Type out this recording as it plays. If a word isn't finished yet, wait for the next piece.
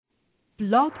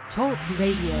Blog Talk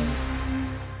Radio.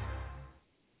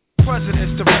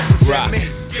 Presidents to represent me.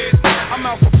 I'm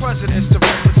out for presidents to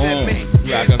represent me.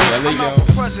 I'm out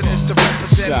for presidents to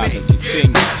represent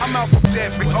me. I'm out for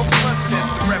every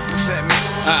presidents to represent me.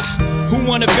 Who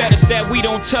wanna bet us that we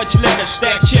don't touch letters,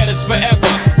 stack cheddars forever,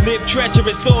 live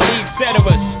treacherous, all the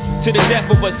etceteras. To the death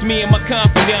of us, me and my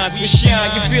confidants, we shine.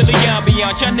 You feel the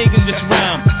ambiance, y'all niggas just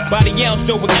rhyme. By the ounce,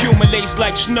 so accumulates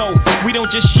like snow. We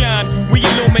don't just shine, we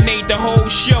illuminate the whole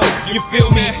show. You feel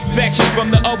me? Factions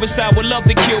from the other side would love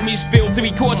to kill me. Spill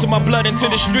 3/4 of my blood into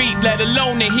the street, let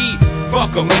alone the heat.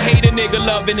 Fuck 'em, and hate a nigga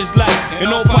loving his life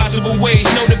in all possible ways.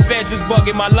 Know the feds is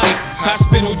bugging my life.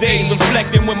 Hospital days,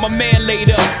 reflecting when my man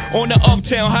laid up on the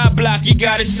uptown high block. He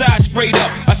got his side sprayed up.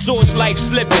 I saw his life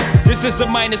slipping. This is a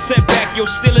minor setback. Yo,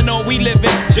 still in all we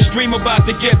living. This dream about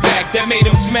to get back. That made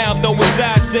him smile, though his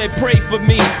eyes said, "Pray for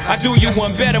me." I do you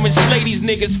one better and slay these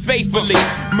niggas faithfully.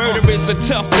 Murder is a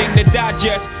tough thing to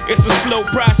digest. It's a slow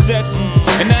process,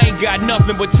 and I ain't got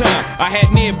nothing but time. I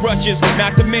had near brushes,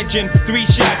 not to mention 3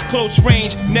 shots, close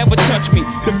range, never touch me.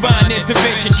 Divine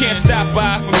intervention can't stop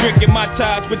by from drinking my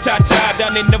ties with Tata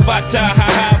down in Nevada. Ha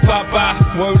ha,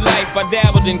 papa. Word life, I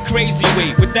dabbled in crazy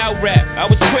way. Without rap, I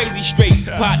was crazy straight.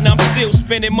 Partner, I'm still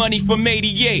spending money from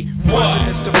 88. What?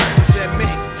 Presidents to represent me.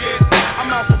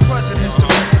 I'm out for presidents to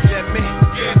represent me.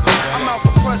 I'm out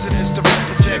for presidents to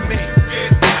represent me.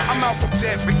 I'm out for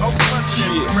every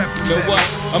presidents to represent me. Know what?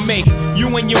 I make you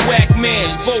and your whack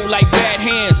man fold like bad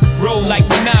hands, roll like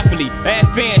Monopoly.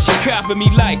 Advance, you copy me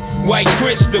like white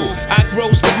crystal. I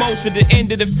gross the most at the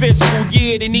end of the fiscal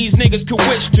year than these niggas could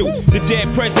wish to. The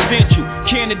dead presidential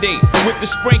candidate with the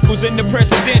sprinkles in the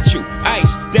presidential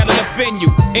ice that'll offend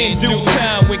you in due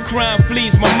time when crime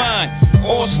flees my mind.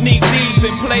 All sneak thieves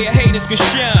and player haters can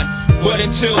shine. But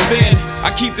until then, I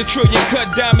keep the trillion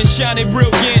cut diamond shining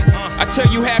brilliant. I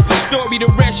tell you half the story, the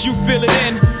rest you fill it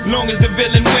in. Long as the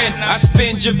villain win, I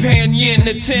spend Japan yen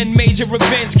to 10 major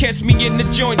events. Catch me in the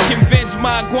joint, convinced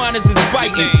my iguanas is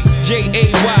biting.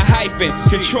 J-A-Y hyphen,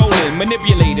 controlling,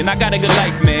 manipulating. I got a good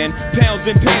life, man. Pounds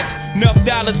and pence, enough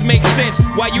dollars make sense.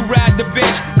 While you ride the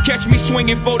bench, catch me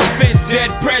swinging for the fence. Dead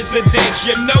presidents,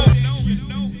 you know.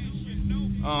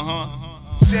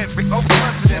 Every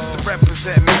presidents to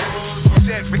represent me.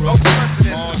 Every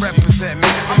presidents to represent me.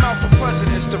 I'm out for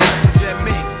presidents to represent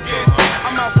me.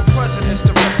 I'm out for presidents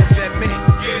to represent me.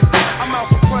 I'm out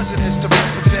for presidents to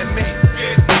represent me.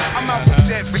 I'm out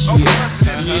for every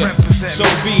presidents to represent me. So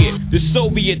be it, the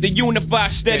Soviet, the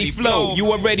unified steady flow.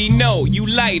 You already know, you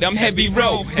light, I'm heavy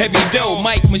row, heavy dough.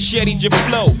 Mike machete your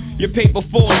flow. Your paper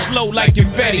falls slow like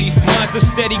confetti. Mine's a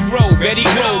steady grow, Betty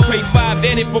grow. Pray 5,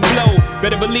 then it for blow.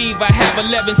 Better believe I have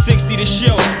 1160 to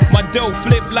show. My dough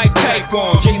flip like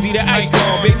Typhon, Jay-Z the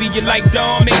icon. Baby, you like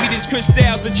Dawn, maybe this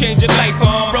crystals will change your life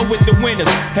on. Roll with the winners,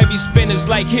 heavy spinners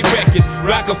like hit records.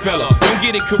 Rockefeller, don't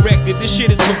get it corrected. This shit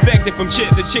is perfected from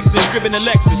chicks to chicks that scribbing a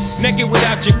Lexus. Naked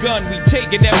without your gun, we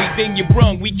taking everything you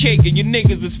brung. We caking, you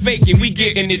niggas is faking, we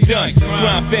getting it done.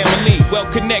 Crime family, well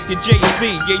connected, Jay-Z.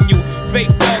 And you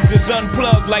fake thugs is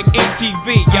unplugged like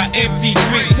MTV. Got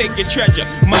MP3, take your treasure,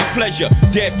 my pleasure.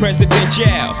 Dead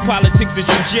presidential, politics is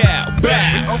your jail.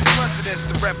 Bow. Presidents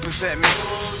to represent me.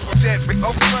 Every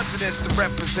presidents to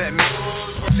represent me.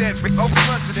 Every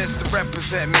presidents to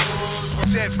represent me.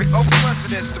 Every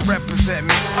presidents to represent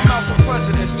me. I'm out for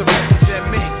presidents to represent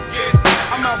me.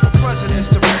 I'm out for presidents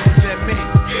to represent me.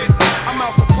 I'm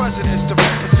out for presidents to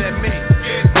represent me.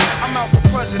 I'm out for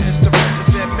presidents to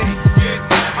represent me.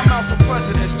 I'm out for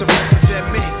presidents to represent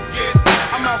me.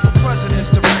 I'm out for presidents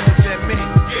to represent me.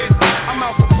 I'm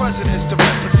out for presidents to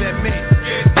represent me.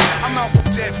 I'm out for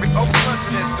every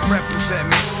presidents to represent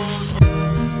me.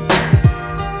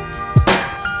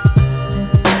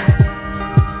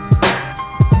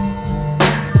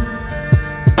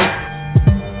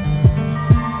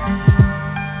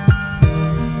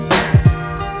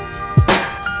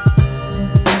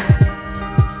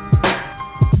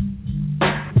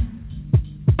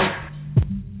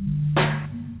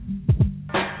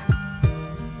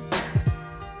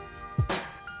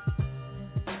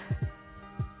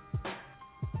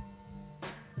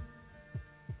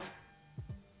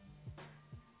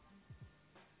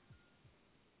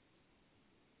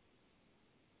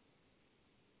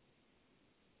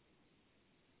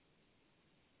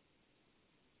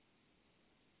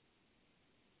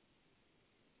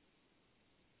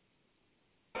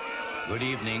 Good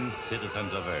evening,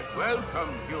 citizens of Earth.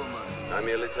 Welcome, humans. I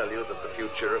merely tell you that the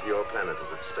future of your planet is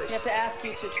at stake. We have to ask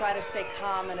you to try to stay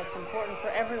calm, and it's important for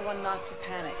everyone not to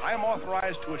panic. I am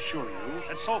authorized to assure you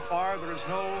that so far there is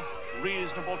no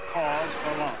reasonable cause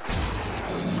for alarm.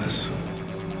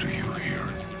 Listen. Do you hear?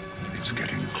 It's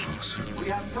getting closer.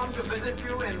 come to visit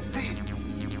you in peace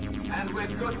and with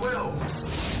goodwill.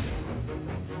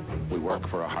 We work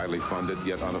for a highly funded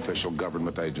yet unofficial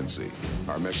government agency.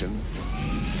 Our mission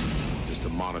is to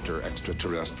monitor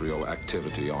extraterrestrial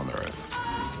activity on Earth.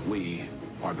 We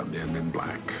are the Men in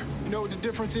Black. You know what the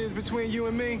difference is between you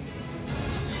and me?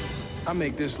 I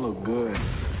make this look good.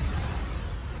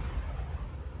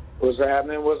 What's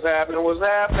happening? What's happening? What's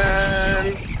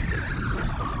happening?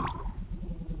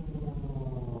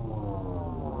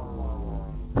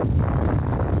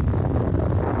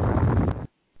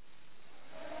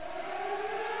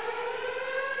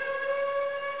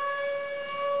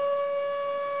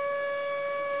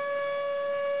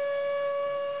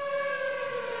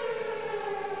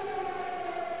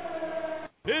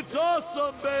 It's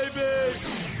awesome,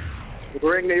 baby!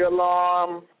 Ring the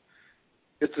alarm.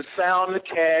 It's the sound of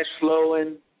cash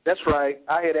flowing. That's right.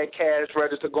 I hear that cash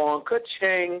register going,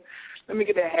 ka-ching. Let me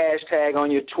get that hashtag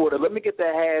on your Twitter. Let me get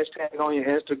that hashtag on your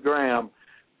Instagram.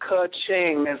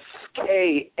 Ka-ching. That's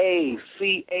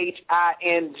K-A-C-H-I-N-G.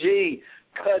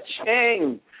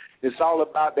 Ka-ching. It's all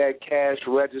about that cash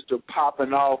register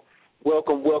popping off.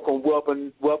 Welcome, welcome,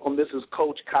 welcome, welcome. This is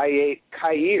Coach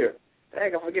Khayr.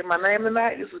 Dang, I forget my name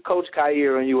tonight. This is Coach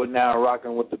Khayr, and you are now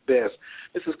rocking with the best.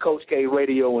 This is Coach K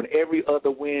Radio, and every other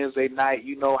Wednesday night,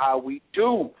 you know how we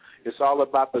do. It's all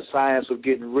about the science of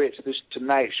getting rich. This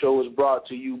tonight's show is brought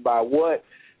to you by what?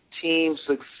 Team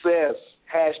Success.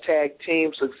 Hashtag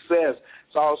Team Success.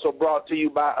 It's also brought to you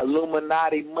by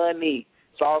Illuminati Money.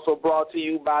 It's also brought to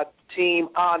you by Team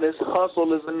Honest.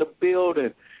 Hustle is in the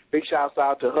building. Big shouts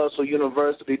out to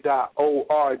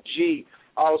hustleuniversity.org.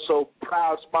 Also,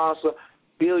 proud sponsor,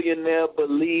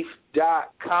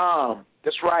 billionairebelief.com.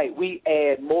 That's right. We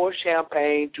add more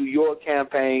champagne to your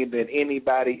campaign than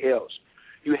anybody else.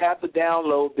 You have to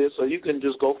download this so you can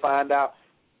just go find out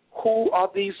who are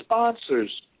these sponsors.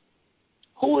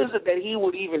 Who is it that he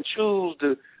would even choose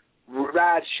to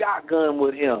ride shotgun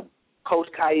with him? Coach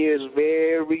Khayr is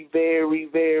very, very,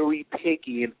 very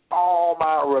picky in all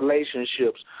my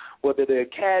relationships, whether they're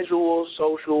casual,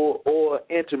 social, or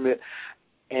intimate,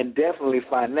 and definitely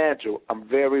financial. I'm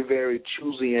very, very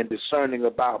choosy and discerning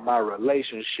about my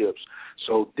relationships.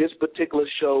 So this particular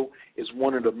show is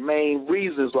one of the main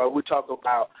reasons why we talk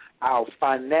about our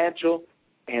financial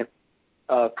and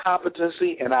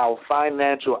competency and our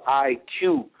financial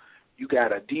IQ. You got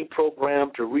to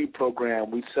deprogram to reprogram.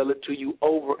 We sell it to you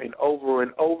over and over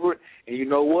and over. And you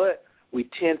know what? We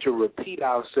tend to repeat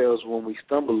ourselves when we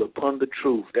stumble upon the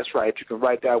truth. That's right. You can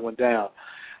write that one down.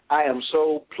 I am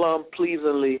so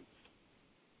pleasantly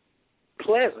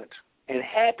pleasant and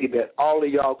happy that all of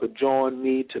y'all could join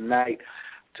me tonight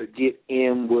to get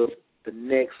in with the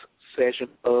next session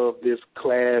of this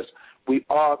class. We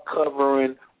are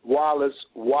covering Wallace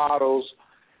Wattles'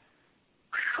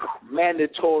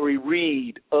 mandatory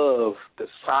read of The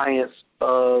Science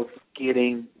of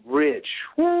Getting Rich.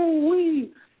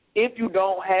 Woo-wee. If you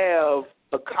don't have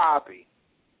a copy,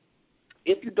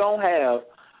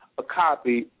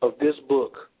 of this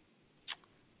book,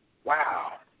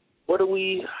 wow, how do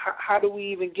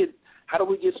we get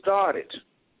started?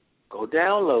 Go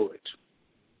download it.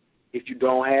 If you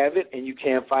don't have it and you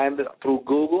can't find it through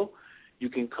Google, you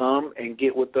can come and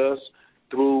get with us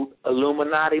through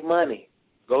Illuminati Money.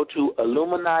 Go to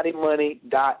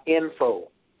illuminatimoney.info.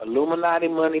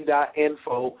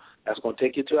 illuminatimoney.info. That's going to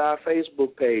take you to our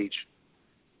Facebook page.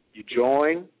 You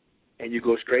join and you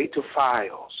go straight to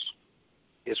files.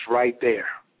 It's right there.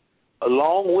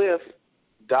 Along with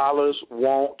Dollars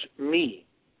Want Me.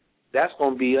 That's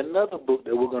going to be another book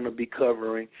that we're going to be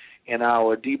covering in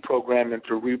our deprogramming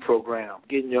to reprogram,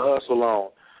 getting your hustle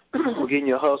on, getting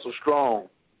your hustle strong.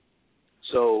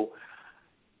 So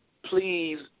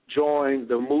please join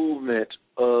the movement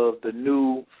of the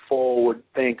new forward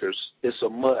thinkers. It's a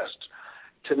must.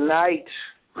 Tonight,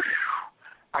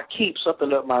 I keep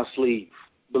something up my sleeve.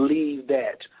 Believe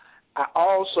that. I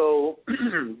also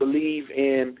believe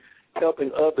in helping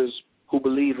others who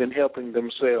believe in helping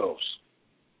themselves.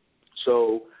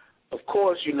 So, of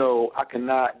course, you know, I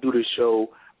cannot do the show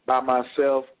by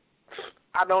myself.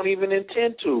 I don't even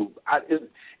intend to.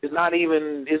 It's not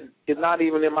even in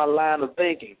my line of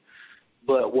thinking.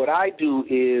 But what I do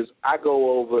is I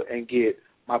go over and get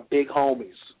my big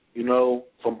homies, you know,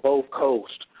 from both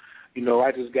coasts. You know,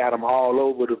 I just got them all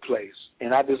over the place.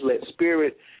 And I just let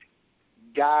spirit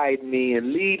guide me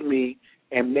and lead me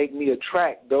and make me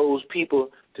attract those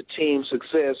people to Team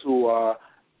Success who are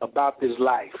about this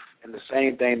life and the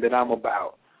same thing that I'm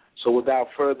about. So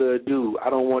without further ado, I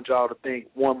don't want y'all to think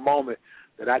one moment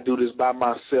that I do this by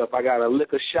myself. I got to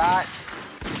lick a shot.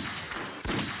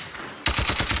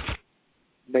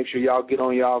 Make sure y'all get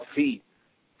on y'all feet.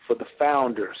 for the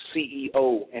founder,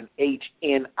 CEO, and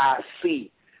HNIC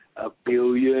of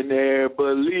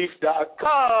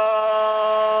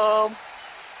BillionaireBelief.com.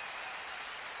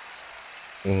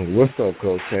 What's up,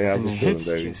 Coach K? How's it feeling,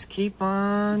 baby? Just keep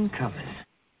on coming.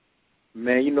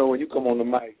 Man, you know when you come on the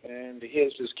mic, man, the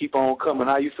hits just keep on coming.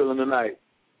 How you feeling tonight?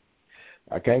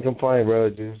 I can't complain, brother.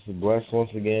 Just blessed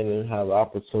once again to have the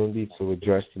opportunity to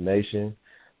address the nation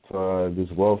for this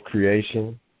wealth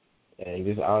creation and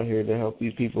just out here to help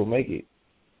these people make it.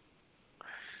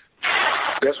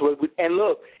 That's what we, and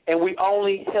look, and we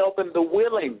only helping the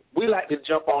willing. We like to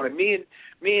jump on it. Me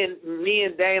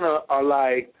and Dana are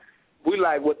like, we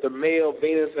like what the male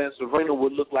Venus and Serena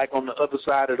would look like on the other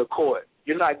side of the court.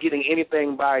 You're not getting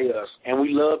anything by us, and we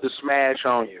love to smash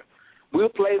on you. We'll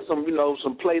play some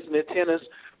placement tennis,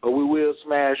 but we will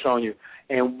smash on you.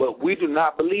 But we do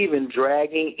not believe in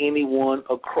dragging anyone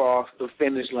across the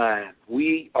finish line.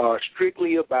 We are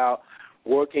strictly about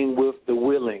working with the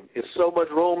willing. There's so much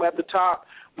room at the top,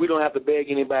 we don't have to beg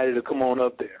anybody to come on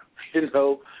up there,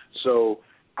 So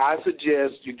I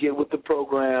suggest you get with the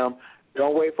program.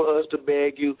 Don't wait for us to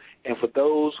beg you. And for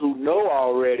those who know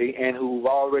already and who've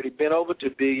already been over to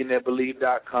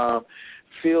BillionaireBelief.com,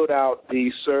 filled out the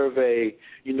survey,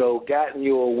 gotten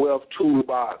your wealth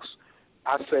toolbox,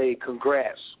 I say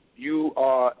congrats. You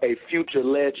are a future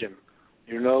legend.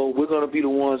 We're going to be the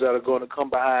ones that are going to come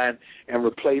behind and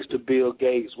replace the Bill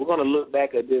Gates. We're going to look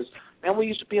back at this. Man, we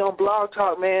used to be on Blog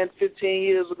Talk, man, 15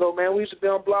 years ago, man. We used to be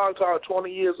on Blog Talk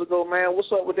 20 years ago, man.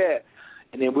 What's up with that?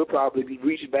 And then we'll probably be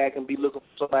reaching back and be looking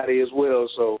for somebody as well.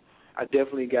 So I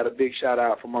definitely got a big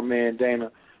shout-out for my man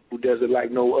Dana, who does it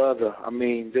like no other. I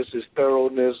mean, this is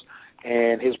thoroughness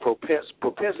and his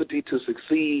propensity to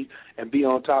succeed and be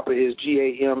on top of his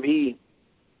GAME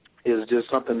is just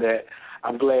something that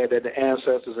I'm glad that the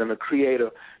ancestors and the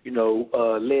Creator,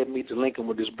 led me to linking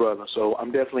with this brother. So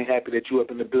I'm definitely happy that you up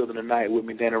in the building tonight with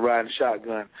me, Dana, riding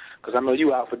shotgun, because I know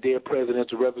you out for dead president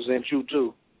to represent you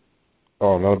too.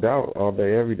 Oh, no doubt. All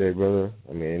day, every day, brother.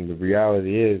 I mean, the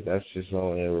reality is that's just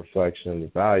only a reflection of the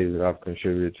value that I've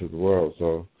contributed to the world.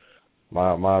 So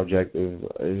my objective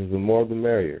is the more the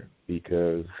merrier,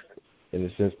 because in a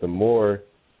sense, the more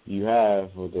you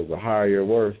have, or the higher your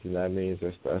worth, and that means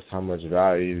that's how much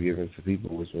value you've given to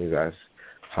people, which means that's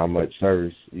how much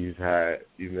service you've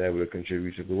been able to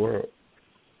contribute to the world.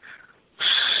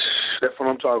 That's what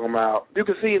I'm talking about. You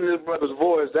can see in this brother's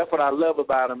voice, that's what I love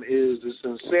about him, is the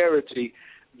sincerity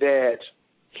that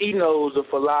he knows the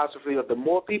philosophy of the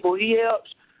more people he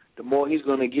helps, the more he's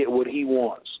going to get what he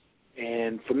wants.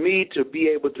 And for me to be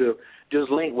able to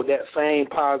just link with that same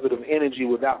positive energy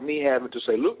without me having to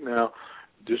say, look now,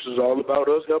 this is all about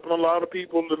us helping a lot of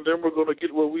people, and then we're going to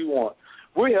get what we want.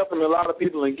 We're helping a lot of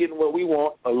people and getting what we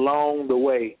want along the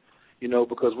way,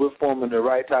 because we're forming the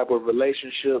right type of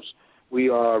relationships. We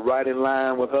are right in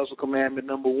line with Hustle Commandment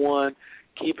number 1,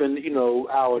 keeping,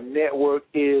 our network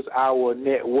is our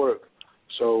network.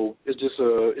 So it's just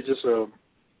a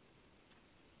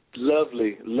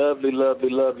lovely, lovely, lovely,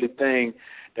 lovely thing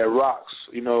that rocks,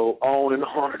 on and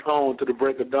on and on to the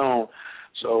break of dawn.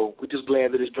 So we're just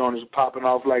glad that this joint is popping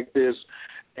off like this,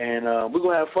 and we're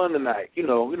going to have fun tonight. You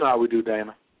know how we do,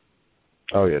 Dana.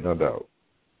 Oh, yeah, no doubt.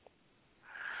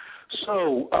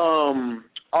 So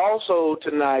also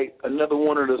tonight, another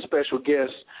one of the special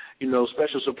guests,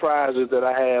 special surprises that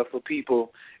I have for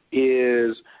people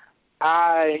is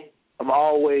I am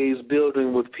always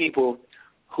building with people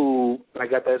who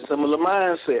got that similar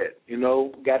mindset,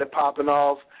 got it popping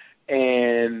off,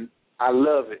 and I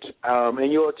love it.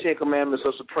 And your 10 Commandments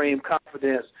of Supreme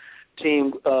Confidence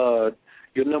team,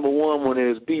 your number one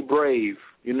is be brave,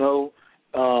 10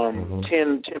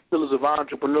 pillars of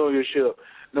entrepreneurship.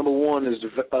 Number 1 is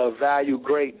value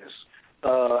greatness.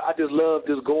 I just love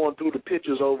just going through the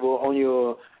pictures over on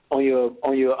your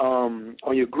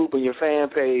group and your fan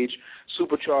page,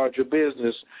 Supercharge Your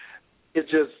Business. It's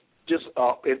just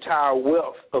an entire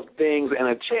wealth of things and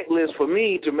a checklist for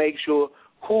me to make sure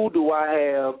who do I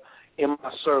have in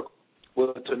my circle.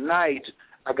 Well, tonight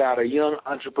I got a young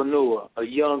entrepreneur, a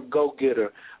young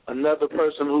go-getter, another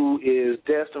person who is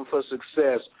destined for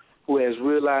success, who has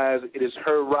realized it is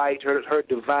her right, her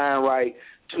divine right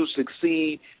to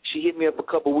succeed. She hit me up a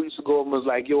couple weeks ago and was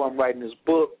like, yo, I'm writing this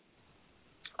book.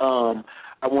 I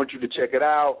want you to check it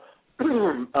out.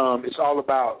 It's all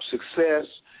about success.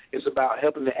 It's about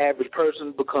helping the average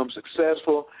person become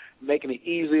successful, making it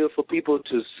easier for people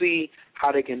to see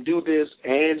how they can do this,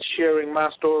 and sharing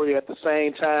my story at the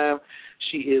same time.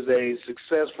 She is a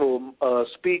successful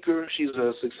speaker. She's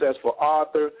a successful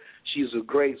author. She's a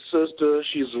great sister.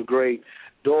 She's a great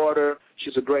daughter.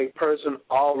 She's a great person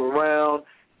all around.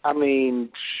 I mean,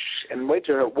 and wait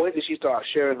till she starts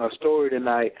sharing her story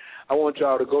tonight. I want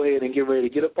y'all to go ahead and get ready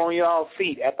to get up on y'all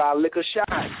feet after I lick a shot.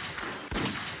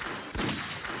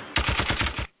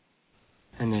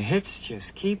 And the hits just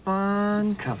keep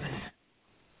on coming.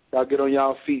 Y'all get on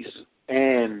y'all feet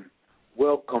and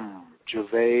welcome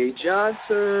Gervais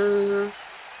Johnson.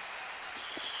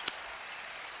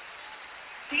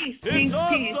 Peace, peace, peace.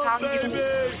 How are you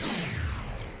doing?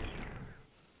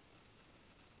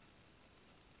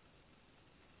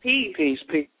 Peace. Peace,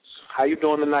 peace. How you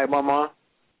doing tonight, Mama?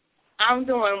 I'm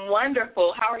doing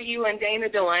wonderful. How are you and Dana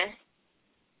doing?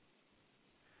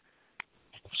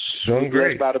 Doing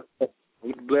great.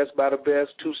 We're blessed by the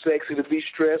best, too sexy to be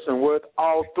stressed, and worth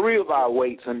all three of our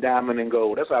weights in diamond and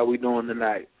gold. That's how we doing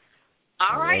tonight.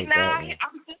 All right, now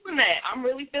I'm feeling that. I'm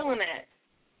really feeling that.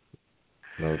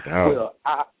 No doubt. Well,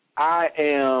 I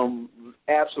am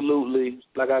absolutely,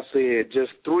 like I said,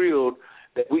 just thrilled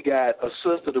that we got a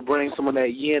sister to bring some of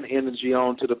that yin energy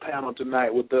onto the panel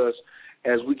tonight with us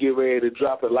as we get ready to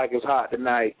drop it like it's hot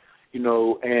tonight,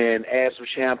 and add some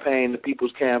champagne to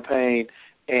People's Campaign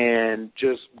and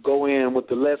just go in with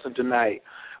the lesson tonight.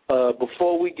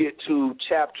 Before we get to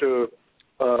chapter,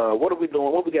 what are we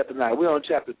doing? What we got tonight? We're on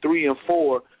chapter 3 and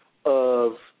 4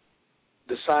 of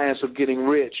The Science of Getting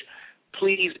Rich.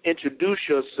 Please introduce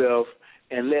yourself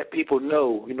and let people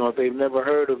know, if they've never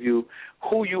heard of you,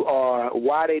 who you are,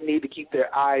 why they need to keep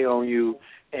their eye on you,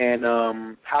 and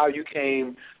how you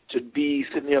came to be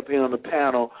sitting up here on the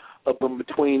panel up in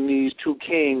between these two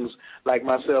kings like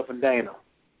myself and Dana.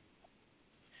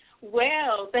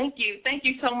 Well, thank you. Thank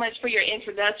you so much for your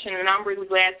introduction, and I'm really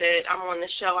glad that I'm on the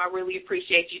show. I really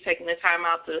appreciate you taking the time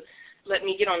out to let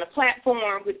me get on the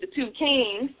platform with the two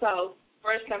kings. So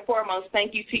first and foremost,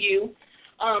 thank you to you.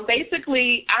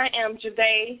 Basically, I am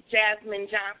Gervais Jasmine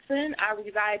Johnson. I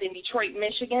reside in Detroit,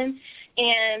 Michigan,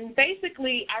 and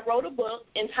basically I wrote a book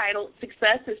entitled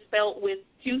Success is Spelled with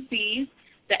 2 C's,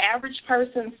 The Average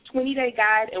Person's 20-Day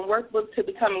Guide and Workbook to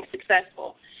Becoming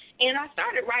Successful. And I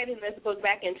started writing this book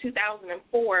back in 2004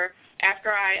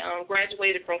 after I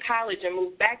graduated from college and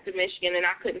moved back to Michigan, and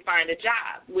I couldn't find a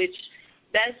job, which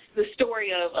that's the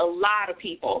story of a lot of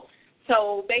people.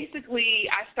 So basically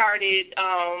I started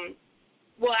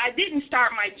I didn't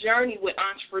start my journey with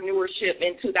entrepreneurship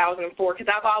in 2004 because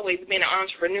I've always been an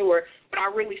entrepreneur, but I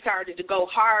really started to go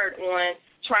hard on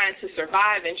trying to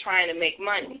survive and trying to make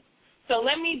money. So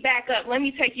let me back up. Let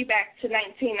me take you back to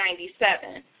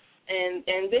 1997.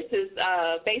 And this is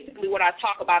basically what I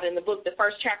talk about in the book. The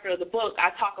first chapter of the book, I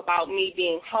talk about me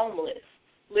being homeless,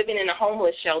 living in a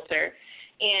homeless shelter,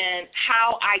 and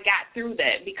how I got through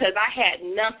that because I had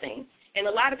nothing. And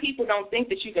a lot of people don't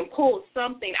think that you can pull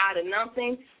something out of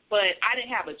nothing, but I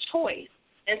didn't have a choice.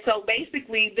 And so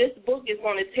basically this book is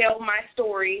going to tell my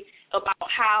story about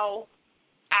how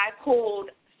I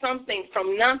pulled something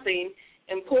from nothing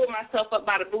and pulled myself up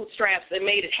by the bootstraps and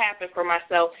made it happen for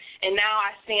myself. And now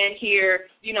I stand here,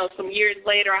 some years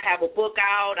later, I have a book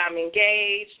out, I'm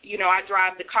engaged, I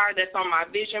drive the car that's on my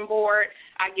vision board,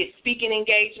 I get speaking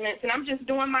engagements, and I'm just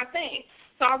doing my thing.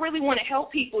 So I really want to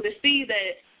help people to see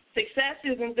that success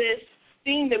isn't this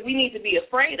thing that we need to be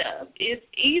afraid of. It's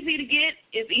easy to get,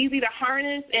 it's easy to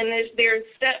harness, and there's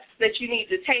steps that you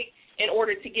need to take in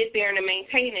order to get there and to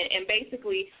maintain it. And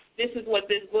basically, this is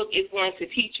what this book is going to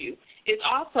teach you. It's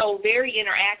also very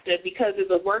interactive because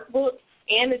it's a workbook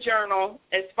and a journal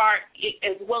as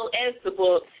well as the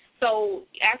book. So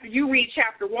after you read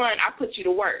chapter 1, I put you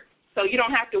to work. So you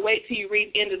don't have to wait till you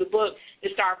read the end of the book to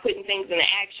start putting things into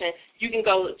action. You can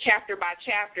go chapter by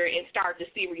chapter and start to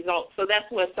see results. So that's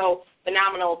what's so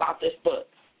phenomenal about this book.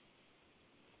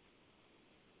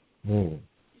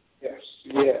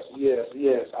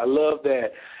 Yes. I love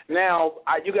that. Now,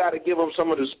 you got to give them some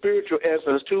of the spiritual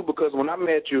essence, too, because when I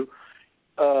met you,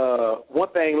 one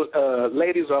thing,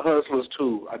 ladies are hustlers,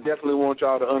 too. I definitely want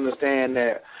y'all to understand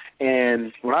that.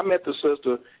 And when I met the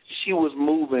sister, she was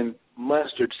moving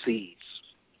mustard seeds.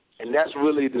 And that's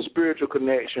really the spiritual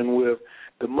connection with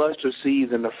the mustard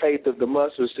seeds and the faith of the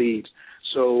mustard seeds.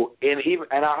 So, and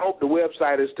I hope the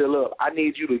website is still up. I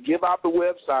need you to give out the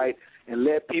website and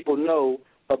let people know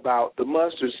about the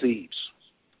mustard seeds.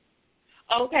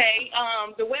 Okay,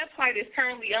 the website is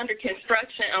currently under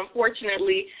construction,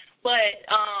 unfortunately, but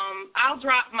I'll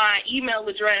drop my email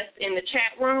address in the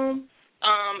chat room,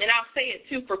 and I'll say it,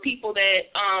 too, for people that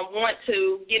want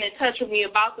to get in touch with me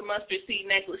about the mustard seed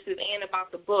necklaces and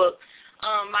about the book.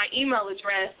 My email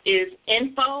address is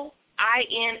info,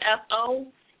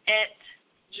 I-N-F-O, at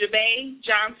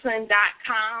JervaisJohnson.com,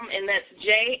 and that's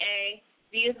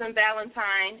J-A-V as in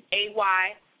Valentine,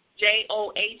 A-Y,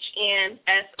 JOHNSON.com.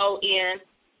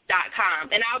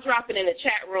 And I'll drop it in the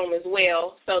chat room as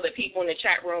well so that people in the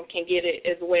chat room can get it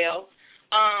as well.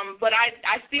 But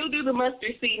I still do the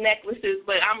mustard seed necklaces,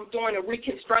 but I'm doing a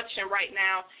reconstruction right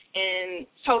now and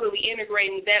totally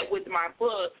integrating that with my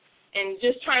book and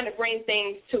just trying to bring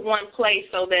things to one place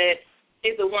so that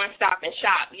it's a one-stop and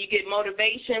shop. You get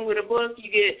motivation with a book,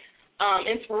 you get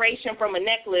inspiration from a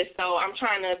necklace, so I'm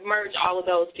trying to merge all of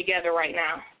those together right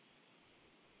now.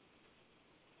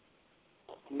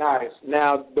 Nice.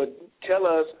 Now, but tell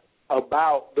us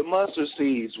about the mustard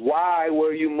seeds. Why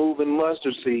were you moving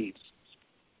mustard seeds?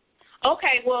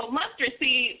 Okay, well, mustard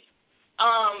seeds,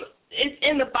 it's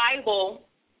in the Bible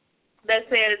that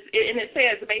says, and it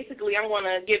says basically, I'm going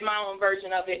to give my own version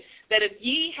of it, that if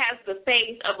ye has the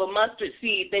faith of a mustard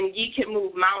seed, then ye can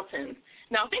move mountains.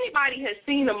 Now, if anybody has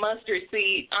seen a mustard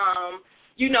seed,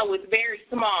 you know it's very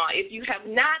small. If you have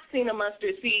not seen a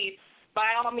mustard seed,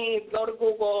 by all means, go to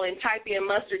Google and type in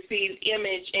mustard seed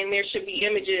image, and there should be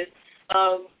images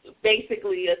of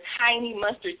basically a tiny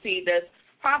mustard seed that's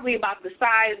probably about the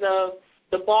size of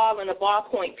the ball in a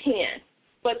ballpoint pen.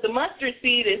 But the mustard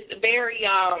seed is very,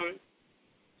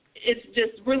 it's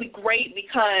just really great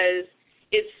because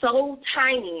it's so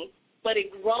tiny, but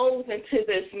it grows into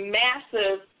this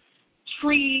massive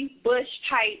tree,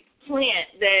 bush-type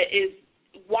plant that is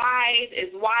wide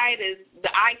as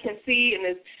the eye can see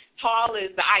and as tall as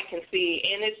the eye can see,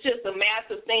 and it's just a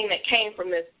massive thing that came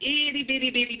from this itty-bitty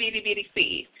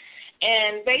seed.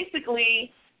 And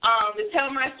basically, to tell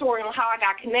my story on how I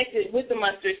got connected with the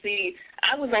mustard seed,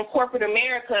 I was in corporate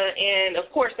America, and, of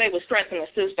course, they were stressing the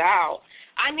sister out.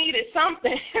 I needed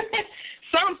something,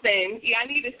 I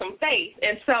needed some faith.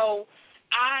 And so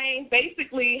I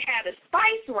basically had a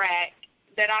spice rack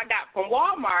that I got from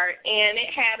Walmart, and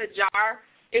it had a jar.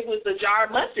 It was a jar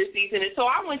of mustard seeds in it. So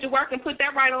I went to work and put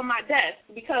that right on my desk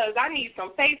because I need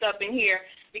some faith up in here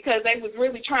because they was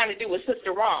really trying to do a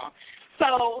sister wrong.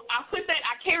 So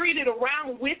I carried it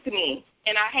around with me,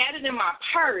 and I had it in my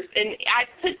purse, and I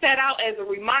took that out as a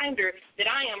reminder that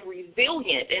I am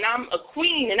resilient, and I'm a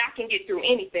queen, and I can get through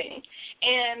anything.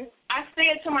 And I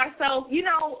said to myself, you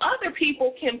know, other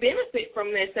people can benefit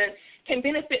from this and can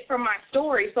benefit from my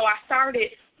story. So I started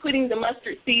putting the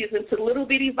mustard seeds into little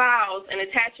bitty vials and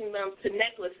attaching them to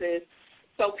necklaces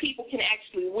so people can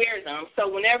actually wear them. So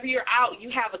whenever you're out, you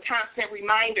have a constant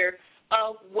reminder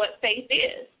of what faith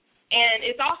is. And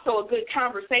it's also a good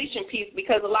conversation piece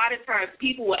because a lot of times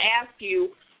people will ask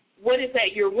you, what is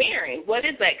that you're wearing? What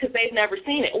is that? Because they've never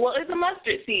seen it. Well, it's a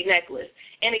mustard seed necklace.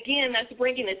 And, again, that's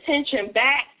bringing attention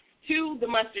back to the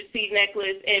mustard seed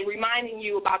necklace and reminding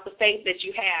you about the faith that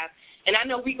you have. And I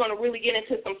know we're going to really get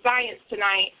into some science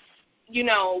tonight. You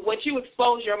know, what you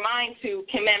expose your mind to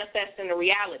can manifest into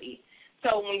reality.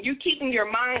 So when you're keeping your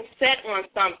mind set on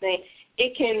something,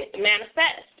 it can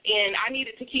manifest. And I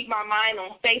needed to keep my mind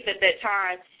on faith at that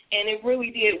time, and it really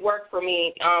did work for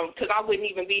me because I wouldn't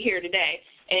even be here today.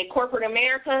 And in corporate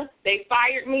America, they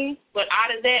fired me, but out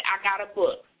of that, I got a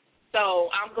book. So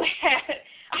I'm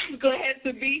glad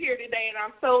to be here today, and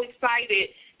I'm so excited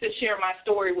to share my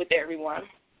story with everyone.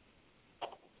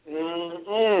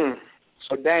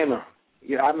 So Dana,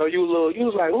 yeah, I know you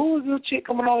was like, who's this chick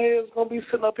coming on here that's gonna be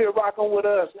sitting up here rocking with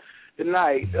us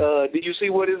tonight? Did you see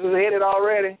what is headed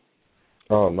already?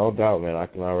 Oh, no doubt, man. I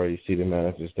can already see the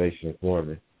manifestation for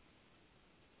me.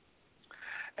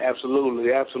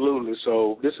 Absolutely.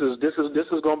 So this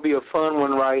is gonna be a fun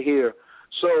one right here.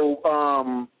 So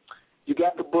you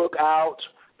got the book out.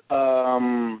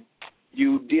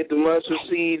 You did the mustard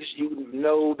seeds. You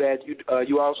know that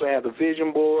you also have the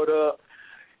vision board up.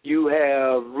 You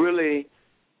have really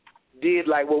did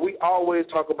like what we always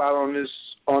talk about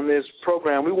on this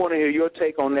program. We want to hear your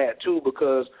take on that too,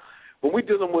 because when we're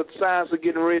dealing with science of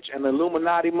getting rich and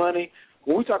Illuminati money,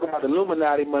 when we talk about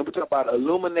Illuminati money, we talk about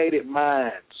illuminated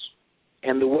minds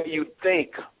and the way you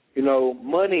think. You know,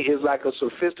 money is like a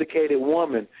sophisticated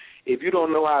woman. If you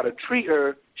don't know how to treat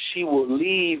her, she will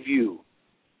leave you.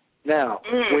 Now,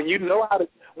 when you know how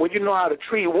to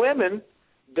treat women,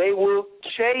 they will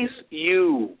chase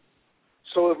you.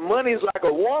 So if money is like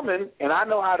a woman and I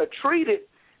know how to treat it,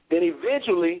 then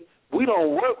eventually we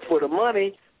don't work for the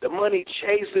money. The money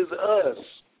chases us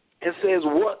and says,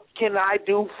 what can I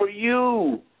do for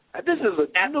you? And this is a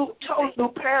total new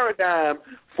paradigm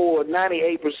for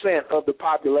 98% of the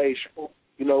population.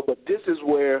 You know, but this is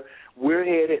where we're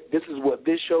headed. This is what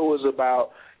this show is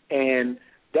about. And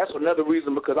that's another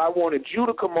reason because I wanted you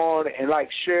to come on and, like,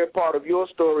 share part of your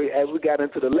story as we got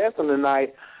into the lesson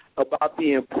tonight about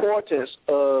the importance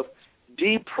of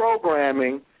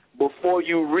deprogramming before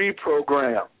you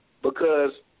reprogram.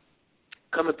 Because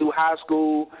coming through high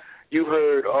school, You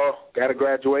heard, oh, got to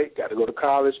graduate, got to go to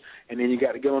college, and then you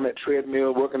got to get on that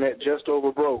treadmill working at just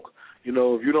over broke. You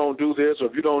know, if you don't do this or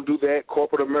if you don't do that,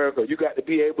 corporate America, you got to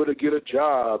be able to get a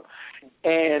job.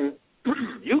 And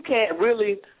you can't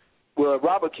really, well,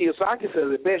 Robert Kiyosaki says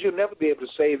it best, you'll never be able to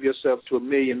save yourself to $1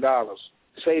 million,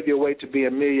 save your way to be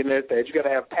a millionaire. You got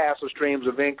to have passive streams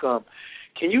of income.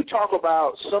 Can you talk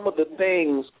about some of the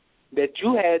things that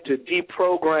you had to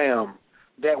deprogram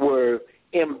that were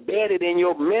embedded in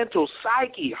your mental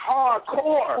psyche,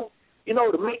 hardcore, you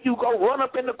know, to make you go run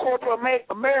up into corporate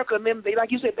America, and then,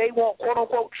 like you said, they won't,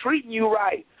 quote-unquote, treating you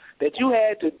right, that you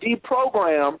had to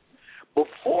deprogram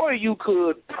before you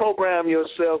could program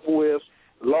yourself with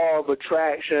law of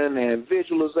attraction and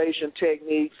visualization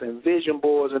techniques and vision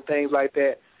boards and things like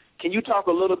that. Can you talk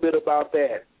a little bit about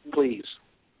that, please?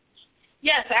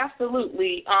 Yes,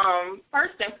 absolutely.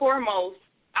 First and foremost,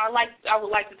 I would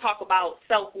like to talk about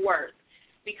self-worth,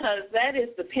 because that is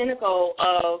the pinnacle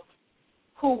of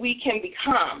who we can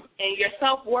become. And your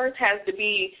self-worth has to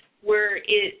be where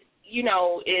it, you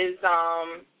know, is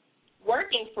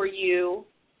working for you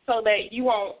so that you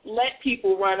won't let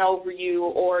people run over you,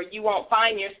 or you won't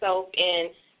find yourself in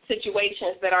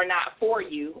situations that are not for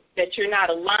you, that you're not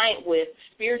aligned with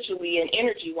spiritually and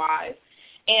energy-wise.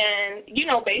 And, you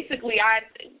know, basically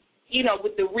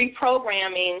with the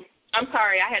reprogramming,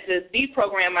 I had to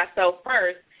deprogram myself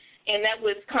first, and that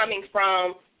was coming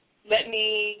from, let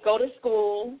me go to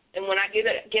school, and when I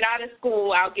get out of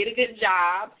school, I'll get a good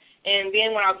job, and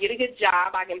then when I'll get a good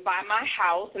job, I can buy my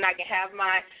house, and I can have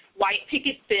my white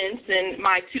picket fence and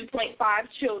my 2.5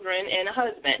 children and a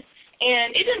husband.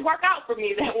 And it didn't work out for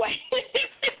me that way.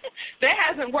 That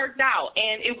hasn't worked out,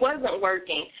 and it wasn't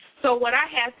working. So what I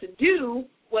had to do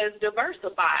was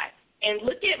diversify and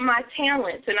look at my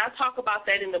talents, and I talk about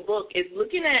that in the book, is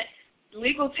looking at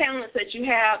legal talents that you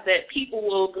have that people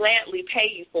will gladly pay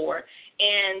you for.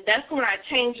 And that's when I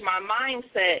changed my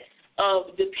mindset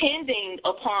of depending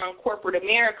upon corporate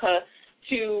America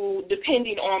to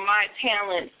depending on my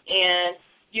talents and,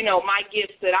 you know, my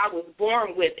gifts that I was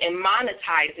born with and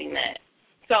monetizing that.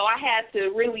 So I had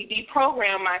to really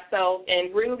deprogram myself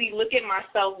and really look at my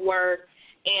self-worth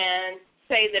and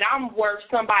say that I'm worth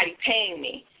somebody paying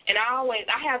me. And I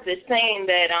have this saying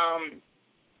that,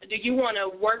 do you want to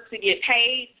work to get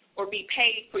paid or be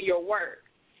paid for your work?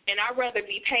 And I'd rather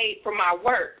be paid for my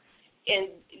work,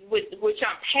 and which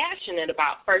I'm passionate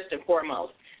about first and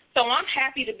foremost. So I'm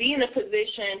happy to be in a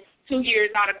position 2 years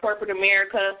out of corporate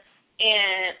America,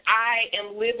 and I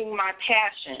am living my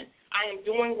passion. I am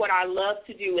doing what I love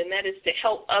to do, and that is to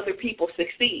help other people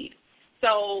succeed.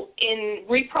 So in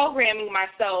reprogramming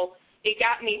myself, it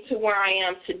got me to where I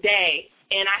am today,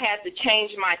 and I had to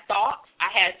change my thoughts.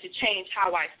 I had to change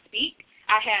how I speak.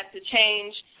 I had to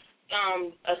change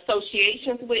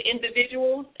associations with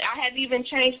individuals. I had to even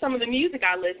change some of the music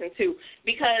I listen to,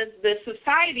 because the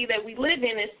society that we live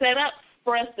in is set up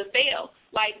for us to fail.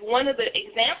 Like, one of the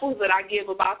examples that I give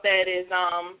about that is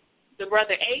the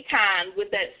brother Akon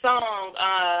with that song.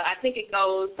 I think it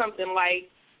goes something like,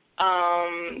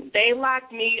 they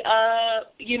locked me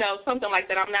up, you know, something like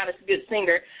that. I'm not a good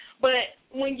singer. But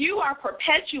when you are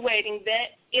perpetuating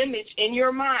that image in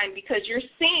your mind because you're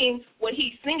seeing what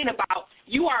he's singing about,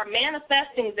 you are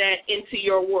manifesting that into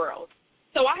your world.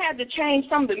 So I had to change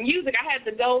some of the music. I had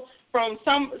to go from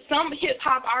some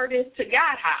hip-hop artists to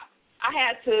God hop. I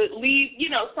had to leave, you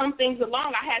know, some things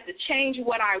alone. I had to change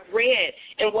what I read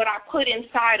and what I put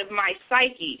inside of my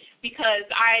psyche, because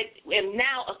I am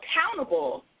now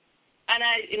accountable. And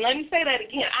let me say that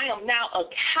again. I am now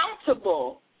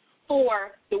accountable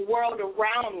for the world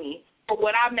around me, for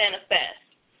what I manifest.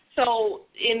 So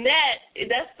in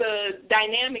that's the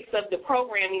dynamics of the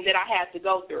programming that I had to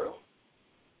go through.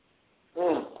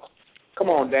 Come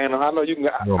on, Dana. I know you can.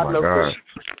 Oh my God.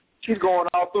 She's going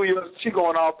all through you. She's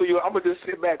going all through you. I'm gonna just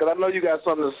sit back because I know you got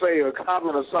something to say or a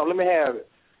comment or something. Let me have it.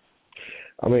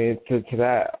 I mean, to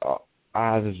that,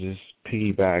 I have to just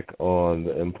piggyback on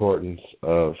the importance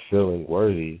of feeling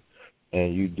worthy.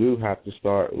 And you do have to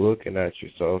start looking at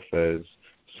yourself as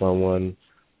someone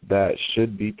that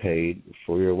should be paid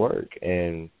for your work,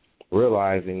 and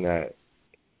realizing that,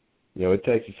 you know, it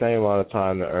takes the same amount of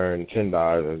time to earn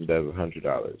 $10 as it does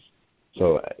 $100.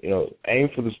 So, you know, aim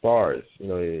for the stars. You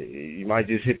know, you might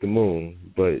just hit the moon,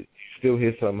 but still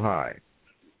hit something high.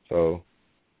 So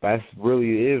that's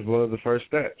really is one of the first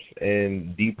steps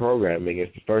in deprogramming,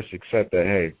 is to first accept that,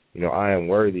 hey, you know, I am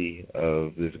worthy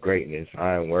of this greatness.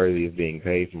 I am worthy of being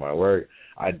paid for my work.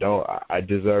 I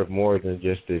deserve more than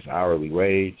just this hourly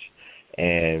wage,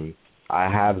 and I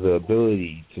have the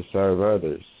ability to serve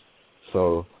others.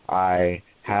 So I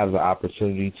have the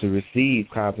opportunity to receive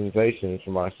compensation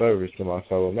for my service to my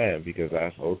fellow man, because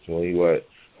that's ultimately what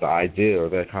the idea or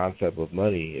that concept of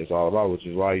money is all about, which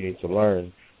is why you need to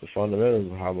learn the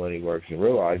fundamentals of how money works and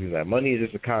realizing that money is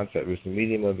just a concept. It's a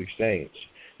medium of exchange.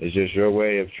 It's just your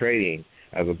way of trading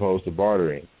as opposed to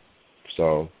bartering.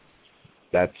 So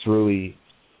that's really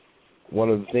one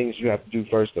of the things you have to do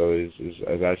first, though, is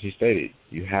as actually stated,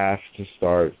 you have to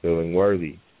start feeling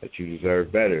worthy, that you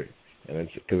deserve better. And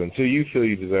because until you feel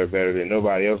you deserve better, then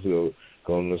nobody else will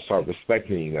going to start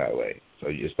respecting you that way. So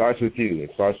it starts with you.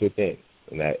 It starts within.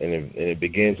 And it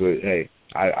begins with, hey,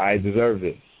 I deserve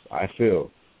this. I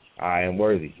feel I am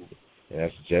worthy. And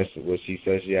that's just what she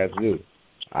says she has to do.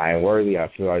 I am worthy. I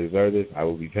feel I deserve this. I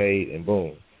will be paid, and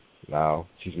boom. Now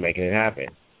she's making it happen,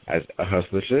 as a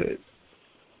hustler should.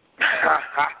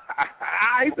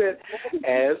 I said,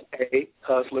 as a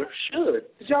hustler should.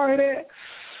 Did y'all hear that?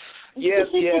 Yes,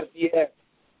 yes, yes.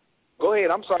 Go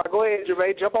ahead. I'm sorry. Go ahead,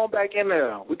 Gervais. Jump on back in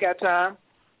there. We got time.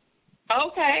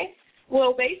 Okay.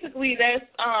 Well, basically, that's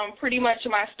pretty much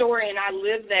my story, and I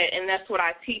live that, and that's what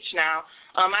I teach now.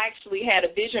 I actually had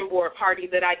a vision board party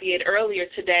that I did earlier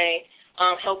today,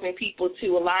 helping people to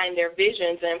align their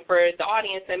visions. And for the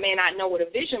audience that may not know what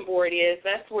a vision board is,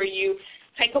 that's where you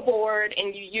take a board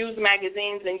and you use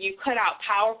magazines and you cut out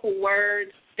powerful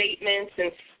words, statements, and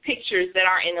pictures that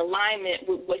are in alignment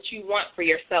with what you want for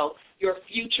yourself, your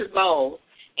future goals.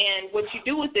 And what you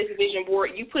do with this vision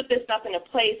board, you put this up in a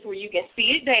place where you can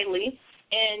see it daily,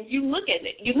 and you look at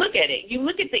it. You look at it. You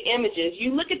look at the images.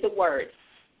 You look at the words.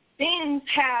 Things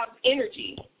have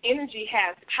energy. Energy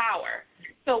has power.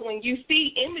 So when you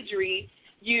see imagery,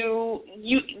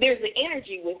 there's an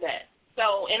energy with that.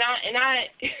 So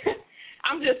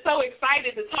I'm just so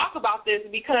excited to talk about this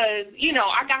because,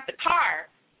 I got the car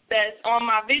that's on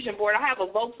my vision board. I have a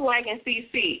Volkswagen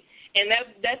CC, and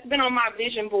that's been on my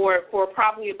vision board for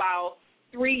probably about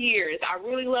 3 years. I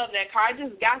really love that car. I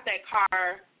just got that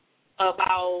car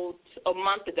about a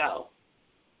month ago.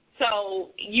 So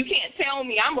you can't tell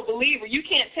me, I'm a believer, you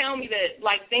can't tell me that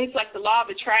things like the law of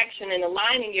attraction and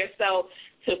aligning yourself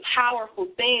to powerful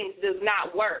things does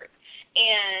not work.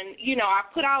 And, I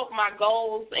put out my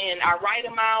goals and I write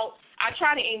them out. I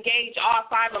try to engage all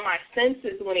 5 of my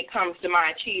senses when it comes to my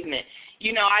achievement.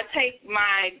 I take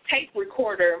my tape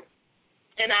recorder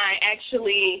and I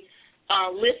actually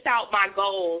list out my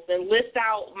goals and list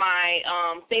out my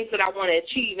things that I want to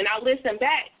achieve, and I listen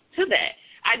back to that.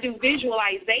 I do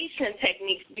visualization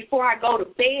techniques before I go to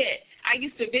bed. I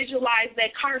used to visualize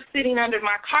that car sitting under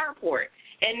my carport,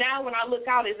 and now when I look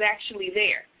out, it's actually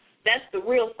there. That's the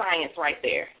real science right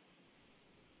there.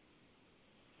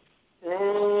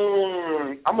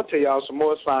 I'm going to tell y'all some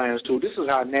more science, too. This is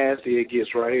how nasty it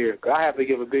gets right here. I have to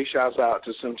give a big shout-out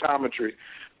to Symptometry,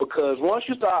 because once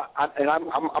you start, and I'm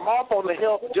off on the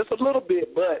health just a little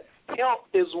bit, but health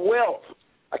is wealth.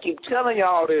 I keep telling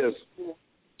y'all this.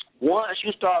 Once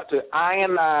you start to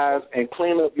ionize and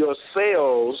clean up your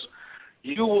cells,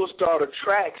 you will start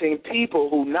attracting people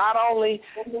who not only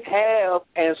have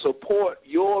and support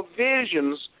your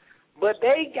visions, but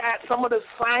they got some of the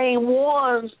same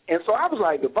ones. And so I was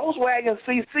like, the Volkswagen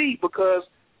CC, because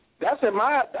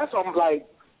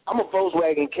I'm a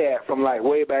Volkswagen cat from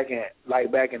way back in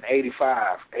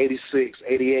 85, 86,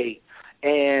 88.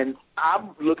 And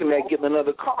I'm looking at getting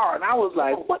another car, and I was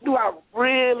like, what do I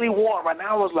really want? And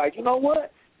I was like, you know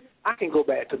what? I can go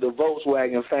back to the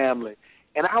Volkswagen family.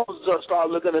 And I was just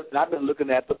I've been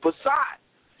looking at the Passat.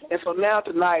 And so now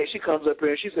tonight she comes up here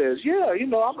and she says, yeah,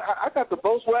 I got the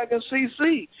Volkswagen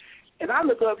CC. And I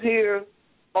look up here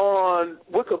on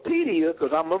Wikipedia,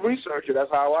 because I'm a researcher, that's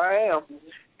how I am,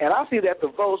 and I see that the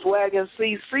Volkswagen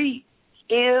CC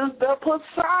is the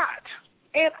Passat.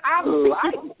 And I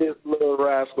like this little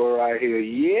rascal right here.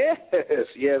 Yes.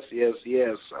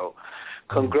 So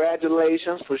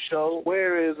congratulations for sure.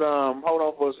 Where is, hold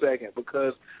on for a second,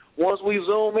 because once we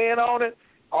zoom in on it,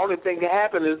 only thing that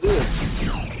happen is this.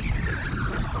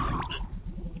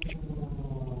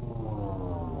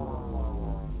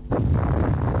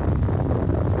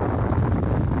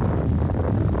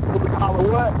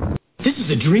 What? This is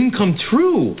a dream come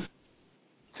true.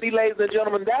 See, ladies and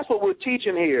gentlemen, that's what we're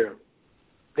teaching here.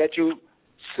 That you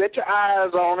set your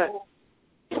eyes on it,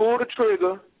 pull the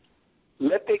trigger,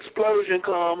 let the explosion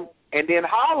come, and then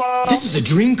holler. This is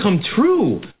a dream come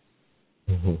true.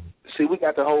 See, we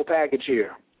got the whole package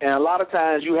here. And a lot of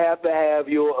times you have to have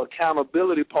your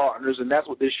accountability partners, and that's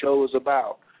what this show is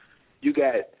about. You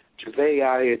got Gervais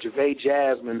out here, Gervais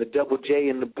Jasmine, the Double J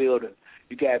in the building.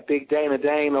 You got Big Dana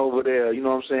Dane over there, you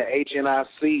know what I'm saying,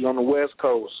 HNIC on the West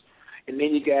Coast. And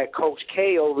then you got Coach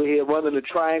K over here running the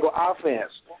triangle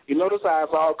offense. You notice how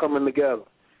it's all coming together.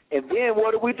 And then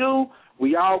what do?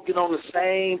 We all get on the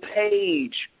same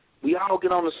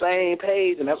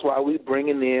page. And that's why we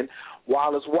bringing in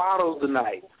Wallace Waddles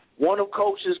tonight. One of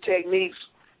Coach's techniques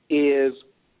is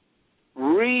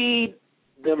read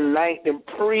them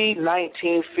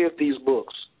pre-1950s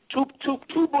books. Two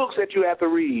books that you have to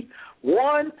read.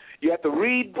 One, you have to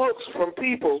read books from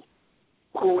people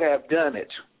who have done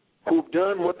it, who've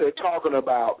done what they're talking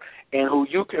about, and who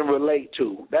you can relate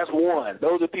to. That's one.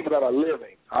 Those are people that are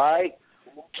living, all right?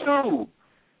 Two,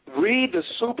 read the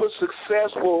super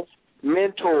successful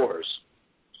mentors.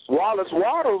 Wallace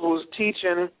Waddles was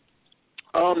teaching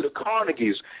the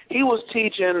Carnegies. He was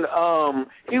teaching,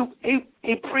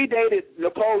 he predated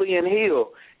Napoleon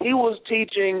Hill. He was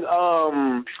teaching,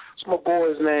 what's my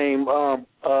boy's name,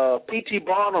 P.T.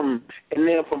 Barnum, and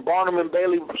then from Barnum and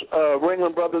Bailey,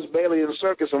 Ringling Brothers, Bailey and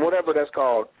Circus, and whatever that's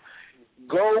called.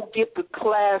 Go get the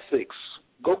classics.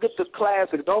 Don't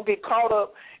get caught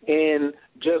up in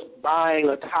just buying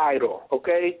a title,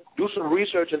 okay? Do some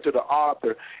research into the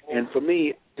author. And for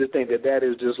me, to think that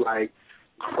is just like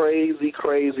crazy,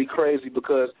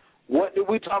 because what did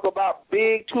we talk about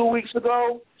big 2 weeks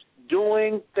ago?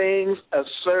 Doing things a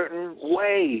certain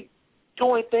way.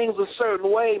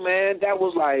 Man. That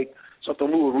was like something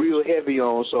we were real heavy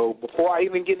on. So before I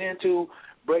even get into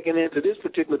breaking into this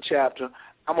particular chapter,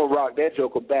 I'm going to rock that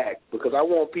joker back because I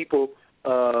want people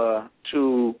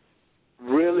to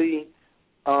really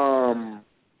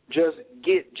just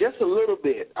get just a little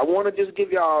bit. I want to just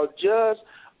give y'all just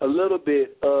a little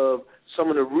bit of some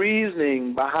of the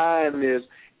reasoning behind this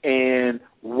and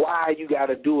why you got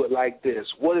to do it like this.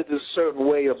 What is this certain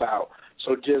way about?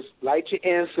 So just light your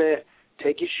incense,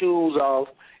 take your shoes off,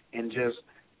 and just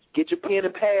get your pen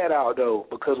and pad out, though,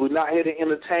 because we're not here to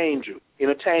entertain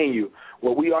you.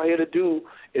 What we are here to do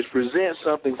is present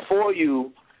something for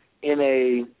you in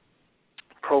a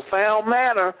profound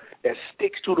manner that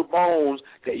sticks to the bones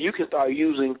that you can start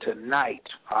using tonight,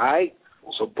 all right?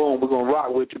 So, boom, we're going to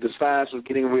rock with you the Science of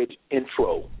Getting Rich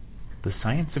intro. The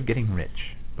Science of Getting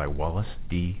Rich by Wallace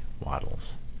D. Waddles.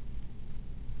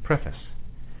 Preface.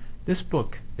 This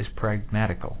book is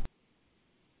pragmatical.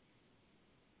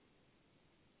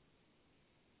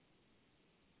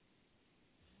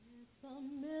 It's a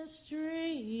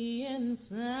mystery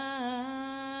inside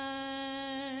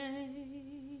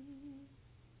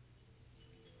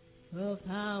of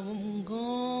how I'm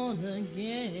gonna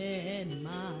get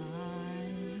mine.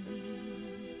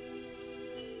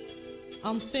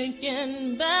 I'm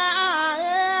thinking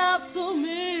back so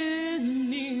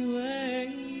many ways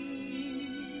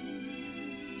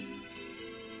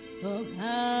of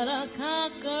how to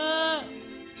conquer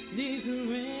these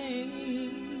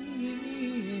rings.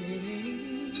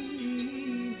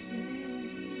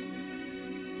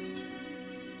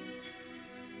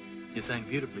 You sang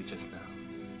beautifully just now.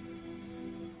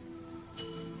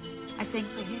 I sang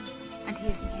for him, and he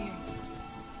isn't here.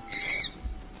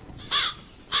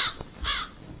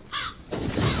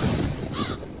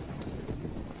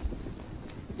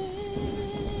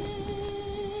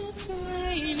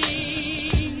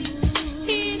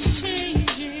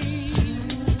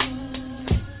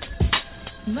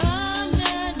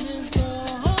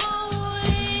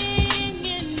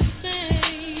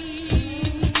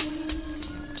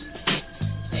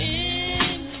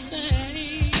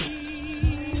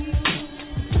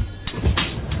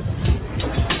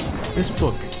 This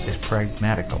book is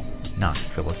pragmatical, not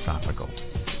philosophical.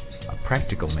 A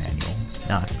practical manual,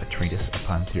 not a treatise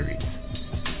upon theories.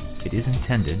 It is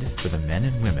intended for the men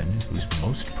and women whose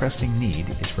most pressing need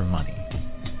is for money,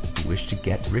 who wish to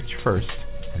get rich first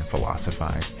and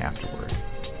philosophize afterward.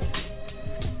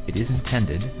 It is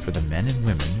intended for the men and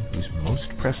women whose most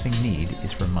pressing need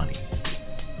is for money,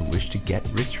 who wish to get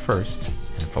rich first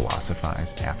and philosophize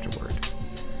afterward.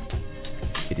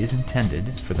 It is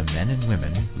intended for the men and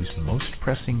women whose most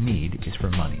pressing need is for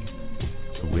money,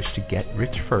 who wish to get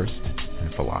rich first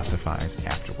and philosophize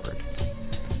afterward.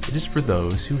 It is for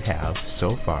those who have,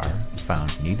 so far,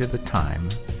 found neither the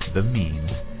time, the means,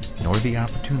 nor the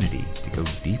opportunity to go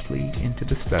deeply into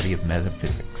the study of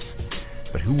metaphysics,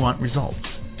 but who want results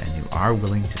and who are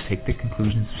willing to take the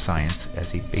conclusions of science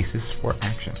as a basis for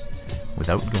action,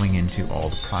 without going into all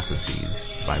the processes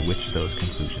by which those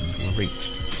conclusions were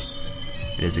reached.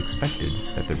 It is expected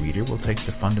that the reader will take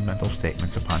the fundamental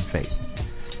statements upon faith,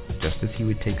 just as he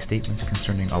would take statements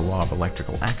concerning a law of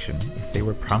electrical action if they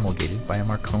were promulgated by a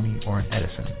Marconi or an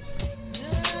Edison.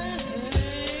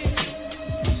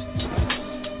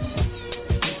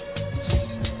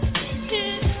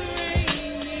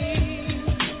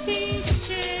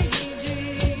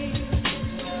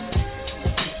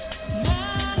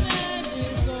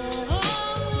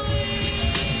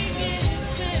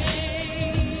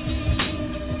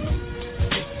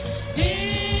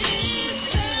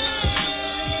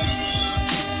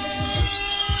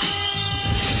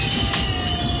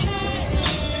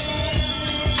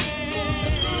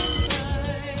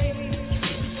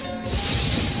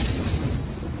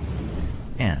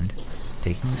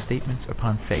 statements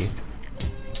upon faith,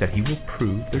 that he will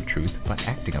prove their truth by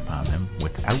acting upon them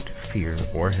without fear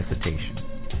or hesitation.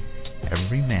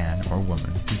 Every man or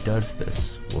woman who does this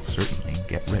will certainly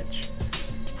get rich,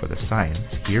 for the science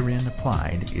herein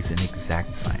applied is an exact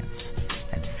science,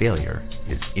 and failure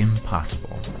is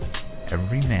impossible.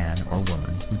 Every man or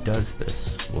woman who does this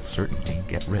will certainly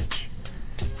get rich,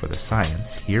 for the science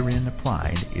herein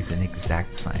applied is an exact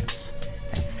science,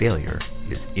 and failure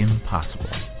is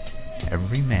impossible.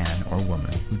 Every man or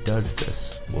woman who does this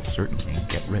will certainly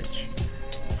get rich,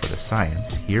 for the science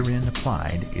herein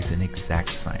applied is an exact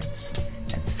science,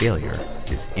 and failure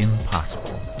is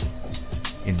impossible.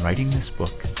 In writing this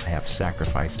book, I have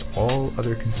sacrificed all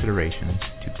other considerations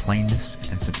to plainness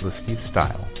and simplicity of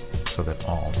style, so that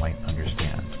all might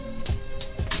understand.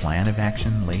 The plan of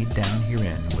action laid down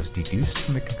herein was deduced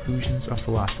from the conclusions of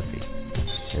philosophy.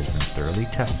 It has been thoroughly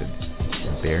tested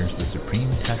and bears the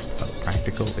supreme test of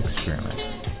practical experiment.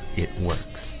 It works.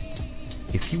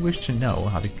 If you wish to know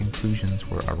how the conclusions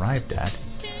were arrived at,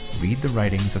 read the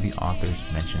writings of the authors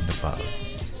mentioned above.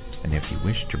 And if you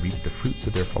wish to reap the fruits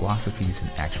of their philosophies in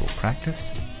actual practice,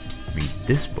 read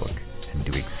this book and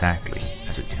do exactly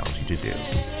as it tells you to do.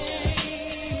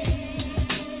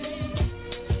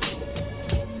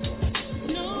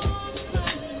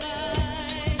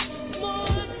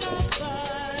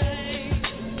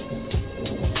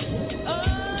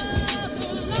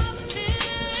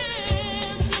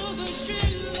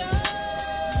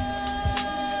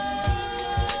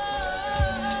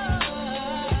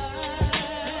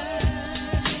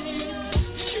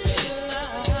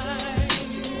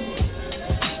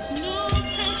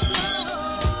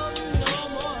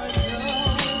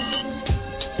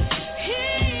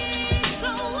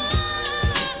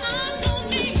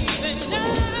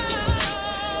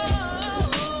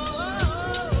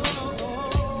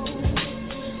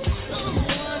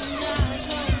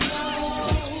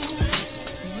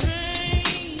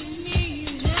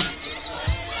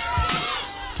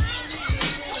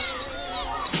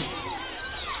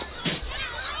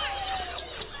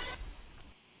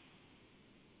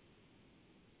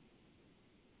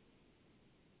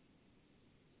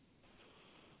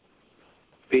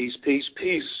 Peace, peace,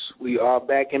 peace. We are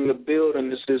back in the building.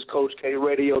 This is Coach K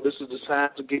Radio. This is the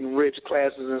Science of Getting Rich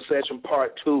Classes in Session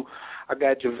Part 2. I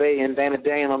got Javay and Dana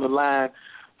Dan on the line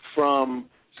from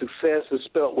Success is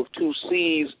Spelt with 2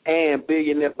 C's and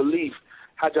Billionaire Belief.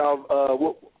 How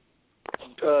y'all,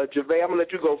 Javay, I'm going to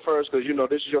let you go first because, you know,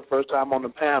 this is your first time on the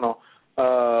panel.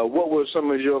 What was some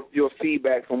of your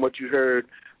feedback from what you heard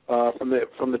from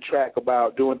the track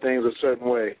about doing things a certain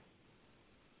way?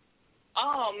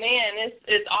 Oh man,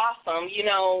 it's awesome. You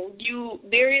know,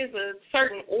 there is a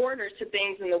certain order to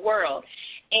things in the world,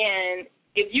 and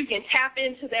if you can tap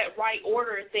into that right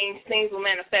order of things, things will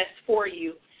manifest for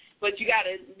you. But you got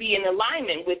to be in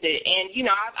alignment with it. And you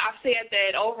know, I've said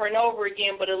that over and over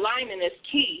again, but alignment is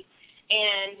key.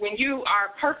 And when you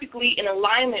are perfectly in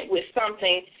alignment with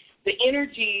something, the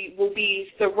energy will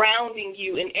be surrounding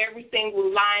you, and everything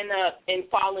will line up and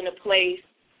fall into place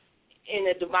in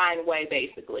a divine way,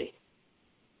 basically.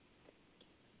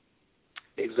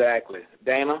 Exactly.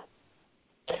 Dana?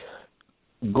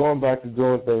 Going back to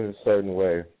doing things a certain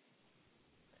way.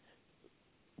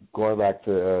 Going back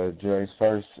to Jerry's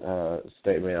first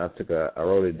statement, I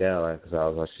wrote it down because I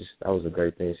was like, that was a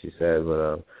great thing she said.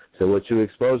 But so what you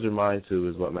expose your mind to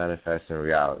is what manifests in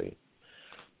reality.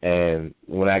 And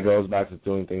when that goes back to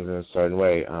doing things in a certain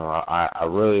way, I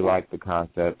really like the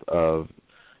concept of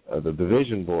the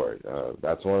vision board.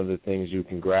 That's one of the things you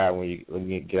can grab when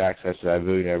you get access to that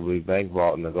Billionaire Belief Bank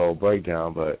Vault and the gold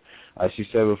breakdown. But as she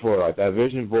said before, like that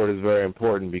vision board is very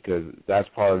important because that's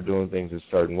part of doing things a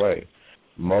certain way.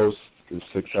 Most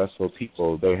successful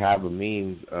people, they have a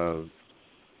means of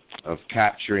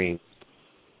capturing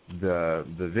the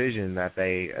vision that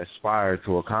they aspire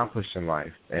to accomplish in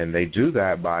life, and they do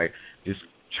that by just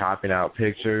chopping out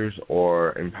pictures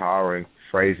or empowering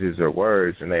phrases or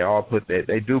words, and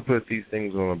they do put these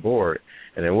things on the board.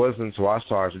 And it wasn't until I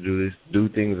started to do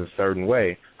things a certain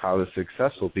way, how the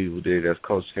successful people did, as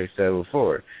Coach K said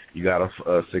before. You got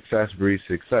to success breeds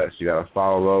success. You got to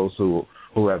follow those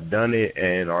who have done it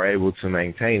and are able to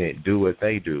maintain it, do what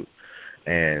they do.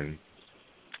 And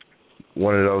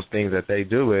one of those things that they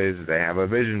do is they have a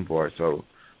vision board. So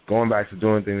going back to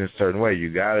doing things a certain way,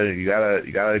 you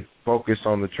gotta focus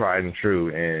on the tried and true,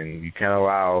 and you can't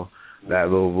allow that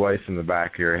little voice in the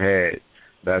back of your head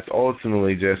that's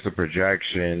ultimately just a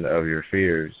projection of your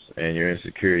fears and your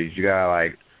insecurities. You gotta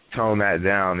tone that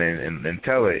down and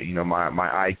tell it, you know, my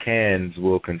I cans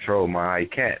will control my I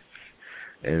can'ts.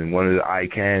 And one of the I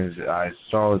cans, I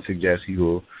strongly suggest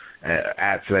you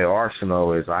add to their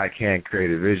arsenal is I can't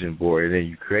create a vision board, and then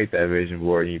you create that vision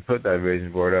board and you put that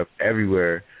vision board up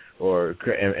everywhere,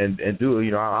 and do,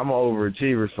 you know, I'm an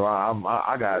overachiever, so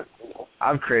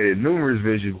I've created numerous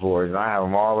vision boards, and I have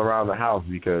them all around the house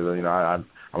because, you know,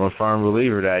 I'm a firm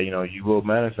believer that, you know, you will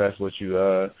manifest what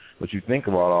you think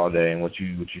about all day and what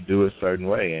you do a certain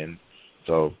way, and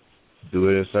so do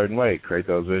it a certain way. Create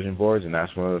those vision boards, and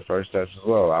that's one of the first steps as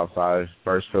well. Outside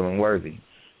first feeling worthy.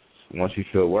 Once you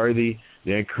feel worthy,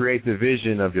 then create the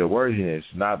vision of your worthiness,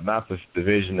 not the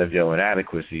vision of your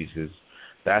inadequacies, because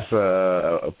that's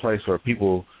a place where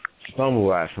people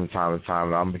stumble at from time to time.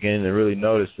 And I'm beginning to really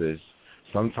notice this.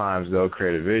 Sometimes they'll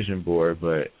create a vision board,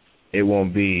 but it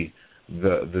won't be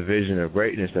the vision of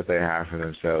greatness that they have for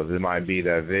themselves. It might be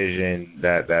that vision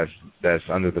that's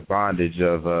under the bondage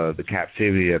of the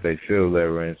captivity that they feel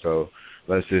they're in. So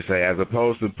let's just say, as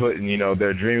opposed to putting, you know,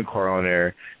 their dream car on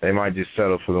there, they might just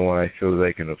settle for the one they feel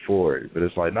they can afford. But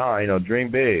it's like, nah, you know, dream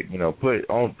big. You know, put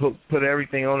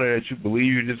everything on there that you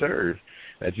believe you deserve,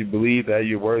 that you believe that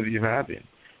you're worthy of having,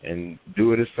 and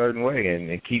do it a certain way,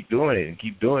 and keep doing it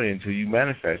until you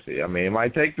manifest it. I mean, it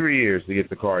might take 3 years to get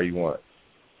the car you want,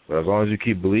 but as long as you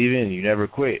keep believing, you never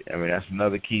quit. I mean, that's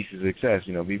another key to success.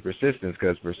 You know, be persistent,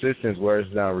 because persistence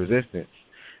wears down resistance.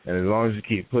 And as long as you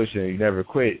keep pushing, you never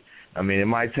quit. I mean, it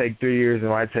might take 3 years, it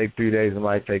might take 3 days, it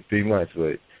might take 3 months,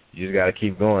 but you just got to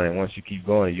keep going. And once you keep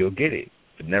going, you'll get it.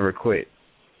 But never quit.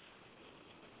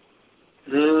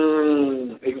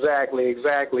 Exactly.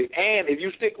 And if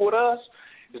you stick with us,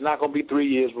 it's not going to be 3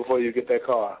 years before you get that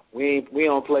car. We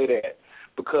don't play that,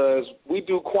 because we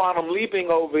do quantum leaping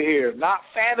over here, not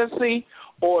fantasy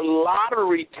or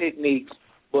lottery techniques,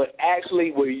 but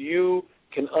actually where you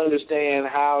can understand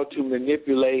how to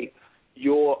manipulate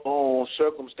your own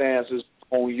circumstances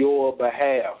on your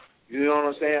behalf. You know what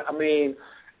I'm saying? I mean,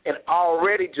 and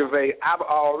already, Gervais, I've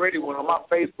already went on my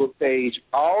Facebook page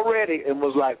and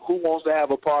was like, who wants to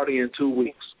have a party in 2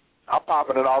 weeks? I'm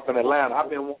popping it off in Atlanta. I've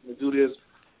been wanting to do this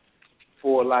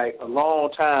for like a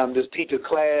long time, this teacher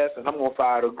class, and I'm going to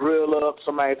fire the grill up.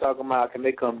 Somebody talking about, can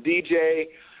they come DJ?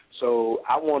 So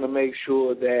I want to make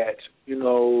sure that, make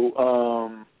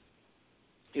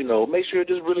sure it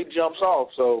just really jumps off.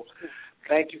 So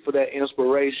thank you for that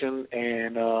inspiration,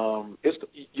 and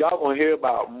y'all going to hear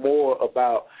more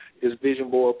about this vision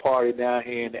board party down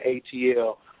here in the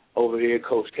ATL over here at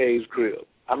Coach K's crib.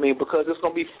 I mean, because it's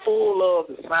going to be full of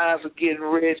the signs of getting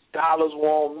rich, dollars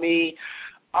want me,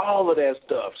 all of that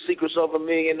stuff, secrets of a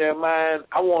millionaire mind.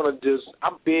 I'm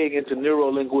big into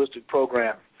neuro-linguistic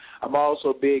programming. I'm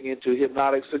also big into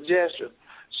hypnotic suggestion.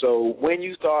 So when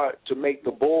you start to make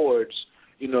the boards,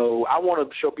 I want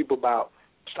to show people about,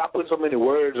 stop putting so many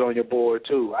words on your board,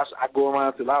 too. I go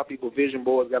around to a lot of people, vision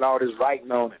boards got all this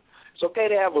writing on it. It's okay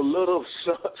to have a little,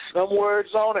 some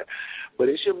words on it, but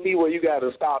it shouldn't be where you got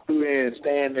to stop through there and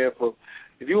stand there for,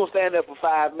 if you want to stand there for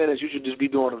 5 minutes, you should just be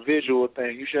doing a visual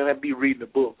thing. You shouldn't have to be reading a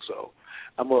book. So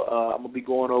I'm going to be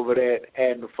going over that,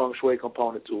 adding the feng shui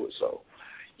component to it. So,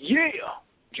 yeah.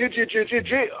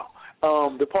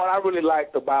 The part I really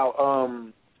liked about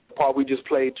the part we just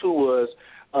played, too, was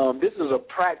this is a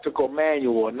practical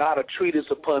manual, not a treatise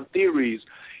upon theories.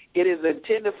 It is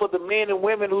intended for the men and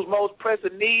women whose most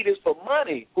pressing need is for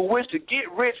money, who wish to get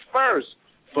rich first,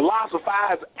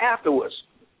 philosophize afterwards.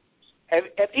 Have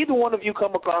either one of you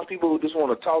come across people who just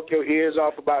want to talk your ears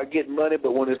off about getting money,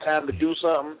 but when it's time to do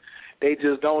something, they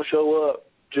just don't show up?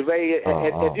 Gervais,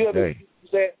 have you ever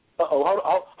said,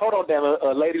 hold on, Dan,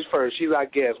 ladies first. She's our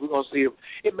guest. We're going to see if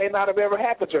it may not have ever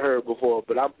happened to her before,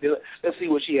 but let's see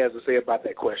what she has to say about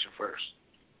that question first.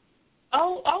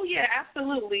 Oh, yeah,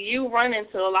 absolutely. You run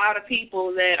into a lot of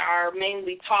people that are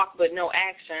mainly talk but no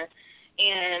action.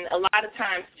 And a lot of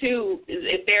times, too,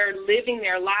 if they're living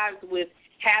their lives with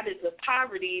habits of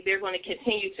poverty, they're going to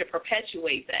continue to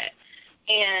perpetuate that.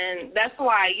 And that's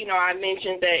why, I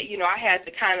mentioned that, I had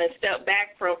to kind of step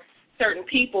back from certain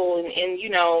people and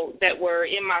that were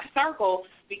in my circle,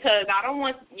 because I don't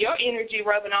want your energy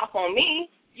rubbing off on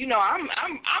me.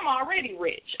 I'm already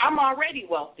rich. I'm already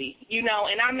wealthy,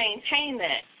 and I maintain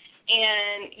that.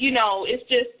 And, it's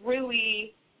just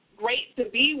really great to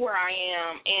be where I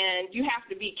am, and you have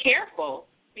to be careful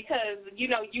because, you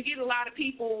get a lot of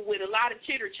people with a lot of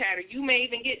chitter-chatter. You may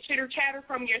even get chitter-chatter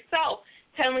from yourself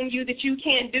telling you that you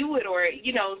can't do it, or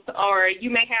you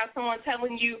may have someone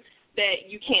telling you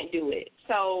that you can't do it.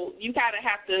 So you got to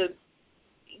have to,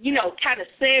 kind of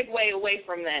segue away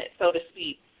from that, so to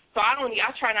speak. So I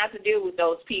try not to deal with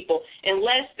those people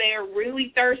unless they're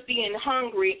really thirsty and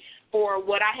hungry for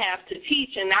what I have to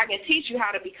teach, and I can teach you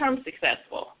how to become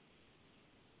successful.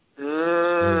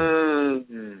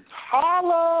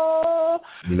 Holla.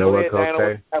 You know what,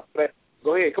 Coach K?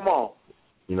 Go ahead, come on.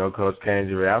 You know, Coach K and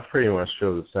Jerry, I pretty much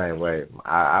feel the same way.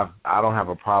 I don't have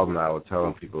a problem now with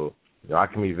telling people. You know, I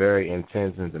can be very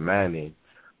intense and demanding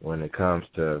when it comes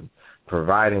to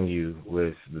providing you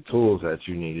with the tools that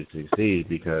you need to succeed,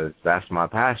 because that's my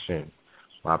passion.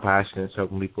 My passion is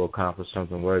helping people accomplish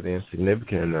something worthy and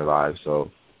significant in their lives.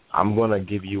 So I'm going to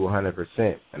give you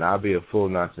 100%, and I'll be a fool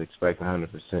not to expect 100%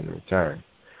 in return.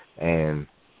 And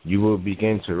you will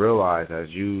begin to realize as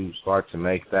you start to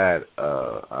make that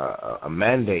a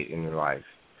mandate in your life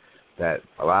that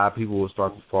a lot of people will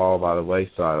start to fall by the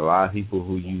wayside. A lot of people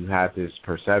who you have this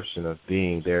perception of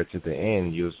being there to the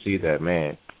end, you'll see that,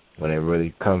 man, when it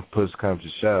really comes to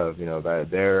shove, you know, that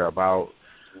they're about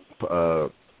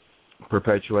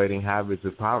perpetuating habits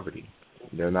of poverty.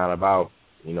 They're not about,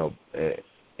 you know,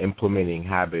 implementing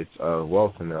habits of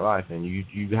wealth in their life. And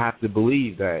you have to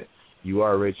believe that you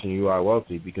are rich and you are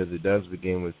wealthy, because it does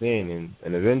begin within,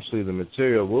 and eventually the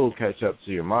material will catch up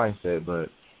to your mindset. But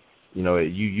you know,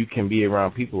 you can be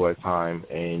around people at times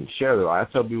and share their life.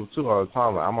 I tell people too all the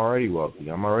time, like, I'm already wealthy,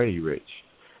 I'm already rich,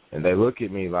 and they look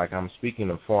at me like I'm speaking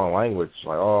a foreign language,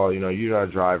 like, oh, you know, you're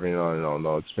not driving on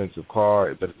no expensive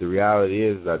car. But the reality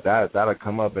is that'll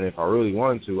come up, and if I really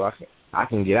wanted to, I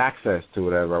can get access to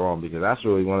whatever I want, because that's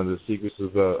really one of the secrets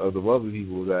of the wealthy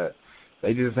people, that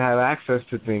they just have access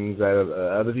to things that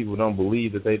other people don't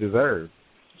believe that they deserve.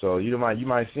 So you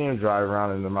might see him drive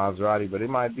around in the Maserati, but it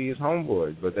might be his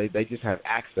homeboys, but they just have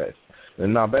access.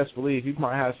 And now, best believe he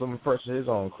might have some fresh in his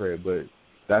own crib, but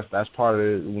that's part of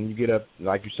it. When you get up,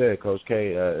 like you said, Coach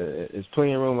K, there's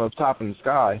plenty of room up top in the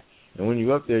sky, and when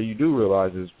you're up there, you do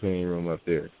realize there's plenty of room up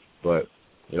there. But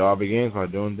it all begins by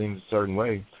doing things a certain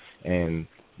way, and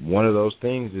one of those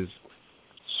things is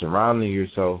surrounding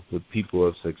yourself with people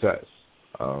of success.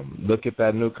 Look at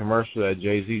that new commercial that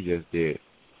Jay-Z just did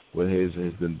with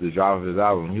the drop of his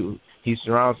album. He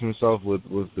surrounds himself with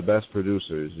the best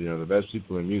producers, you know, the best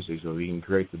people in music, so he can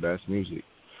create the best music.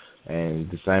 And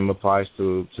the same applies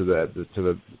to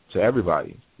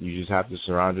everybody. You just have to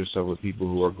surround yourself with people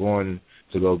who are going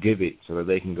to go give it, so that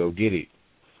they can go get it.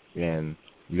 And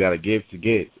you got to give to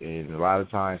get. And a lot of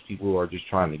times people are just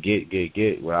trying to get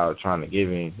without trying to give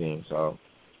anything. So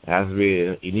it has to be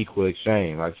an equal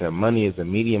exchange. Like I said, money is a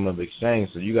medium of exchange,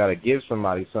 so you got to give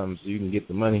somebody something so you can get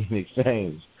the money in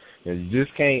exchange. And you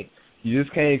just can't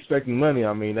expect the money.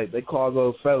 I mean, they call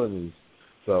those felonies.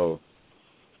 So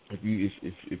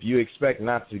if you expect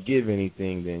not to give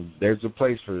anything, then there's a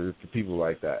place for people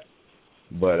like that.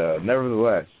 But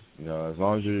nevertheless, you know, as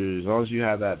long as you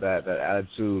have that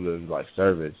attitude of like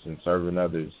service and serving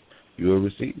others, you will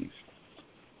receive.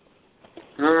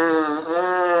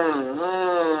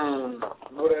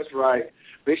 No, that's right.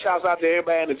 Big shouts out to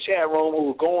everybody in the chat room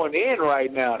who's going in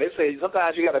right now. They say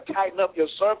sometimes you got to tighten up your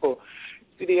circle.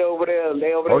 See, they over there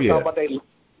talking about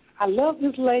I love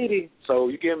this lady. So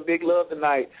you're getting big love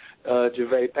tonight,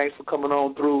 Gervais. Thanks for coming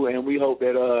on through, and we hope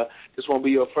that this won't be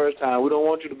your first time. We don't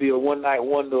want you to be a one-night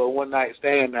wonder or one-night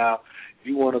stand now. If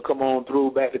you want to come on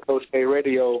through back to Coach K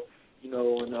Radio, you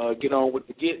know, and get on with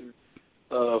the getting,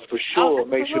 for sure.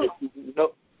 Make sure that you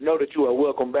know that you are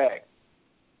welcome back.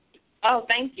 Oh,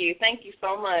 thank you. Thank you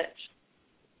so much.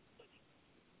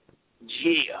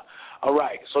 Yeah. All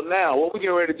right. So now what we're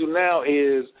getting ready to do now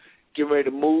is get ready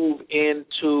to move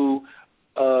into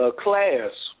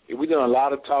class. We've done a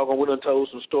lot of talking. We done told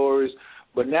some stories.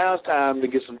 But now it's time to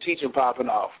get some teaching popping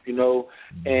off, you know.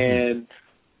 And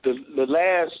the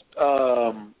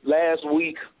last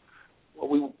week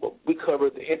we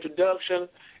covered the introduction.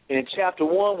 And Chapter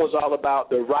 1 was all about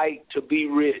the right to be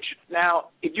rich. Now,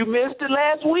 if you missed it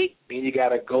last week, then you got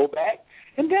to go back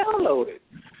and download it.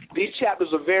 These chapters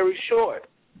are very short.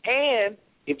 And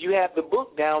if you have the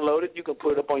book downloaded, you can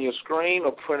put it up on your screen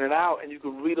or print it out, and you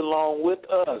can read along with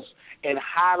us and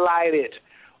highlight it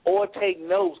or take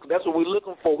notes. That's what we're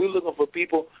looking for. We're looking for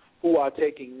people who are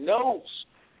taking notes.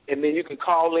 And then you can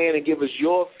call in and give us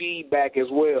your feedback as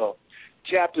well.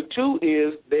 Chapter 2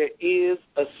 is there is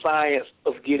a science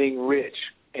of getting rich,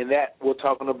 and that we're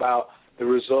talking about the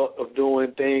result of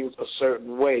doing things a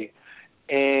certain way.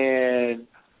 And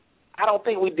I don't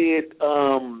think we did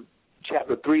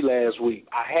Chapter 3 last week.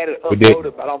 I had it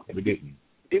uploaded, but I don't think we didn't.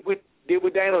 Did we,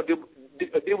 Daniel? Did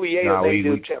we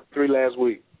do Chapter 3 last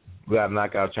week? We got to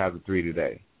knock out Chapter 3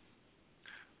 today.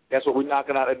 That's what we're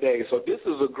knocking out today. So this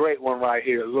is a great one right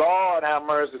here. Lord have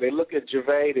mercy. They look at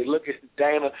Gervais. They look at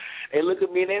Dana. They look at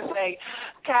me and they say,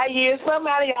 Khayr,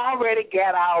 somebody already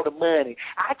got all the money.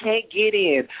 I can't get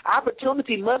in.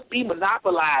 Opportunity must be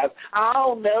monopolized.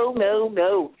 Oh,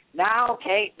 no. Now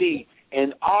can't be.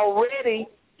 And already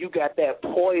you got that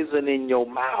poison in your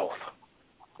mouth.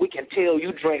 We can tell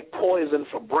you drank poison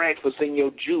for breakfast in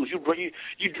your juice.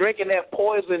 You drinking that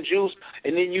poison juice,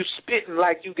 and then you spitting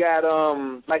like you got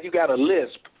a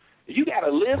lisp. If you got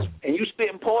a lisp and you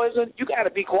spitting poison, you got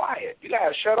to be quiet. You got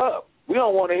to shut up. We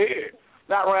don't want to hear it.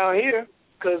 Not around here,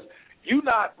 because you're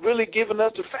not really giving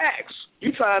us the facts.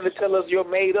 You're trying to tell us your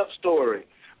made-up story.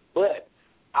 But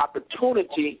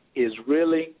opportunity is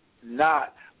really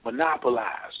not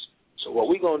monopolized. So what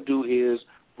we're going to do is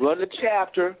run the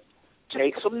chapter,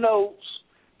 take some notes,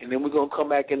 and then we're going to come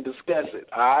back and discuss it,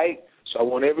 all right? So I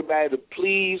want everybody to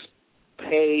please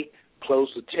pay close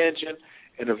attention.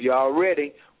 And if y'all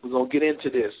ready, we're going to get into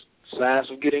this. Science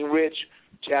of Getting Rich,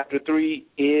 Chapter 3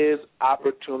 is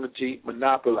Opportunity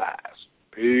Monopolized.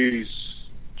 Peace.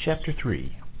 Chapter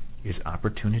 3, is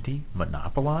opportunity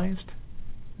monopolized?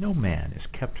 No man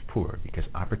is kept poor because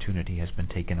opportunity has been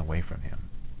taken away from him,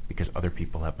 because other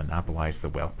people have monopolized the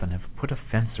wealth and have put a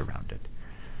fence around it.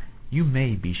 You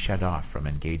may be shut off from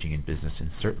engaging in business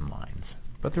in certain lines,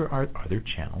 but there are other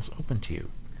channels open to you.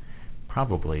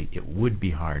 Probably it would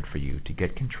be hard for you to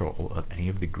get control of any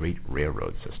of the great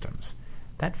railroad systems.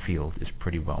 That field is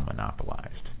pretty well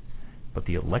monopolized. But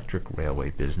the electric railway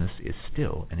business is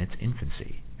still in its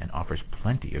infancy and offers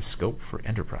plenty of scope for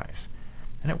enterprise,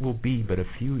 and it will be but a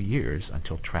few years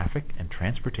until traffic and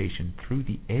transportation through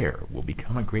the air will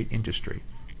become a great industry,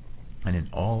 and in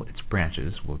all its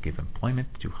branches will give employment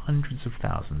to hundreds of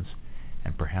thousands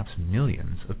and perhaps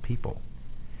millions of people.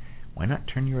 Why not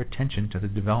turn your attention to the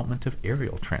development of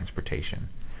aerial transportation,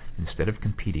 instead of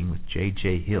competing with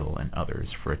J.J. Hill and others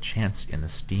for a chance in the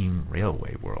steam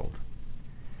railway world?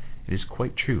 It is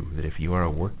quite true that if you are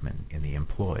a workman in the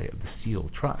employ of the Steel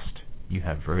Trust, you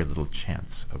have very little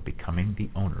chance of becoming the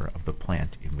owner of the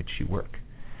plant in which you work.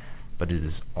 But it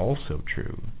is also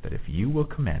true that if you will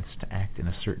commence to act in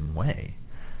a certain way,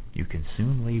 you can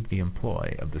soon leave the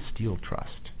employ of the Steel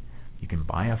Trust. You can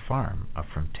buy a farm of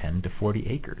from 10 to 40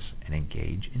 acres and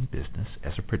engage in business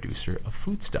as a producer of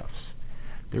foodstuffs.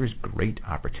 There is great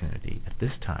opportunity at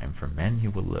this time for men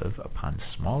who will live upon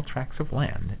small tracts of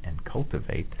land and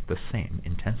cultivate the same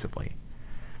intensively.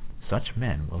 Such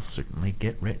men will certainly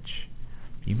get rich.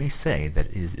 You may say that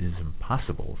it is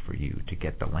impossible for you to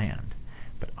get the land,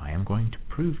 but I am going to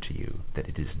prove to you that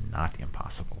it is not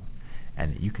impossible,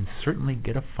 and that you can certainly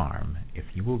get a farm if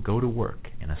you will go to work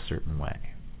in a certain way.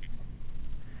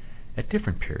 At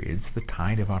different periods, the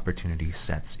tide of opportunity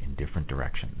sets in different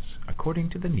directions, according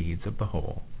to the needs of the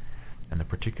whole, and the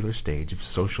particular stage of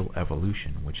social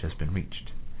evolution which has been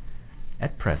reached.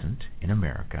 At present, in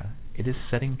America, it is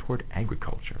setting toward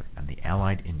agriculture and the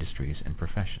allied industries and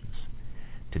professions.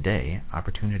 Today,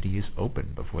 opportunity is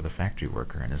open before the factory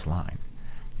worker and his line.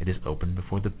 It is open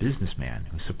before the businessman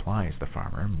who supplies the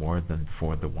farmer more than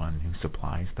before the one who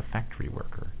supplies the factory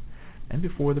worker, and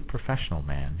before the professional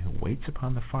man who waits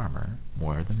upon the farmer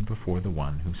more than before the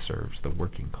one who serves the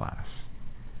working class.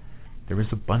 There is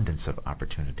abundance of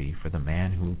opportunity for the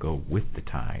man who will go with the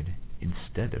tide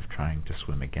instead of trying to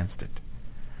swim against it.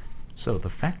 So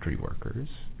the factory workers,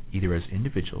 either as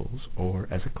individuals or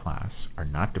as a class, are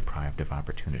not deprived of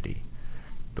opportunity.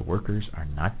 The workers are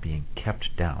not being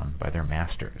kept down by their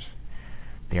masters.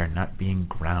 They are not being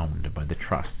ground by the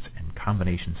trusts and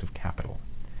combinations of capital.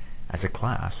 As a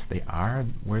class, they are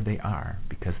where they are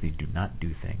because they do not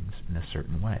do things in a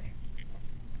certain way.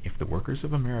 If the workers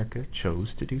of America chose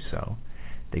to do so,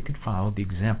 they could follow the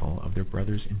example of their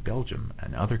brothers in Belgium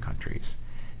and other countries,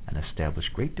 and establish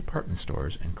great department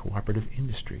stores and cooperative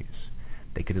industries.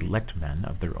 They could elect men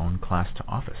of their own class to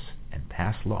office and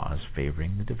pass laws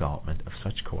favoring the development of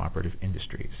such cooperative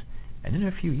industries, and in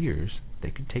a few years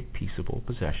they could take peaceable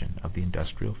possession of the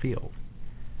industrial field.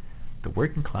 The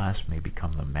working class may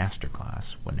become the master class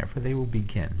whenever they will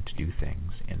begin to do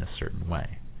things in a certain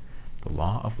way. The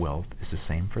law of wealth is the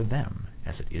same for them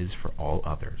as it is for all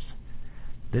others.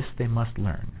 This they must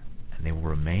learn, and they will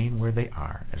remain where they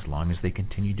are as long as they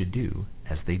continue to do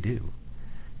as they do.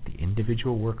 The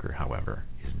individual worker, however,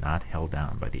 is not held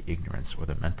down by the ignorance or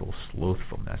the mental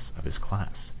slothfulness of his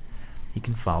class. He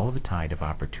can follow the tide of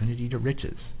opportunity to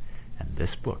riches, and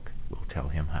this book will tell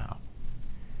him how.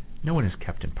 No one is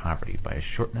kept in poverty by a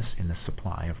shortness in the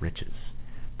supply of riches.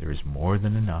 There is more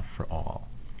than enough for all.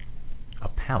 A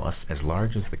palace as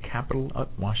large as the Capitol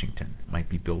at Washington might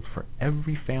be built for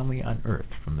every family on earth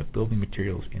from the building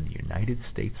materials in the United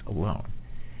States alone.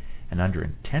 And under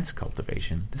intense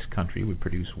cultivation, this country would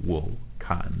produce wool,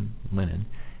 cotton, linen,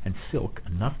 and silk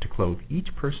enough to clothe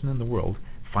each person in the world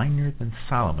finer than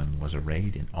Solomon was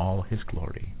arrayed in all his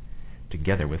glory,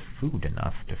 together with food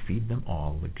enough to feed them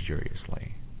all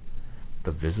luxuriously.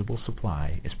 the visible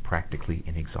supply is practically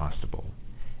inexhaustible,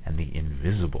 and the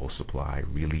invisible supply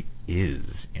really is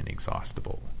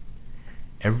inexhaustible.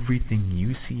 Everything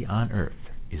you see on earth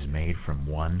is made from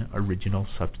one original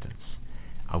substance,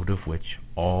 out of which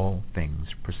all things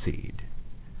proceed.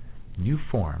 New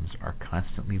forms are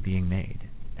constantly being made,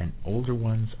 and older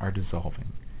ones are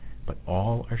dissolving, but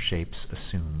all are shapes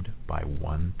assumed by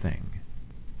one thing.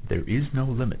 There is no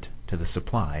limit to the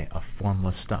supply of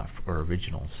formless stuff or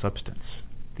original substance.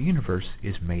 The universe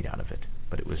is made out of it,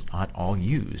 but it was not all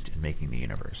used in making the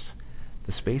universe.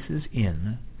 The spaces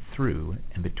in, through,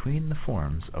 and between the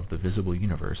forms of the visible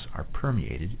universe are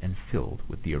permeated and filled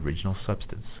with the original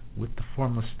substance, with the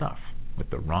formless stuff, with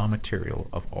the raw material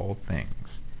of all things.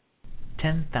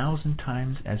 10,000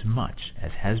 times as much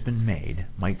as has been made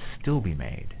might still be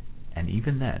made, and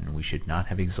even then we should not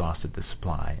have exhausted the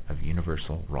supply of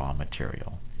universal raw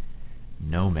material.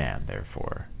 No man,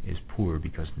 therefore, is poor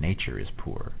because nature is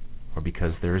poor, or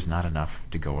because there is not enough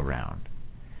to go around.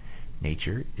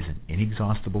 Nature is an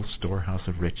inexhaustible storehouse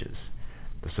of riches.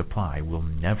 The supply will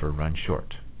never run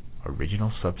short.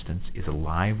 Original substance is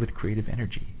alive with creative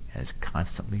energy and is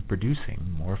constantly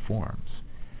producing more forms.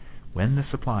 When the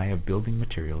supply of building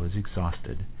material is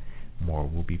exhausted, more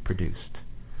will be produced.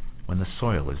 When the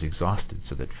soil is exhausted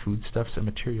so that foodstuffs and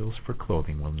materials for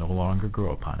clothing will no longer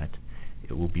grow upon it,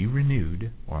 it will be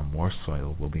renewed, or more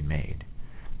soil will be made.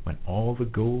 When all the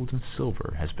gold and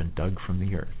silver has been dug from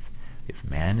the earth, if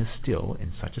man is still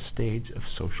in such a stage of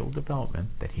social development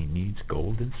that he needs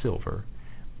gold and silver,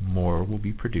 more will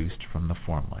be produced from the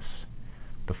formless.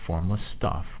 The formless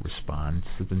stuff responds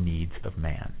to the needs of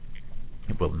man.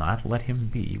 It will not let him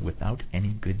be without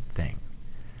any good thing.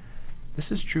 This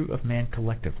is true of man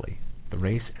collectively. The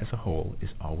race as a whole is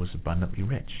always abundantly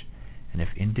rich, and if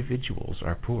individuals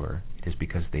are poor, it is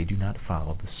because they do not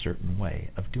follow the certain way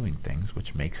of doing things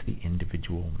which makes the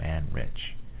individual man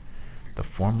rich. The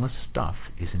formless stuff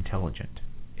is intelligent.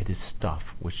 It is stuff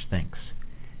which thinks.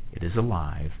 It is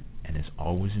alive and is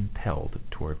always impelled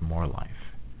toward more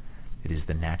life. It is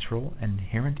the natural and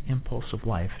inherent impulse of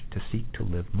life to seek to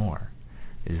live more.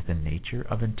 It is the nature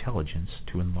of intelligence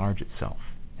to enlarge itself,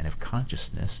 and of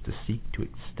consciousness to seek to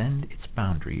extend its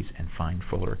boundaries and find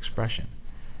fuller expression.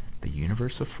 The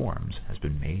universe of forms has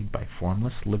been made by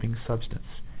formless living substance,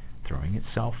 throwing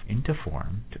itself into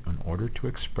form in order to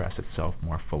express itself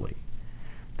more fully.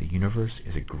 The universe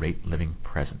is a great living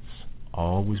presence,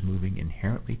 always moving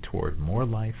inherently toward more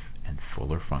life and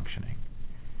fuller functioning.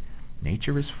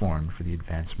 Nature is formed for the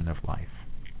advancement of life.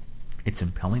 Its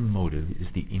impelling motive is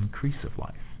the increase of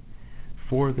life.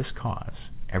 For this cause,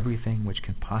 everything which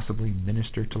can possibly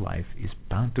minister to life is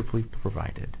bountifully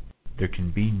provided. There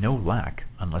can be no lack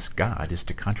unless God is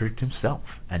to contradict himself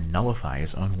and nullify his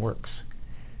own works.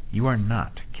 You are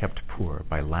not kept poor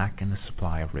by lack in the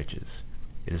supply of riches.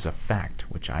 It is a fact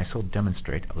which I shall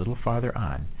demonstrate a little farther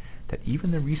on, that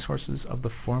even the resources of the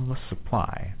formless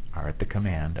supply are at the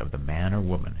command of the man or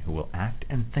woman who will act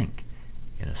and think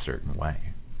in a certain way.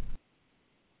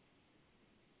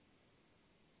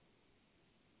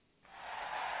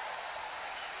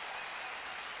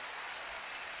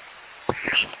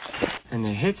 And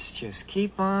the hits just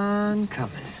keep on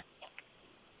coming.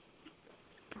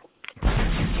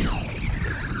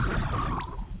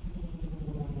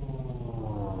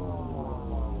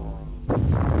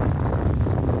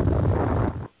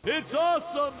 It's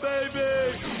awesome,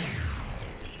 baby!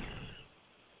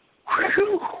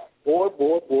 Whew.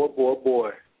 Boy.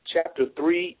 Chapter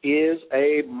 3 is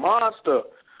a monster.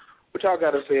 What y'all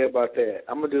got to say about that?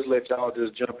 I'm going to just let y'all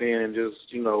just jump in and just,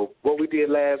 what we did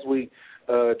last week,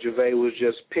 Gervais, was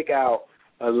just pick out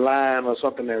a line or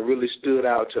something that really stood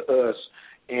out to us.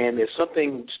 And if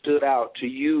something stood out to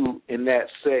you in that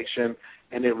section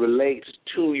and it relates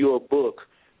to your book,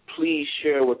 please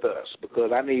share with us,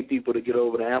 because I need people to get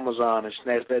over to Amazon and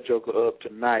snatch that joker up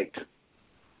tonight.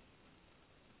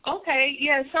 Okay,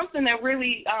 yeah, something that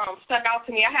really stuck out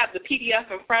to me. I have the PDF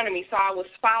in front of me, so I was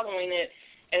following it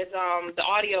as the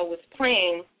audio was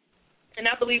playing. And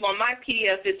I believe on my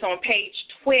PDF it's on page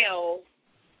 12.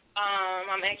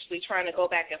 I'm actually trying to go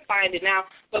back and find it now.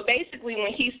 But basically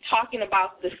when he's talking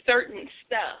about the certain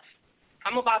stuff,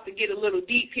 I'm about to get a little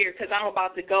deep here because I'm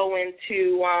about to go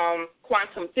into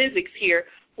quantum physics here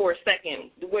for a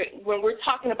second. When we're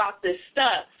talking about this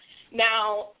stuff,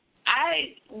 now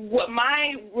what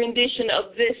my rendition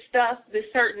of this stuff, this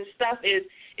certain stuff is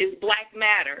black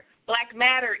matter. Black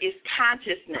matter is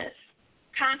consciousness.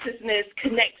 Consciousness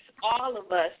connects all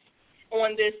of us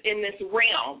in this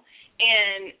realm,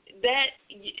 and that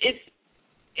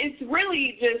it's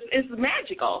really just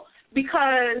magical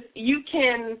because you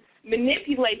can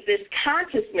manipulate this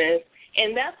consciousness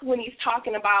And that's when he's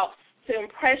talking about to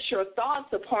impress your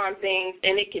thoughts upon things,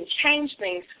 and it can change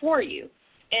things for you,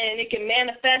 and it can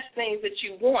manifest things that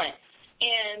you want.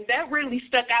 And that really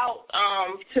stuck out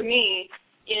to me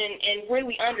in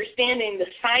really understanding the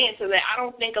science of that. I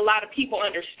don't think a lot of people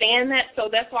understand that, so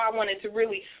that's why I wanted to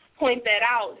really point that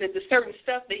out, that the certain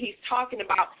stuff that he's talking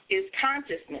about is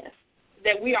consciousness,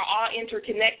 that we are all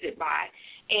interconnected by.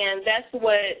 And that's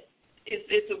what it's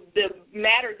the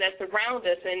matter that's around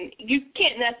us. And you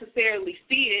can't necessarily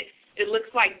see it. It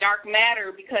looks like dark matter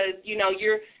because,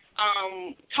 you're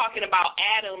talking about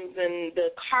atoms and the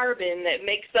carbon that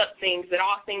makes up things, that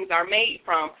all things are made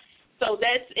from. So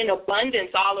that's in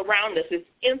abundance all around us. It's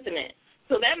infinite.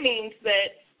 So that means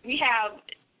that we have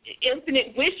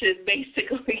infinite wishes,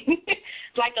 basically.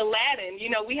 Like Aladdin,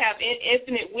 we have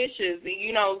infinite wishes.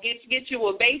 Get you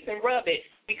a base and rub it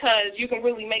because you can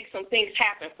really make some things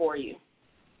happen for you.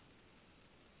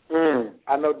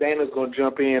 I know Dana's going to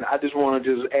jump in. I just want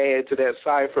to just add to that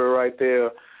cipher right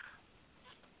there.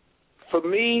 For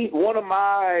me, one of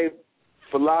my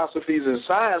philosophies in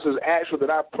science is actually that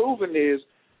I've proven is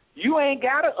you ain't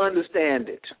got to understand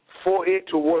it for it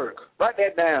to work. Write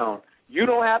that down. You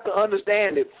don't have to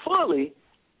understand it fully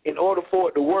in order for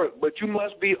it to work, but you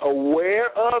must be aware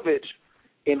of it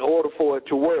in order for it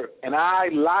to work. And I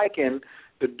liken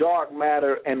the dark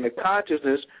matter and the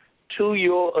consciousness to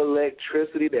your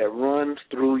electricity that runs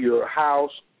through your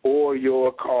house or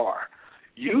your car.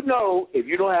 If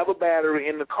you don't have a battery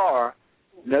in the car,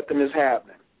 nothing is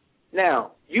happening.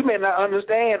 Now, you may not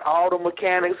understand all the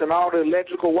mechanics and all the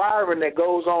electrical wiring that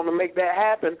goes on to make that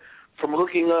happen, from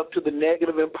hooking up to the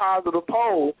negative and positive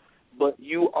pole, but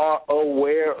you are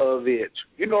aware of it.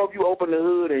 If you open the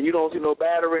hood and you don't see no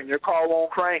battery and your car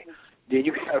won't crank, then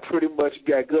you got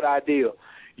a good idea.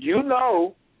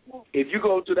 If you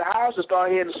go to the house and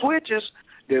start hitting switches,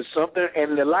 there's something,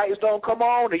 and the lights don't come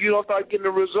on and you don't start getting the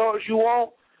results you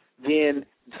want, then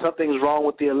something's wrong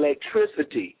with the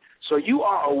electricity. So you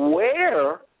are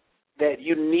aware that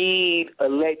you need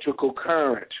electrical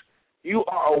current. You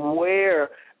are aware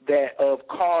that of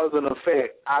cause and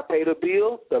effect. I pay the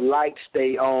bill, the lights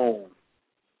stay on.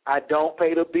 I don't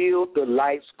pay the bill, the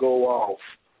lights go off.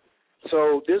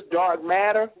 So this dark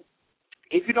matter,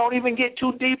 if you don't even get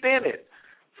too deep in it,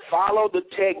 follow the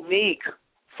technique.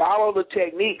 Follow the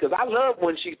technique, because I love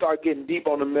when she starts getting deep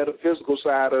on the metaphysical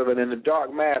side of it and the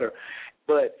dark matter.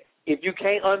 But if you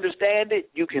can't understand it,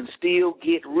 you can still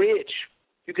get rich.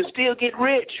 You can still get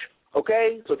rich,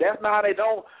 okay? So that's not how they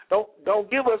don't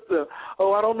give us the,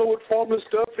 I don't know what formless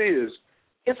stuff is.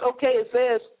 It's okay. It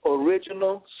says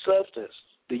original substance.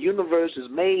 The universe is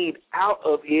made out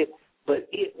of it, but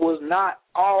it was not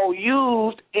all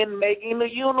used in making the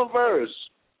universe.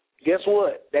 Guess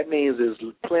what? That means there's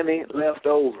plenty left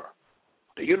over.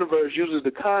 The universe uses the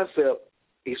concept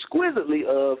exquisitely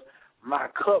of my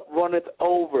cup runneth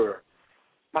over.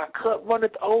 My cup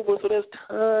runneth over, so there's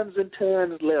tons and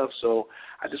tons left. So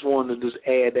I just wanted to just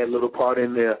add that little part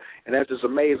in there. And that's just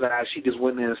amazing how she just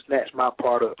went in and snatched my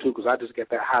part up, too, because I just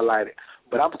got that highlighted.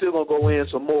 But I'm still going to go in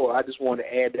some more. I just wanted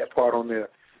to add that part on there.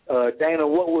 Dana,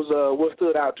 what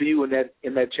stood out to you in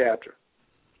that chapter?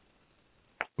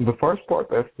 The first part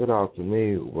that stood out to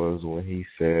me was when he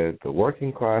said the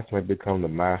working class may become the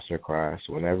master class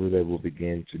whenever they will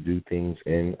begin to do things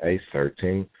in a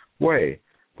certain way.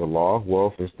 The law of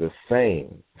wealth is the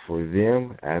same for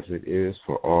them as it is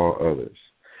for all others.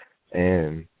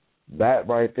 And that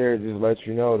right there just lets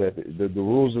you know that the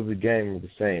rules of the game are the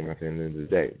same at the end of the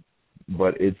day.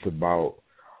 But it's about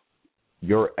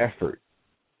your effort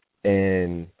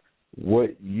and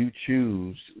what you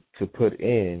choose to put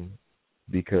in,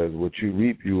 because what you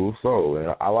reap, you will sow.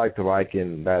 And I like to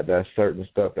liken that certain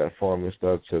stuff, that formless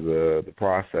stuff, to the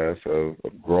process of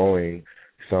growing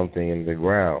something in the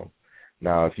ground.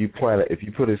 Now, if you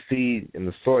put a seed in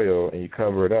the soil and you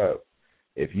cover it up,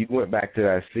 if you went back to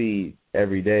that seed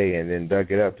every day and then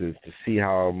dug it up to see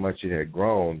how much it had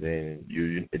grown, then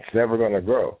it's never going to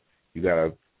grow. You got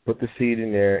to put the seed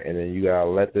in there, and then you got to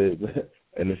let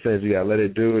in a sense, you got to let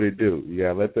it do what it do. You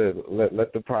got to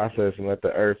let the process and let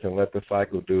the earth and let the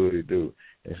cycle do what it do.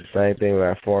 It's the same thing with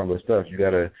that formless stuff. You got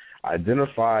to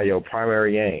identify your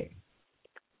primary aim.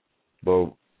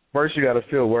 But first you got to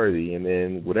feel worthy, and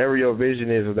then whatever your vision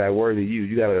is of that worthy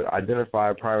you got to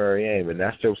identify a primary aim, and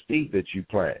that's your seed that you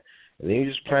plant. And then you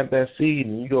just plant that seed,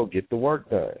 and you go get the work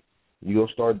done. You go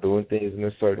start doing things in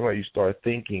a certain way. You start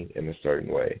thinking in a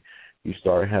certain way. You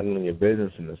start handling your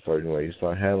business in a certain way. You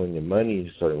start handling your money in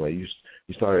a certain way. You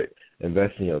start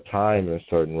investing your time in a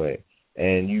certain way.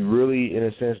 And you really, in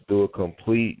a sense, do a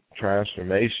complete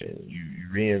transformation. You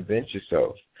reinvent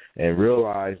yourself. and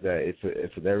realize that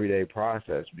it's an everyday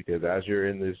process, because as you're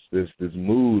in this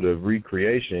mood of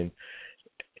recreation,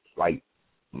 like,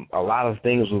 a lot of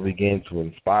things will begin to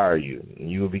inspire you,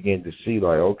 and you will begin to see,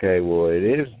 like, okay, well, it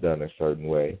is done a certain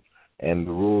way, and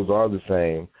the rules are the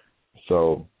same.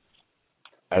 So,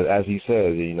 as he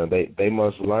says, you know, they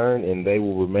must learn, and they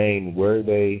will remain where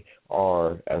they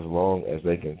are as long as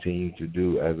they continue to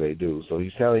do as they do. So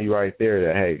he's telling you right there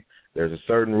that, hey, there's a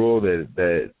certain rule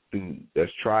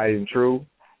that's tried and true,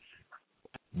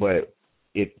 but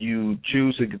if you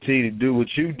choose to continue to do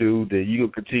what you do, then you'll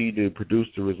continue to produce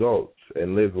the results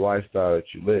and live the lifestyle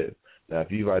that you live. Now, if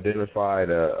you've identified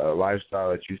a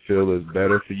lifestyle that you feel is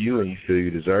better for you and you feel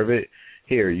you deserve it,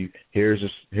 here's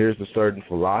the certain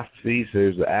philosophies,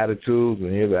 here's the attitudes,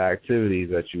 and here's the activities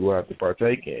that you will have to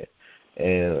partake in.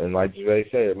 And like Jay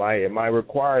said, it might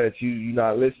require that you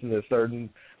not listen to certain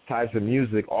types of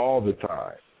music all the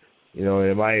time. You know,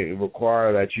 it might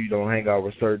require that you don't hang out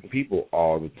with certain people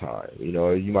all the time. You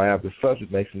know, you might have to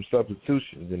make some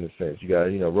substitutions in a sense. You got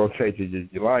to, rotate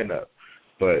your lineup.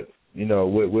 But,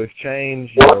 with change,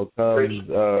 comes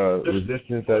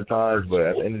resistance at times. But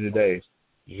at the end of the day,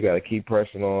 you just got to keep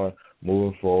pressing on,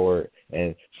 moving forward,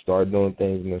 and start doing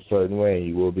things in a certain way, and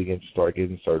you will begin to start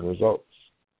getting certain results.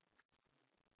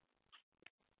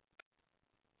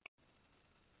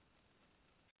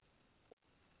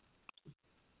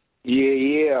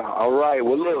 Yeah. All right.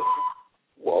 Well, look.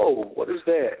 Whoa, what is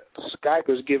that? Skype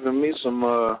is giving me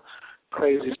some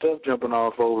crazy stuff jumping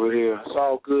off over here. It's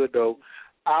all good, though.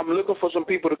 I'm looking for some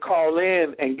people to call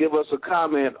in and give us a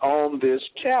comment on this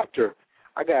chapter.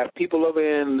 I got people over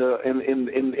in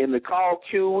the call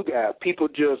queue. We got people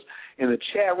just in the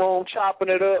chat room chopping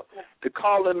it up. The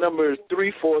call-in number is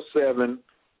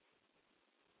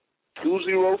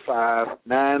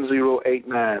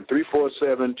 347-205-9089.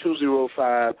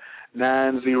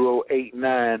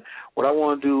 347-205-9089. What I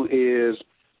want to do is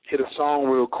hit a song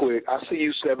real quick. I see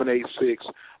you 786,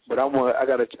 but I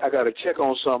gotta check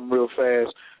on something real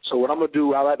fast. So what I'm gonna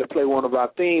do, I like to play one of our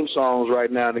theme songs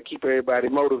right now to keep everybody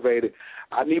motivated.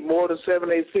 I need more than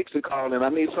 786 to call in. I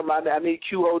need somebody. I need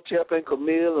Q Hotep and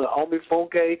Camille and Omi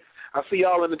Funke. I see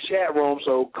y'all in the chat room,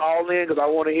 so call in because I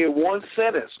want to hear one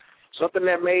sentence, something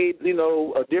that made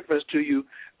a difference to you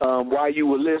while you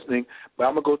were listening. But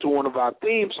I'm gonna go to one of our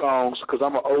theme songs because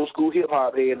I'm an old school hip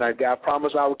hop head, and I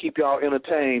promise I will keep y'all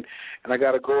entertained. And I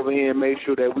gotta go over here and make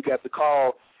sure that we got the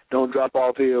call. Don't drop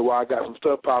off here while I got some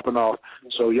stuff popping off.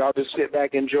 So y'all just sit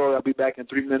back, enjoy. I'll be back in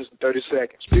 3 minutes and 30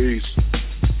 seconds. Peace.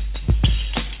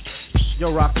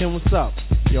 Yo, Rakim, what's up?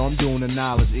 Yo, I'm doing the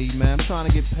knowledge, E, man. I'm trying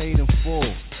to get paid in full.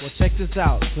 Well, check this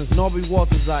out. Since Norby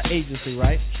Walters is our agency,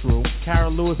 right? True.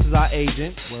 Carol Lewis is our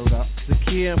agent. Word up.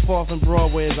 Zakia and 4th and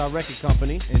Broadway is our record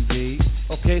company. Indeed.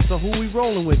 Okay, so who we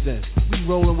rolling with then? We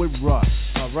rolling with Rush.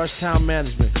 Rush Town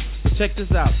Management. But check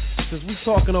this out. Since we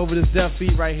talking over this deaf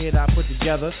beat right here that I put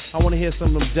together, I want to hear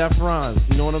some of them deaf rhymes.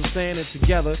 You know what I'm saying? And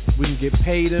together, we can get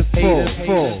paid in full.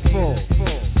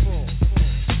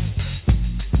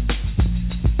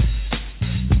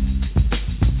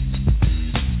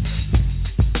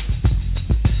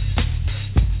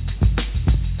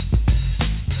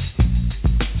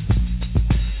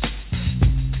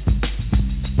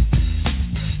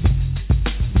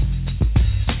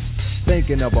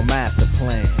 Thinking of a master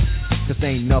plan, 'cause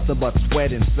ain't nothing but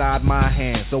sweat inside my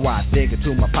hands. So I dig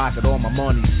into my pocket, all my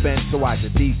money spent, so I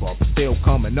get deeper, still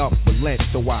coming up with lint.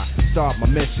 So I start my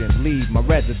mission, leave my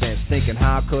residence, thinking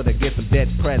how could I get some dead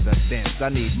presidents? I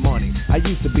need money. I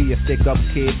used to be a stick-up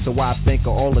kid, so I think of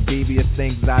all the devious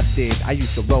things I did. I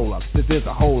used to roll up, this is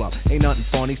a hole up, ain't nothing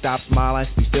funny, stop smiling,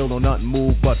 we still don't nothing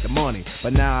move but the money.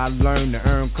 But now I learn to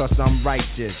earn 'cause I'm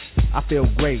righteous. I feel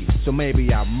great, so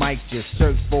maybe I might just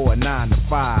search for a 9 to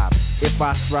 5. If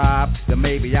I strive, then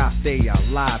maybe I'll stay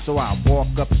alive. So I walk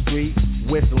up the street,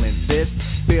 whistling this,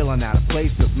 feeling out of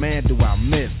place, 'cause man do I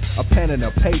miss a pen and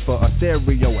a paper, a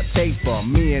stereo, a taper.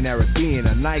 Me and Eric being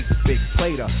a nice big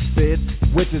plate of fish,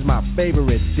 which is my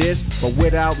favorite dish. But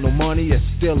without no money, it's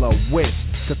still a wish.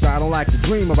 'Cause I don't like to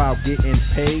dream about getting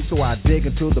paid, so I dig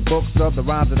into the books of the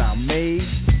rhymes that I made.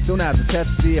 Soon as I test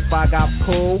to see if I got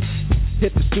pulled,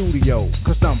 hit the studio,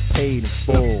 'cause I'm paid in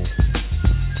full.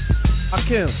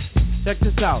 Hakim, check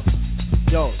this out.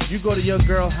 Yo, you go to your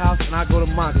girl's house and I go to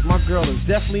mine, 'cause my girl is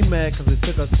definitely mad 'cause it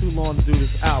took us too long to do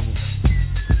this album.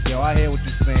 Yo, I hear what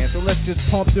you're saying, so let's just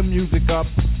pump the music up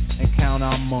and count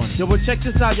our money. Yo, but check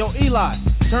this out. Yo, Eli,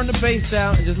 turn the bass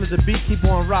down and just let the beat keep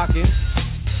on rocking.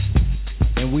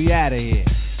 And we out of here.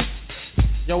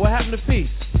 Yo, what happened to peace?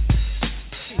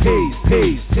 Peace,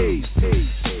 peace, peace, peace,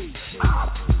 peace.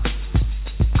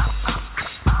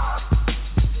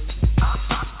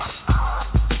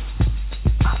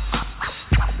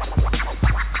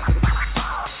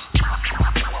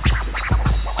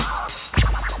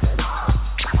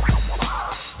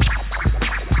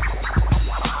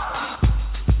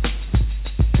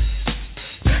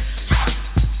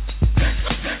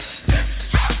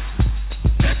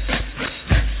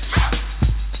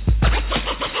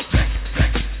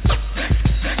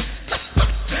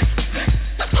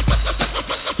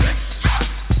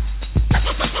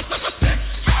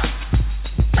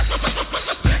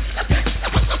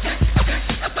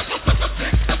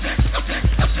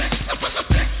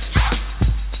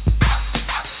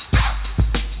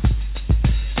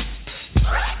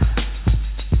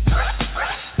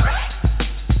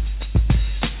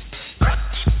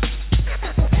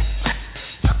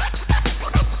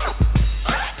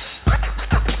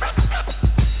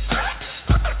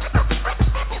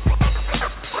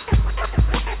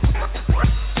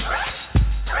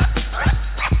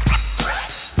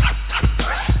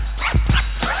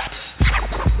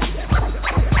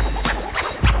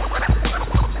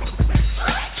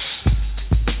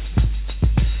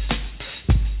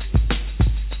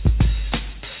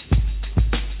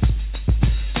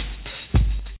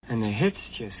 And the hits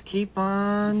just keep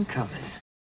on coming.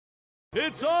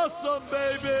 It's awesome,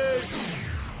 baby!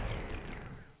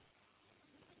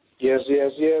 Yes.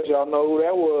 Y'all know who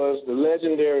that was. The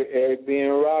legendary Eric B.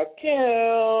 and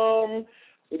Rakim.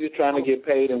 We're just trying to get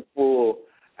paid in full.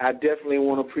 I definitely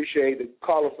want to appreciate the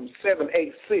caller from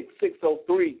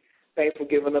 786-603. Thanks for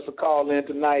giving us a call in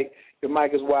tonight. Your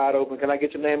mic is wide open. Can I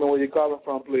get your name and where you're calling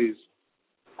from, please?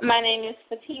 My name is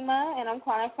Fatima, and I'm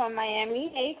calling from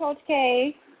Miami. Hey, Coach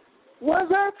K.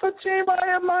 What's up, Fatima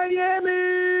in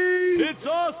Miami? It's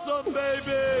awesome,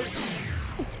 baby!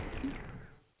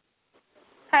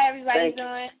 How everybody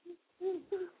doing?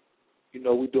 You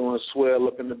know, we're doing swell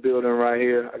up in the building right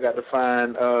here. I got to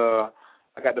find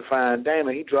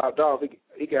Dana. He dropped off.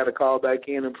 He got to call back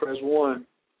in and press 1.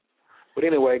 But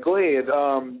anyway, go ahead.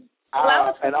 I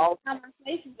was on my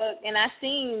Facebook, and I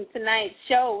seen tonight's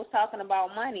show was talking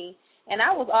about money, and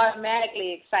I was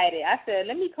automatically excited. I said,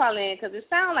 let me call in because it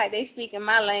sounds like they speaking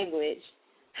my language.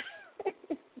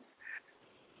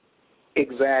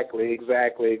 Exactly.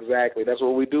 That's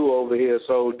what we do over here.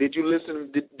 So did you listen?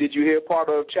 Did you hear part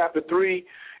of Chapter 3?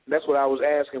 That's what I was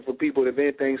asking for people, if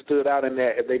anything stood out in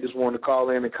that, if they just wanted to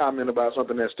call in and comment about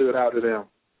something that stood out to them.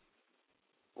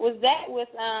 Was that with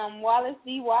Wallace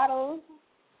D. Waddles?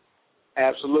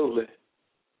 Absolutely.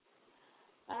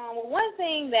 Well, one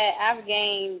thing that I've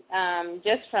gained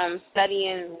just from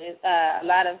studying a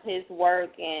lot of his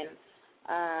work and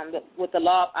with the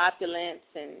Law of Opulence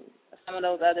and some of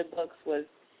those other books was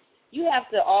you have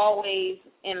to always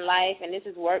in life, and this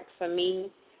has worked for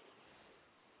me,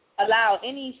 allow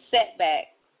any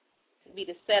setback to be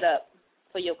the setup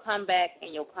for your comeback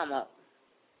and your come up.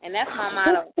 And that's my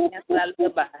motto. That's what I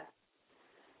live by.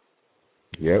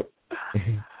 Yep.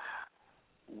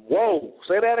 Whoa,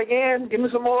 say that again. Give me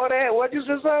some more of that. What did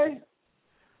you just say?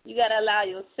 You got to allow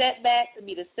your setback to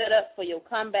be the setup for your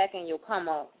comeback and your come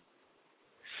up.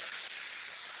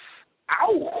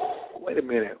 Ow! Wait a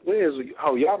minute.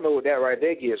 Y'all know what that right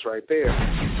there gets right there.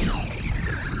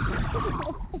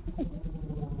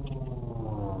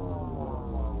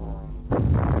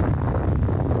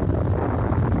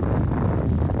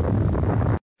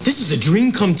 This is a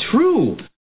dream come true.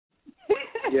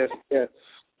 Yes.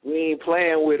 We ain't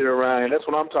playing with it around here. That's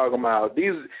what I'm talking about.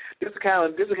 This is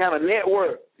kind of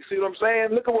network. You see what I'm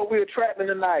saying? Look at what we're attracting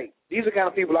tonight. These are the kind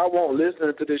of people I want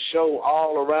listening to this show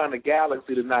all around the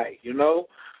galaxy tonight, you know?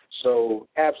 So,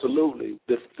 absolutely.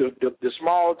 The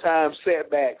small-time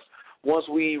setbacks, once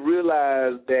we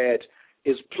realize that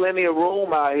there's plenty of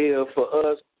room out here for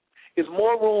us, it's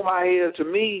more room out here to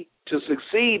me to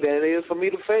succeed than it is for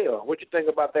me to fail. What you think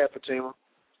about that, Fatima?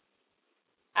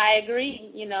 I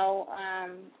agree. You know,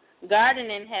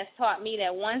 gardening has taught me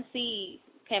that one seed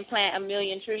can plant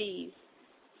 1,000,000 trees.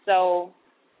 So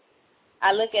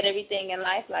I look at everything in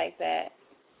life like that.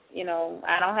 You know,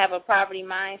 I don't have a poverty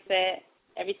mindset.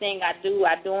 Everything I do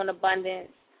in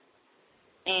abundance.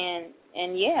 And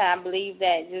yeah, I believe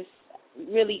that just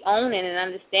really owning and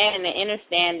understanding and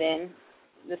understanding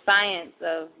the science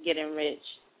of getting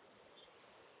rich.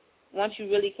 Once you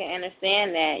really can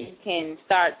understand that, you can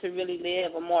start to really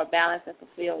live a more balanced and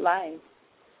fulfilled life.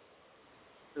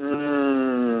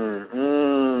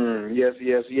 Yes,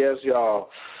 y'all.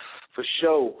 For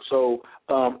sure. So,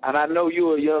 and I know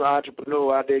you're a young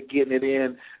entrepreneur out there getting it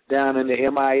in down in the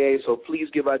MIA, so please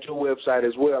give out your website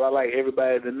as well. I like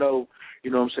everybody to know,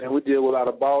 you know what I'm saying, we deal with a lot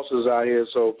of bosses out here,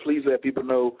 so please let people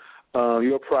know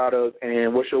your product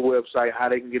and what's your website, how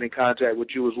they can get in contact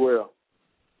with you as well.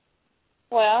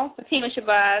 Well, Fatima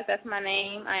Shabazz, that's my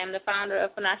name. I am the founder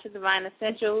of Fanasha Divine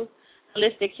Essentials,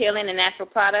 Holistic Healing and Natural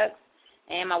Products.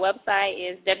 And my website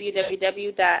is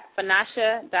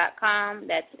www.fanasha.com.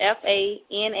 That's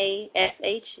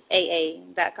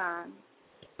FANASHAA.com.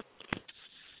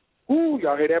 Ooh,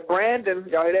 y'all hear that, Brandon?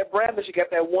 She got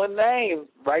that one name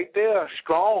right there,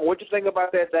 strong. What you think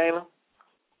about that, Dana?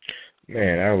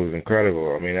 Man, that was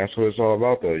incredible. I mean, that's what it's all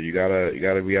about, though. You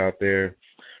gotta be out there.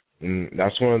 And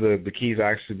that's one of the keys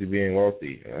actually to being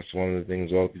wealthy. That's one of the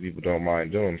things wealthy people don't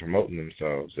mind doing, promoting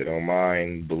themselves. They don't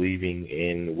mind believing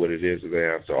in what it is that they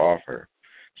have to offer.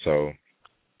 So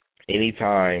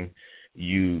anytime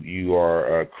you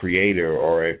are a creator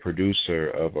or a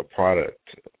producer of a product,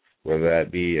 whether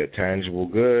that be a tangible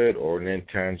good or an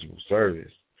intangible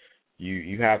service,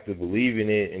 you have to believe in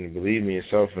it and believe in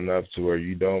yourself enough to where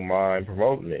you don't mind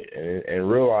promoting it and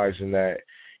realizing that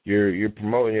you're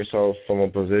promoting yourself from a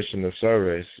position of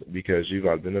service because you've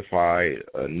identified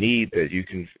a need that you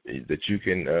can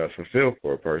fulfill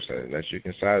for a person, that you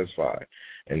can satisfy.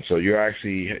 And so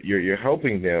you're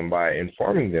helping them by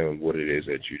informing them of what it is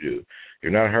that you do.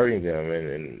 You're not hurting them,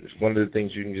 and one of the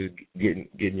things you can just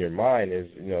get in your mind is,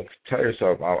 tell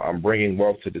yourself, I'm bringing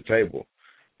wealth to the table.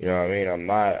 You know what I mean? I'm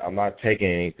not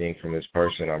taking anything from this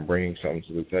person. I'm bringing something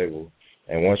to the table.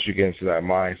 And once you get into that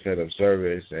mindset of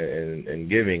service and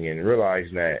giving, and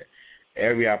realizing that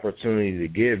every opportunity to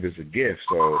give is a gift.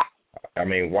 So, I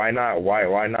mean, why not?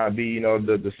 Why not be,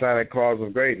 the Santa Claus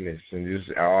of greatness, and just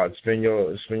spend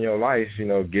your life,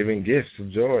 giving gifts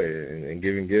of joy and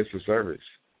giving gifts of service.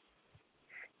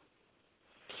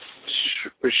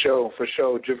 For sure.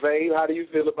 Gervais, how do you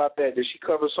feel about that? Did she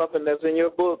cover something that's in your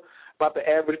book about the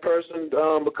average person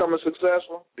becoming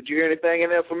successful? Did you hear anything in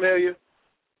there familiar?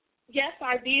 Yes,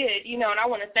 I did, and I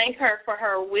want to thank her for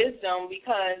her wisdom,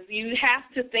 because you have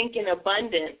to think in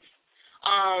abundance.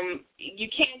 You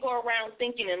can't go around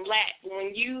thinking in lack.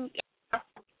 When you are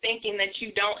thinking that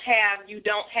you don't have, then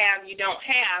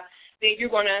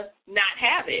you're going to not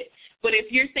have it. But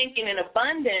if you're thinking in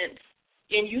abundance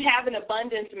and you have an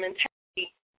abundance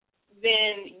mentality,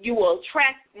 then you will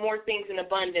attract more things in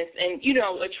abundance and,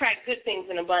 attract good things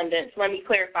in abundance. Let me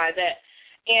clarify that.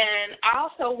 And I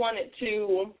also wanted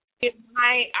to give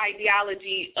my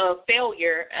ideology of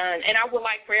failure, and I would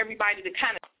like for everybody to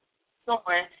kind of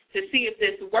on to see if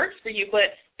this works for you,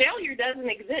 but failure doesn't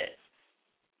exist.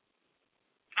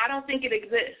 I don't think it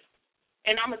exists.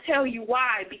 And I'm going to tell you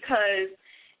why, because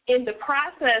in the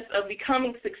process of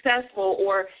becoming successful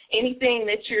or anything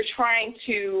that you're trying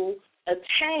to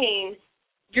attain,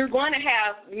 you're going to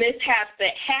have mishaps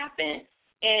that happen,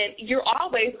 and you're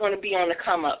always going to be on the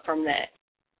come up from that.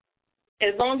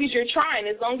 As long as you're trying,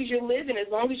 as long as you're living, as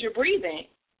long as you're breathing,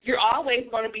 you're always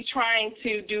going to be trying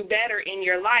to do better in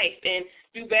your life and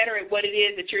do better at what it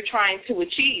is that you're trying to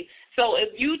achieve. So if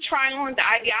you try on the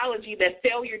ideology that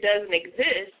failure doesn't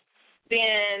exist,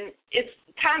 then it's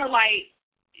kind of like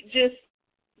just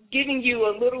giving you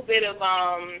a little bit of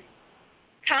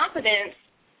confidence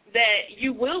that you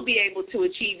will be able to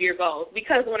achieve your goals.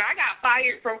 Because when I got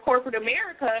fired from corporate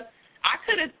America, I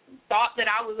could have thought that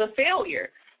I was a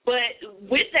failure. But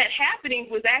with that happening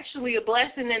was actually a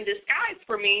blessing in disguise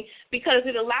for me, because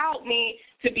it allowed me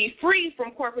to be free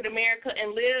from corporate America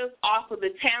and live off of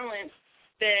the talents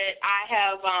that I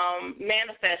have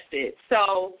manifested.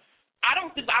 So I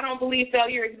don't believe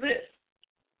failure exists.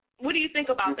 What do you think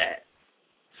about that?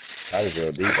 That was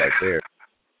real deep right there.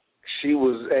 She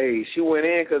went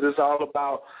in because it's all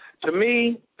about, to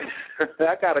me,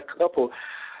 I got a couple,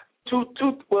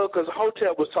 because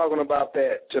Hotep was talking about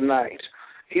that tonight.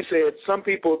 He said some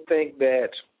people think that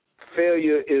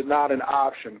failure is not an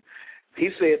option. He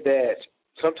said that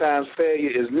sometimes failure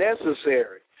is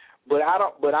necessary. But I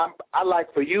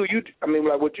like for you,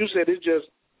 like what you said is just,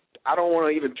 I don't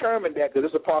want to even determine that because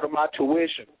it's a part of my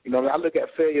tuition. I look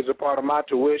at failure as a part of my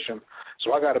tuition.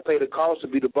 So I got to pay the cost to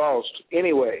be the boss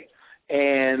anyway.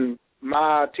 And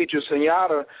my teacher,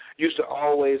 Senyata, used to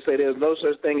always say there's no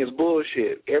such thing as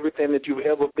bullshit. Everything that you've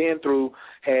ever been through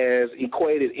has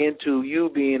equated into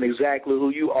you being exactly who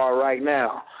you are right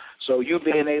now. So you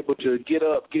being able to get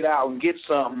up, get out, and get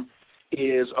something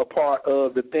is a part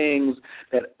of the things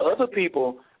that other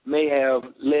people may have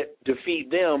let defeat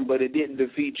them, but it didn't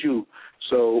defeat you.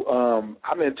 So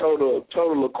I'm in total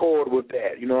accord with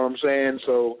that. You know what I'm saying?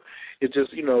 So it's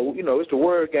just, it's the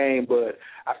word game, but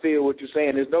I feel what you're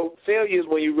saying. There's no failures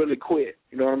when you really quit.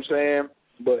 You know what I'm saying?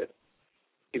 But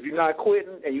if you're not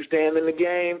quitting and you stand in the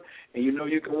game and you know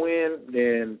you can win,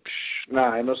 then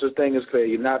ain't no such thing as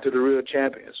failure, not to the real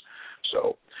champions.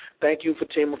 So thank you,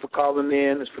 Fatima, for calling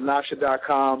in. It's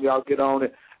Fanasha.com. Y'all get on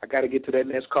it. I got to get to that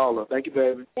next caller. Thank you,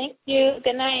 baby. Thank you.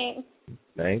 Good night.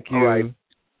 Thank you. All right.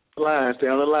 Stay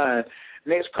on the line.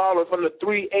 Next caller from the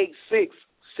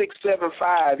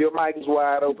 386-675. Your mic is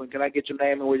wide open. Can I get your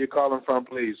name and where you're calling from,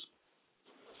 please?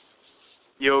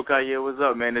 Yo, Kanye, what's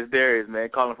up, man? It's Darius, man,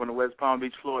 calling from the West Palm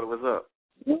Beach, Florida. What's up?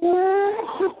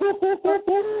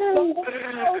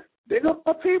 Big up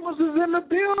my peoples is in the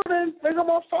building. Big up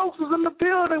my folks is in the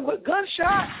building with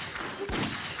gunshots.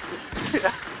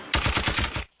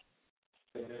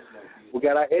 We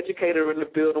got our educator in the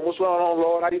building. What's going on,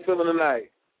 Lord? How you feeling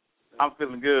tonight? I'm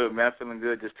feeling good, man. I'm feeling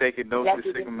good. Just taking notes with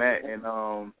Sigma Matt and,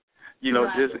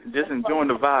 just enjoying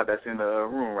the vibe that's in the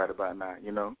room right about now,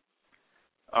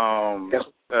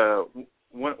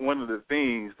 One of the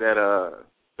things that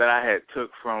I had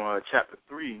took from chapter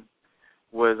 3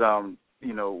 was,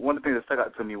 one of the things that stuck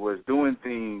out to me was doing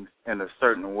things in a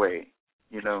certain way,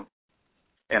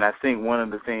 And I think one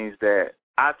of the things that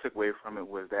I took away from it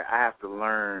was that I have to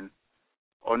learn,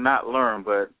 or not learn,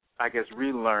 but I guess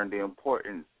relearn the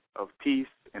importance of peace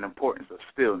and importance of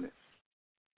stillness.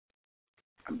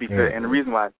 Because and the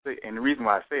reason why I say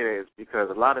that is because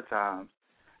a lot of times,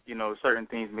 you know, certain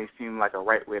things may seem like a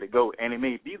right way to go, and it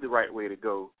may be the right way to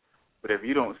go, but if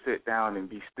you don't sit down and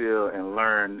be still and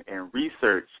learn and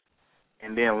research,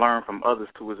 and then learn from others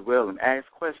too as well, and ask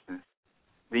questions,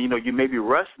 then you know you may be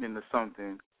rushing into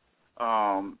something,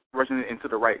 rushing into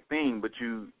the right thing, but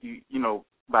you know,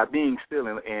 by being still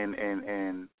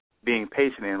and being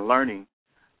patient and learning,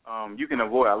 you can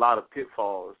avoid a lot of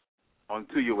pitfalls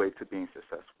onto your way to being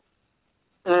successful.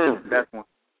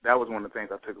 That was one of the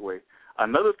things I took away.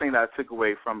 Another thing that I took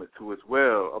away from it too as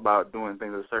well about doing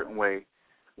things a certain way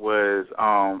was the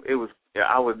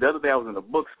other day I was in a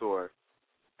bookstore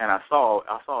and I saw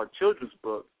a children's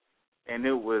book, and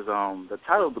it was the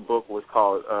title of the book was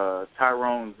called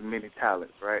Tyrone's Many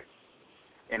Talents, right?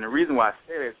 And the reason why I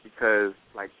say that is because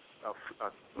like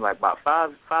about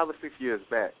five or 6 years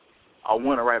back, I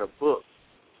want to write a book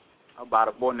about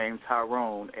a boy named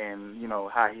Tyrone and, you know,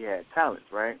 how he had talents,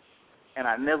 right? And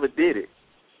I never did it.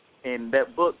 And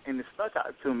that book, and it stuck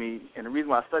out to me, and the reason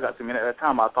why it stuck out to me, at that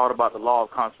time I thought about the law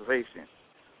of conservation,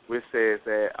 which says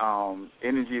that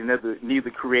energy is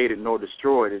neither created nor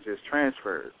destroyed, it's just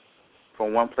transferred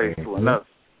from one place to another.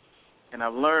 And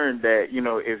I've learned that, you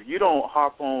know, if you don't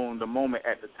harp on the moment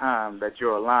at the time that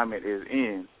your alignment is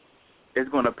in, it's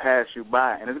going to pass you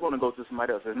by, and it's going to go to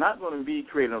somebody else. It's not going to be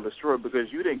created or destroyed because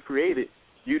you didn't create it,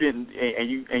 and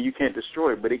you can't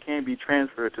destroy it, but it can be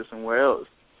transferred to somewhere else.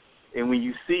 And when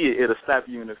you see it, it'll slap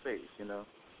you in the face, you know.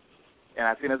 And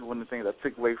I think that's one of the things I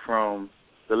took away from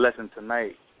the lesson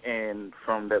tonight and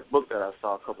from that book that I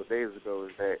saw a couple of days ago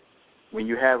is that when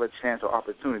you have a chance or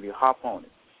opportunity, hop on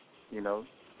it, you know.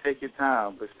 Take your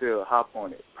time, but still hop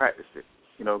on it, practice it.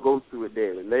 You know, go through it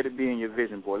daily. Let it be in your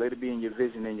vision board. Let it be in your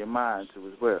vision in your mind, too,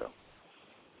 as well.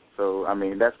 So, I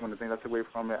mean, that's one of the things I took away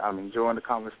from it. I'm enjoying the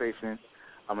conversation.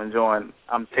 I'm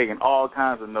taking all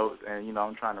kinds of notes, and, you know,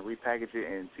 I'm trying to repackage it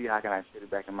and see how can I fit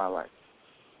it back in my life.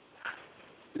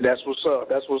 That's what's up.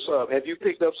 That's what's up. Have you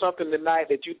picked up something tonight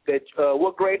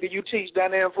what grade do you teach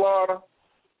down there in Florida?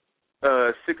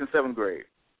 6th and 7th grade.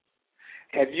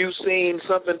 Have you seen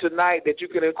something tonight that you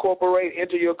can incorporate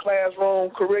into your classroom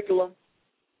curriculum?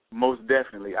 Most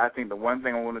definitely. I think the one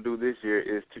thing I want to do this year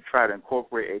is to try to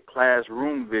incorporate a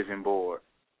classroom vision board.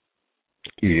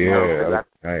 Yeah, you know,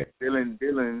 right. Dealing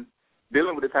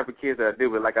with the type of kids that I deal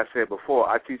with, like I said before,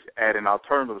 I teach at an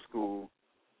alternative school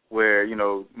where, you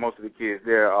know, most of the kids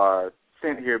there are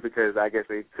sent here because I guess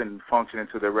they couldn't function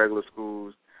into their regular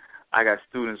schools. I got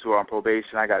students who are on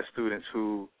probation. I got students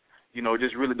who, you know,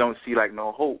 just really don't see, like,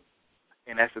 no hope.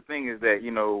 And that's the thing is that,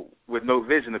 you know, with no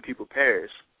vision, the people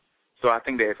perish. So I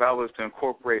think that if I was to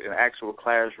incorporate an actual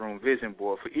classroom vision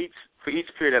board for each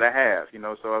period that I have, you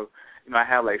know, so, you know, I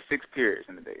have like 6 periods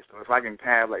in the day. So if I can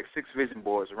have like 6 vision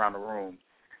boards around the room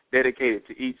dedicated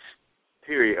to each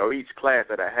period or each class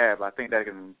that I have, I think that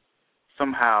can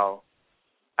somehow,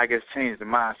 I guess, change the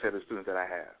mindset of students that I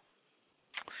have.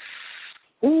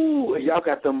 Ooh, y'all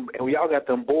got them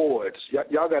boards.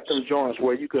 Y'all got them joints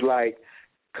where you could like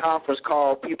conference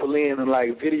call people in and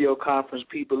like video conference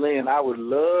people in. I would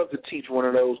love to teach one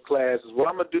of those classes. What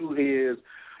I'm gonna do is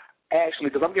actually,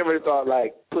 because I'm getting ready to start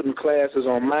like putting classes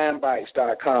on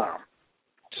mindbites.com.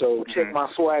 So check my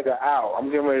swagger out. I'm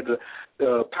getting ready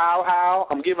to powwow.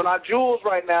 I'm giving out jewels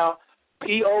right now.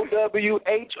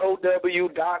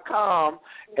 POWHOW.com,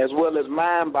 as well as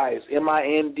Mindbites,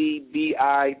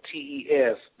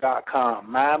 MINDBITES.com,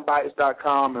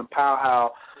 Mindbites.com and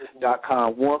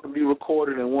powwow.com. One can be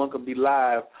recorded and one can be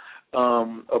live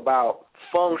about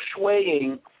feng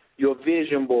shuiing your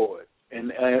vision board.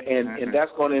 And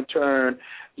that's going to in turn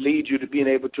lead you to being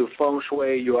able to feng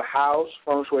shui your house,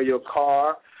 feng shui your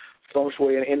car, feng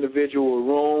shui an individual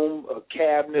room, a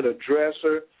cabinet, a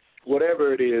dresser,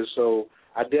 whatever it is. So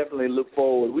I definitely look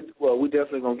forward. We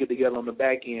definitely going to get together on the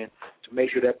back end to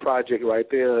make sure that project right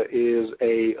there is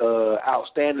a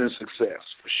outstanding success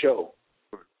for sure.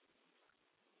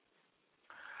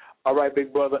 All right,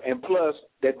 big brother. And plus,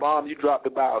 that bomb you dropped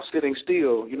about sitting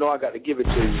still, you know I got to give it to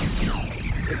you.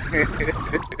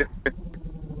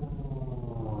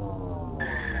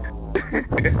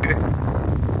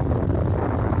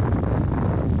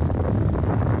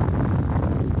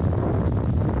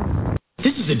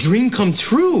 This is a dream come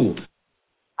true.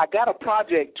 I got a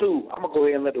project, too. I'm going to go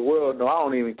ahead and let the world know. I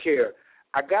don't even care.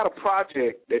 I got a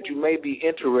project that you may be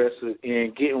interested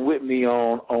in getting with me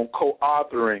on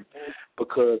co-authoring,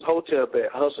 because Hotep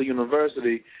at Hustle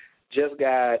University just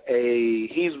got he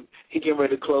getting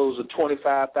ready to close a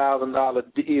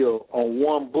 $25,000 deal on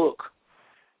one book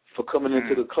for coming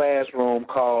into the classroom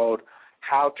called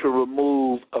How to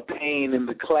Remove a Pain in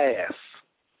the Class.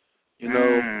 You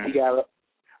know, he got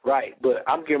right, but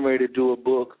I'm getting ready to do a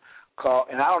book called,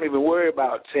 and I don't even worry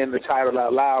about saying the title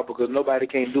out loud because nobody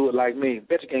can do it like me.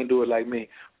 Bet you can't do it like me.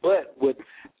 But with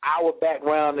our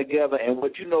background together and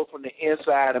what you know from the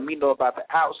inside and me know about the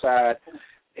outside,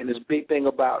 and this big thing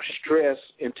about stress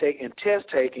and test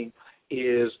taking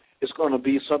is it's going to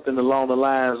be something along the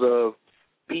lines of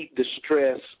beat the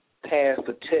stress, pass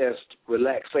the test,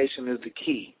 relaxation is the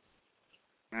key.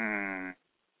 I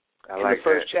like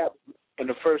that. And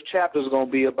the first chapter is going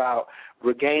to be about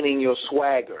regaining your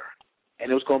swagger.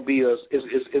 And it's going to be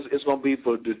it's going to be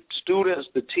for the students,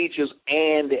 the teachers,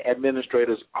 and the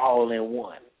administrators all in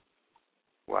one.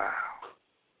 Wow.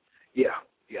 Yeah.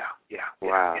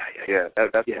 Wow. Yeah.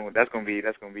 That's going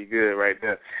to be good right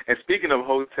there. And speaking of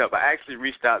Hotep, I actually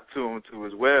reached out to him too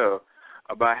as well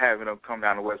about having him come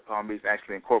down to West Palm Beach,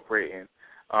 actually incorporating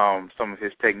some of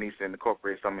his techniques and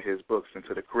incorporate some of his books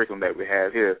into the curriculum that we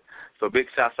have here. So big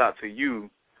shouts out to you,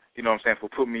 you know what I'm saying, for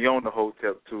putting me on the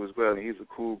Hotep too as well. And he's a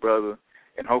cool brother.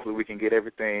 And hopefully we can get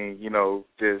everything, you know,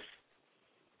 just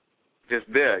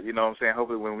there, you know what I'm saying?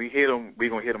 Hopefully when we hit him, we're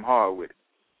going to hit him hard with it.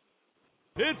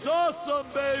 It's awesome,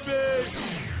 baby!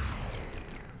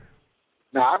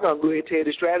 Now, I'm going to go ahead and tell you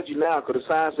the strategy now because the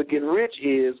science of getting rich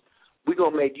is we're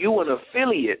going to make you an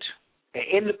affiliate, an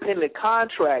independent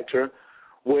contractor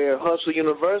where Hustle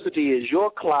University is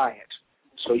your client.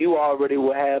 So you already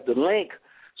will have the link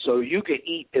so you can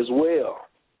eat as well.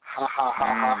 Ha, ha,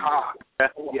 ha, ha, ha.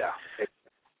 Yeah.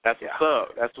 That's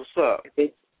what's up.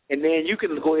 And then you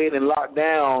can go ahead and lock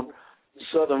down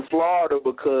Southern Florida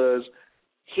because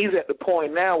he's at the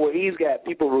point now where he's got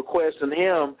people requesting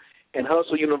him, and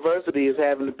Hustle University is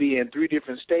having to be in 3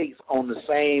 different states on the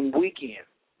same weekend.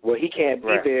 Well, he can't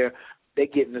be there. They're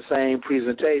getting the same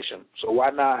presentation. So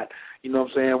why not, you know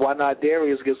what I'm saying, why not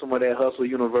Darius get some of that Hustle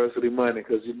University money?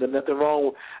 Because there's nothing wrong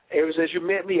with, ever since you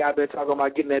met me, I've been talking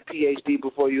about getting that PhD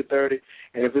before you're 30.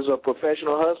 And if it's a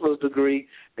professional hustler's degree,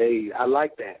 I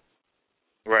like that.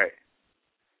 Right.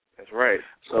 That's right.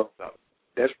 So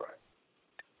that's right.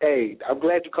 Hey, I'm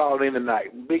glad you called in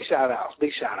tonight. Big shout-outs.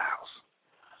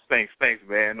 Thanks,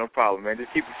 man. No problem, man.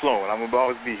 Just keep it flowing. I'm going to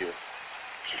always be here.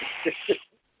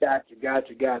 Gotcha.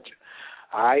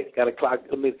 All right, got a clock.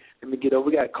 Let me get over.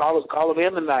 We got callers calling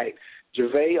in tonight.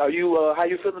 Gervais, are you? How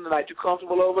you feeling tonight? You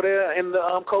comfortable over there in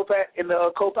the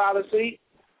co-pilot seat?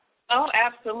 Oh,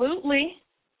 absolutely.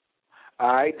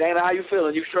 All right, Dana, how you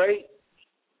feeling? You straight?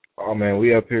 Oh man,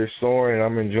 we up here soaring.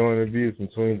 I'm enjoying the view from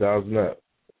 20,000 up.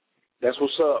 That's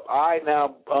what's up. All right,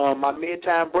 now my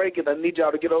mid-time break is I need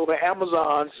y'all to get over to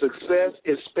Amazon. Success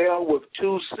is spelled with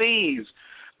 2 C's.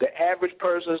 The Average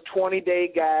Person's 20-Day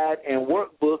Guide and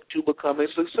Workbook to Becoming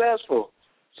Successful.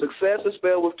 Success is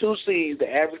spelled with 2 C's. The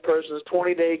Average Person's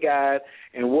 20-Day Guide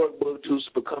and Workbook to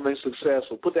Becoming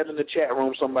Successful. Put that in the chat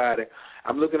room, somebody.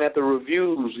 I'm looking at the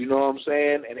reviews, you know what I'm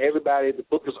saying? And everybody, the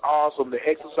book is awesome. The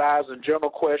exercise and journal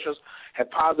questions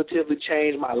have positively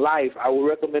changed my life. I would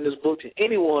recommend this book to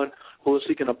anyone who is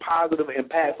seeking a positive,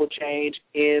 impactful change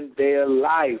in their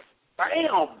life.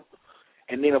 Bam!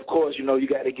 And then, of course, you know, you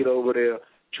got to get over there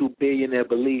to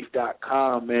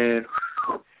billionairebelief.com, man.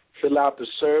 Fill out the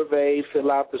survey.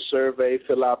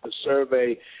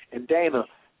 And Dana,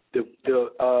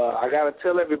 I got to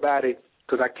tell everybody,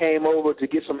 because I came over to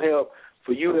get some help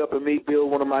for you helping me build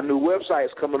one of my new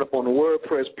websites coming up on the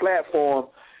WordPress platform.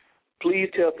 Please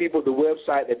tell people the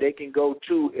website that they can go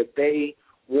to if they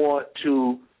want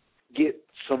to get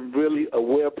some really a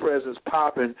web presence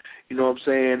popping, you know what I'm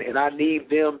saying? And I need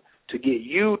them to get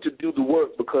you to do the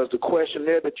work because the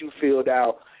questionnaire that you filled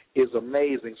out is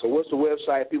amazing. So what's the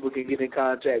website people can get in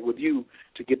contact with you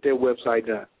to get their website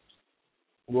done?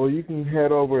 Well, you can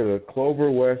head over to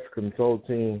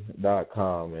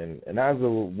cloverwestconsulting.com. And as a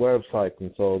website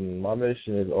consultant, my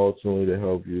mission is ultimately to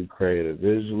help you create a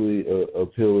visually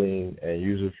appealing and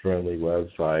user-friendly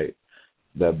website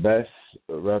that best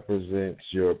represents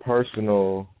your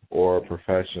personal or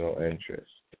professional interests.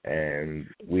 And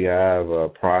we have a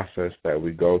process that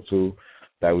we go through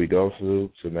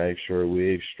to make sure we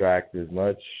extract as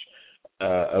much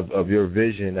of your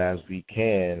vision as we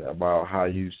can about how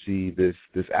you see this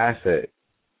asset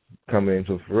coming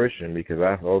into fruition, because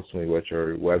that's ultimately what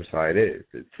your website is.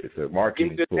 It's a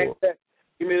marketing tool.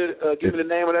 Give me the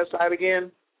name of that site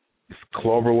again. It's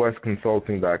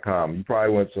cloverwestconsulting.com. You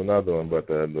probably went to another one, but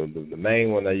the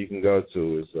main one that you can go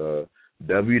to is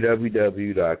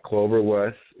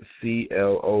www.cloverwest,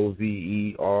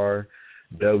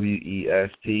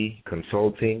 WEST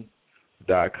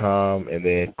Consulting.com, and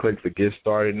then click the Get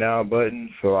Started Now button.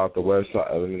 Fill out the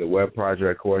the web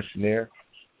project questionnaire,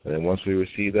 and then once we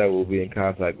receive that, we'll be in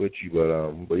contact with you.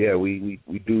 But yeah, we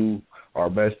do our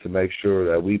best to make sure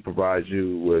that we provide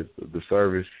you with the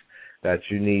service that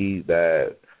you need,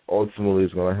 that ultimately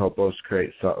is going to help us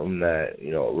create something that,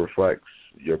 you know, reflects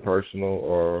your personal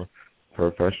or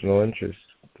professional interests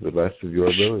to the best of your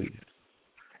abilities.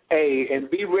 Hey, and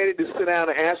be ready to sit down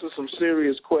and answer some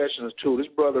serious questions too. This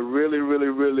brother really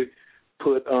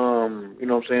put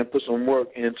put some work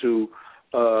into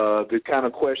the kind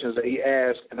of questions that he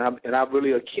asked, and I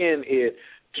really akin it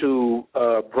to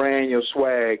Brand Your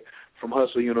Swag from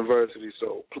Hustle University.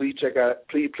 So please check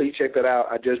that out.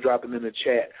 I just dropped it in the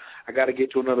chat. I got to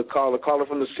get to another caller. Caller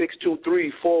from the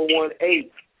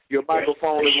 623-418. Your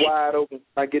microphone is wide open.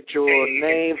 I get your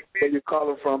name, where you're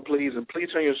calling from, please, and please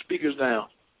turn your speakers down.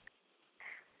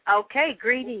 Okay,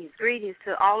 greetings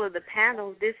to all of the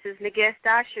panel. This is Nagest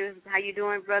Asher. How you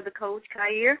doing, Brother Coach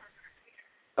Khayr?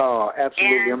 Oh,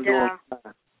 absolutely. I'm doing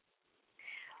fine.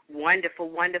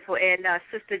 Wonderful. And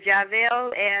Sister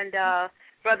Javel and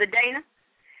Brother Dana.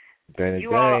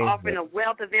 You all are offering a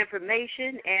wealth of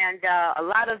information, and a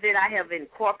lot of it I have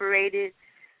incorporated.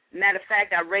 Matter of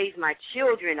fact, I raised my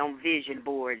children on vision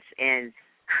boards and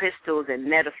crystals and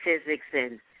metaphysics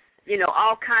and, you know,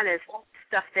 all kind of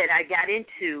stuff that I got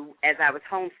into as I was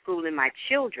homeschooling my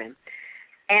children.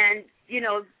 And, you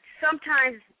know,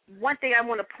 sometimes one thing I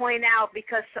want to point out,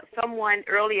 because someone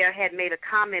earlier had made a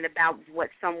comment about what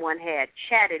someone had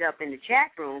chatted up in the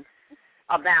chat room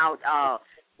about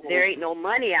there ain't no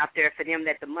money out there for them,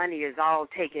 that the money is all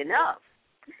taken up.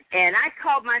 And I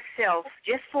caught myself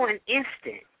just for an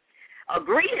instant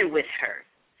agreeing with her.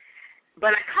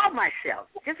 But I caught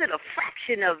myself just at a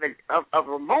fraction of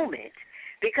a moment,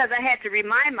 because I had to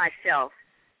remind myself,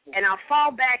 and I'll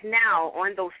fall back now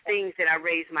on those things that I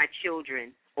raised my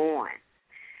children on.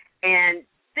 And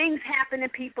things happen in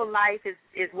people's life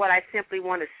is what I simply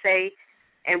want to say.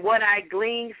 And what I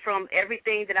gleaned from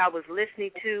everything that I was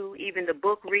listening to, even the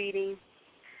book reading,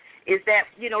 is that,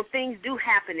 you know, things do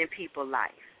happen in people's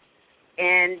life.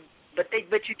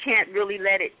 But you can't really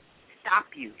let it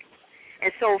stop you. And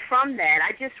so from that,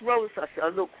 I just wrote a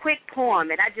little quick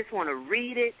poem, and I just want to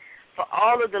read it for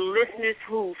all of the listeners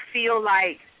who feel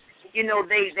like, you know,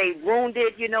 they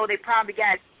wounded, you know, they probably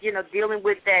got, you know, dealing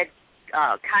with that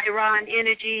Chiron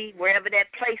energy, wherever that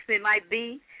placement might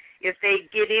be. If they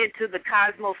get into the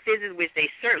cosmophysics, which they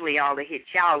certainly all have hit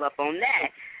y'all up on that.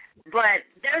 But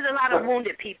there's a lot of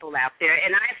wounded people out there,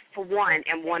 and I, for one,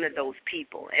 am one of those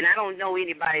people. And I don't know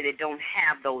anybody that don't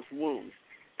have those wounds.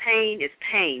 Pain is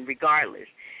pain, regardless.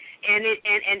 And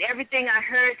everything I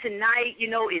heard tonight, you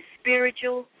know, is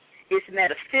spiritual, it's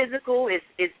metaphysical,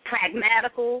 it's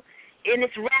pragmatical, and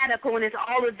it's radical, and it's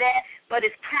all of that, but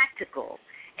it's practical,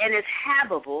 and it's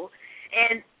habitable.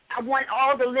 And I want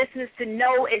all the listeners to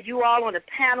know, and you all on the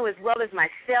panel as well as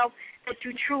myself, that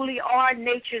you truly are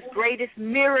nature's greatest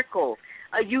miracle,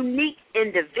 a unique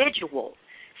individual.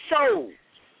 So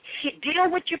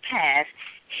deal with your past,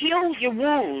 heal your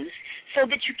wounds so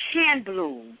that you can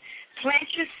bloom. Plant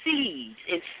your seeds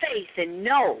in faith and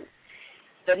know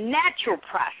the natural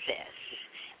process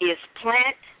is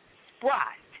plant,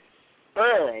 sprout,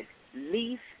 bud,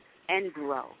 leaf, and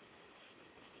grow.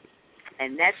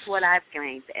 And that's what I've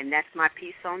gained, and that's my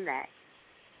piece on that.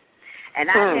 And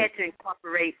I've had to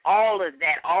incorporate all of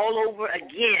that all over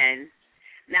again.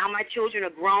 Now my children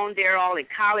are grown. They're all in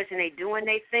college, and they're doing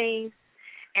their thing.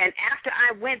 And after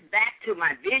I went back to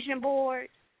my vision board,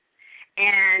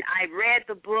 and I read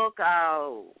the book,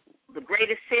 The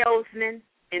Greatest Salesman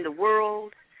in the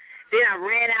World, then I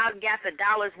ran out and got the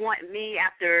Dollars Want Me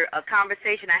after a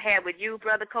conversation I had with you,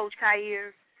 Brother Coach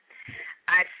Khayr.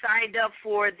 I signed up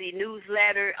for the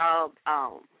newsletter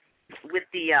with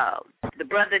the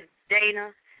Brother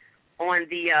Dana on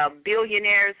the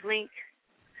Billionaires link.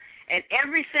 And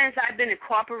ever since I've been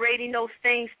incorporating those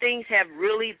things have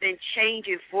really been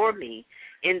changing for me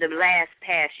in the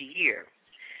past year.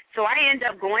 So I end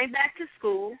up going back to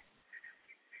school,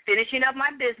 finishing up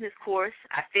my business course.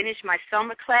 I finished my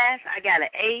summer class. I got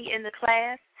an A in the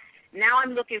class. Now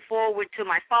I'm looking forward to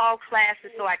my fall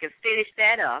classes so I can finish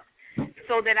that up,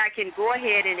 so that I can go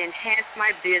ahead and enhance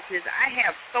my business. I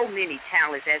have so many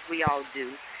talents, as we all do.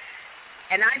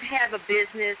 And I have a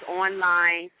business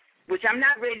online, which I'm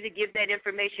not ready to give that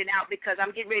information out because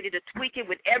I'm getting ready to tweak it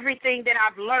with everything that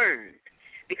I've learned,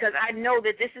 because I know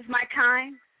that this is my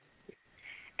time.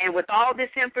 And with all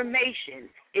this information,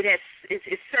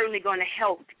 it's certainly going to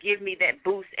help give me that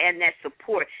boost and that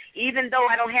support. Even though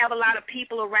I don't have a lot of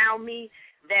people around me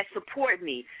that support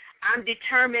me, I'm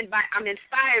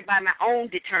inspired by my own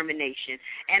determination.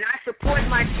 And I support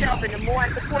myself, and the more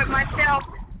I support myself,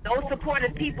 those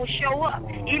supportive people show up,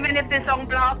 even if it's on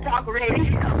Blog Talk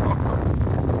Radio.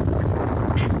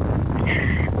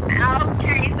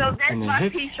 Okay, so that's my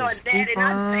piece on that, and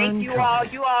I thank you all.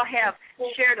 You all have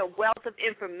shared a wealth of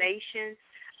information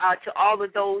to all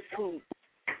of those who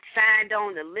signed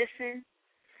on to listen,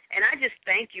 and I just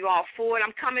thank you all for it.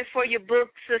 I'm coming for your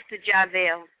book, Sister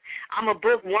Javelle. I'm a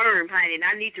bookworm, honey, and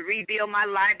I need to rebuild my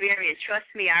library, and trust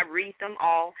me, I read them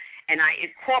all, and I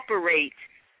incorporate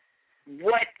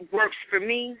what works for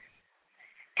me,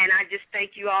 and I just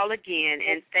thank you all again,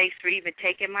 and thanks for even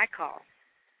taking my call.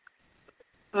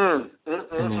 And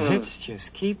the hits just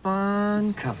keep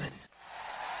on coming.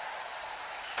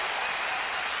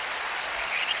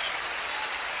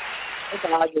 That's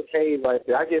how I get paid right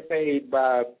there. I get paid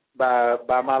by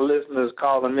my listeners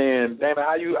calling in.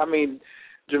 Dana,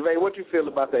 Gervais, what you feel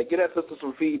about that? Get that sister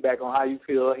some feedback on how you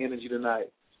feel her energy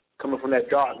tonight, coming from that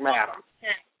dark matter.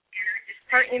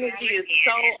 Her energy is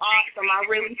so awesome. I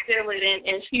really feel it,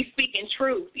 and she's speaking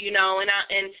truth,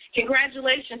 and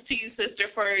congratulations to you,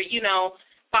 sister, for,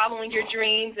 following your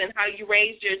dreams and how you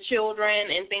raised your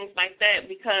children and things like that,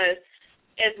 because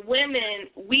as women,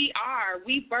 we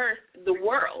birth the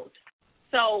world.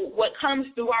 So what comes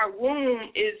through our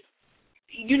womb is,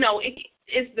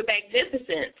 it's the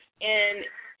magnificence, and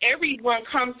everyone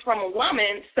comes from a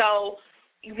woman. So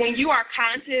when you are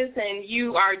conscious and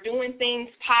you are doing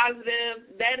things positive,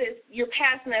 you're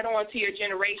passing that on to your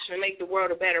generation to make the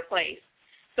world a better place.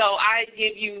 So I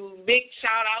give you big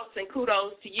shout-outs and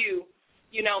kudos to you,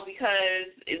 because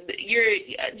you're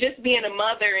just being a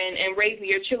mother and raising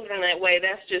your children that way,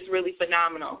 that's just really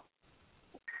phenomenal.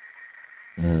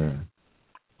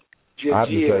 I have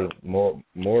to say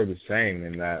more the same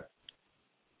in that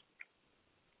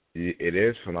it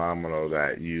is phenomenal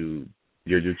that your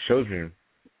children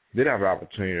did have an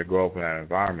opportunity to grow up in that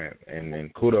environment,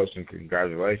 and kudos and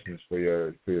congratulations for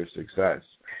your success.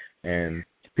 And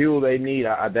people they need,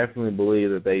 I definitely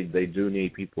believe that they do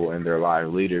need people in their life,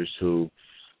 leaders who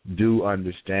do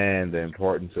understand the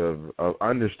importance of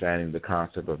understanding the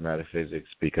concept of metaphysics,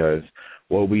 because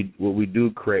what we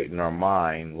do create in our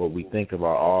mind, what we think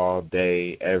about all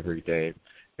day, every day,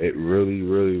 it really,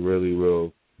 really, really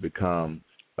will become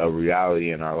a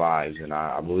reality in our lives. And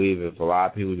I believe if a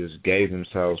lot of people just gave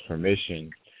themselves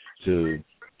permission to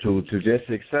just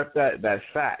accept that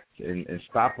fact and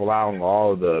stop allowing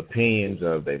all the opinions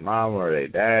of their mama or their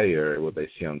daddy or what they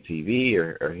see on TV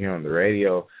or hear on the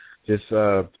radio, just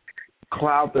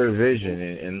cloud their vision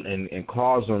and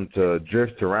cause them to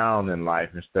drift around in life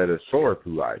instead of soar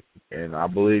through life. And I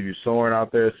believe you're soaring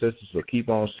out there, sisters, so keep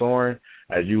on soaring,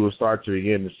 as you will start to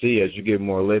begin to see as you get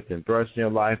more lift and thrust in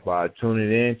your life by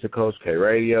tuning in to Coach K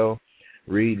Radio,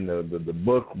 reading the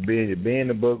book, being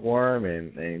the bookworm,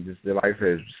 and just like I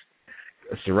said,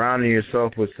 surrounding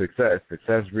yourself with success.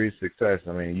 Success breeds success.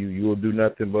 I mean, you will do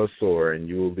nothing but soar, and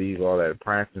you will leave all that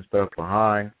prancing stuff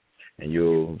behind, and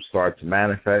you'll start to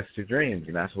manifest your dreams.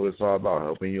 And that's what it's all about,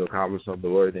 helping you accomplish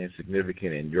something worthy and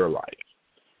significant in your life.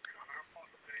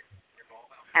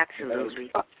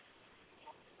 Absolutely.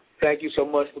 Thank you so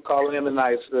much for calling in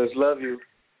tonight, sis. Love you.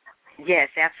 Yes,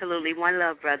 absolutely. One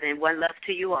love, brother, and one love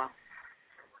to you all.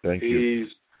 Thank you.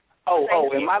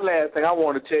 And my last thing I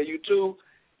want to tell you, too,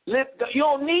 you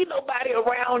don't need nobody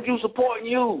around you supporting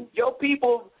you. Your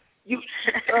people,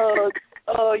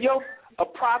 a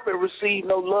prophet received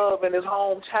no love in his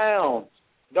hometown.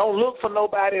 Don't look for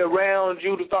nobody around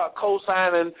you to start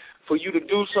co-signing for you to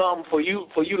do something, for you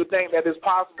to think that it's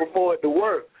possible for it to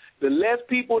work. The less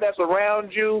people that's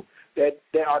around you that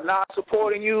are not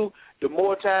supporting you, the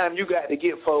more time you got to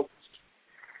get focused.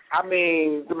 I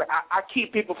mean, I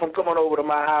keep people from coming over to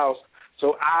my house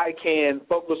so I can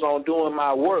focus on doing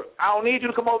my work. I don't need you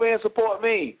to come over here and support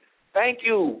me. Thank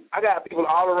you. I got people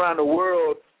all around the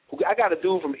world. I got a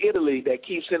dude from Italy that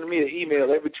keeps sending me an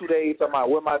email every 2 days talking about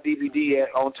where my DVD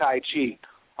at on Tai Chi.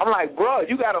 I'm like, bro,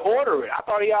 you got to order it. I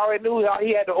thought he already knew how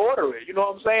he had to order it. You know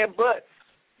what I'm saying? But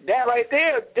that right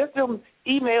there, just them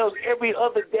emails every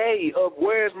other day of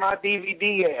where's my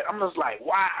DVD at. I'm just like,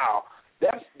 wow,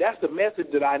 that's the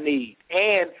message that I need.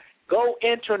 And go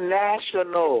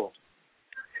international.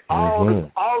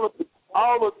 Go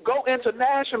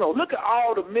international. Look at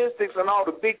all the mystics and all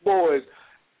the big boys.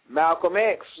 Malcolm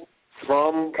X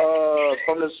from the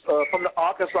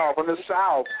Arkansas, from the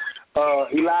South.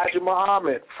 Elijah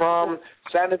Muhammad from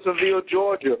San Antonio,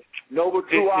 Georgia. Noble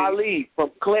Drew Ali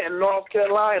from Clinton, North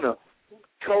Carolina.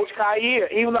 Coach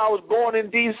Khayr, even though I was born in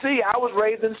D.C., I was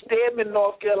raised in Stedman,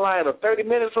 North Carolina, 30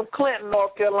 minutes from Clinton,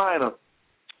 North Carolina.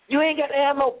 You ain't got to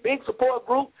have no big support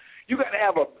group. You got to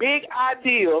have a big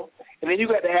ideal, and then you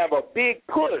got to have a big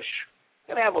push.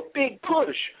 You got to have a big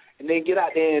push, and then get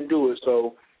out there and do it.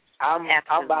 So I'm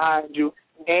behind you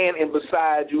and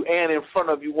beside you and in front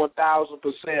of you 1,000%.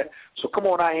 So come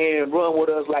on out here and run with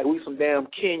us like we some damn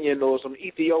Kenyan or some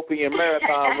Ethiopian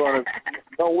marathon runners.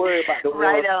 Don't worry about the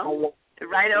right on.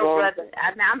 Right on, brother.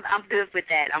 I'm good with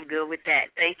that. I'm good with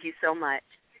that. Thank you so much.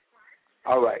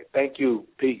 All right. Thank you.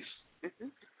 Peace. Mm-hmm.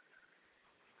 And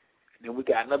then we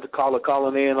got another caller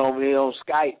calling in over here on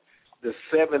Skype, the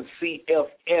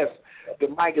 7CFS. The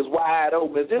mic is wide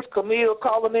open. Is this Camille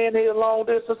calling in here long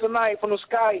distance tonight from the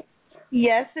Skype?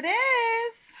 Yes, it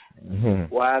is.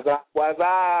 Mm-hmm. Wise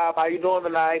up. How you doing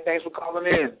tonight? Thanks for calling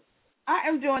in. I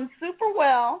am doing super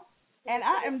well, and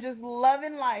I am just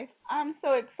loving life. I'm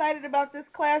so excited about this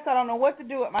class. I don't know what to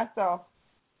do with myself.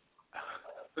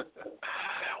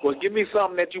 Well, give me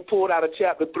something that you pulled out of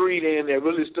Chapter 3 then that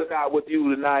really stuck out with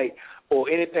you tonight, or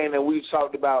anything that we've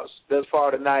talked about thus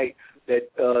far tonight that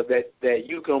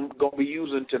you going to be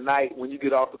using tonight when you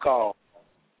get off the call.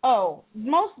 Oh,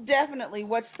 most definitely.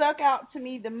 What stuck out to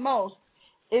me the most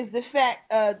is the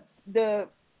fact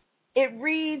it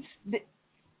reads.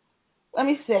 Let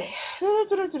me say.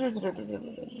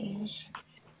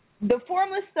 The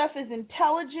formless stuff is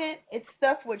intelligent. It's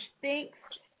stuff which thinks.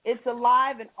 It's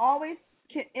alive and always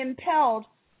impelled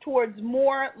towards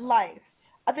more life.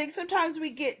 I think sometimes we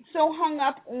get so hung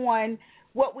up on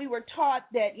what we were taught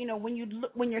that, when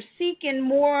you're seeking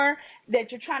more,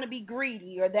 that you're trying to be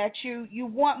greedy, or that you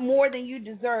want more than you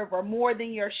deserve or more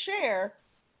than your share.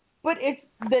 But it's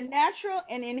the natural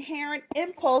and inherent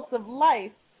impulse of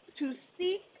life to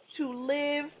seek to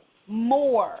live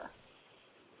more.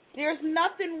 There's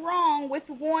nothing wrong with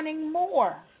wanting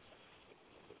more.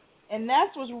 And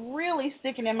that's what's really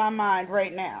sticking in my mind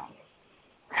right now.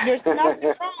 There's nothing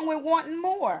wrong with wanting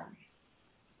more.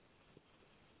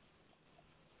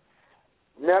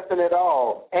 Nothing at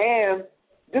all. And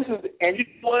you know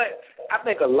what? I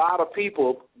think a lot of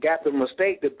people got the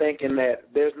mistake to thinking that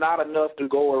there's not enough to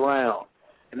go around.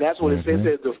 And that's what it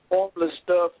says. The formless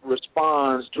stuff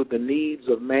responds to the needs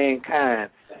of mankind.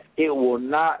 It will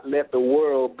not let the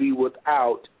world be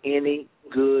without any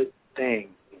good thing.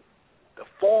 The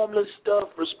formless stuff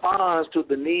responds to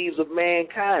the needs of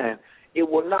mankind. It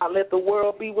will not let the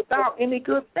world be without any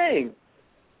good thing.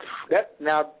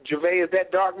 Now, Gervais, is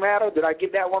that dark matter? Did I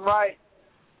get that one right?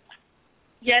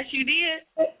 Yes, you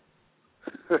did.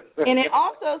 And it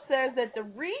also says that the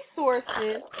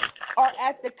resources are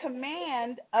at the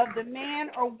command of the man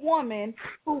or woman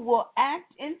who will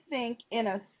act and think in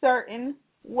a certain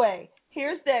way.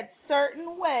 Here's that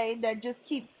certain way that just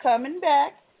keeps coming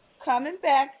back,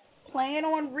 playing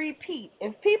on repeat.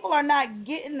 If people are not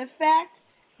getting the fact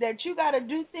that you got to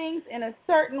do things in a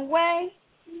certain way,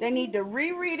 they need to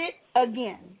reread it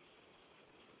again.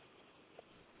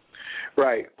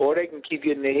 Right, or they can keep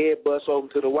getting their head bust open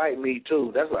to the white meat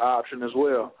too. That's an option as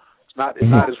well. It's not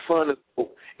as fun as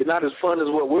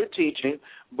what we're teaching,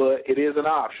 but it is an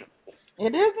option.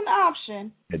 It is an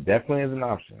option. It definitely is an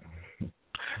option.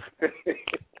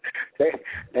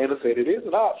 Dana said it is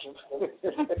an option.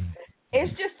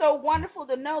 It's just so wonderful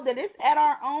to know that it's at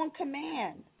our own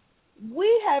command. We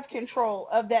have control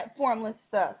of that formless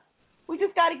stuff. We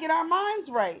just got to get our minds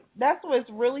right. That's what's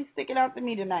really sticking out to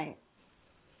me tonight.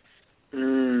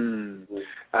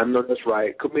 I know that's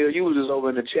right. Camille, you was just over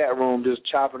in the chat room just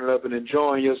chopping it up and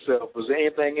enjoying yourself. Was there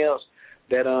anything else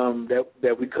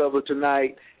that we covered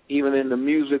tonight, even in the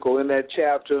music or in that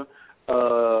chapter?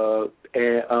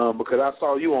 Because I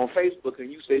saw you on Facebook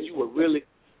and you said you were really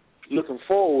looking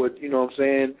forward, you know what I'm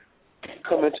saying,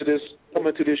 coming to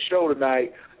this show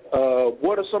tonight.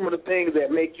 What are some of the things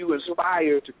that make you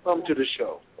inspired to come to the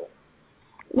show?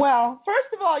 Well,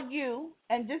 first of all, you,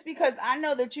 and just because I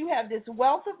know that you have this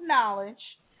wealth of knowledge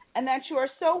and that you are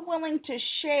so willing to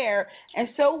share and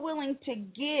so willing to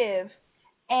give,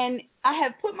 and I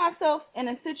have put myself in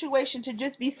a situation to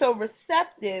just be so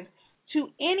receptive to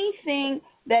anything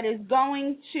that is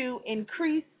going to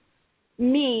increase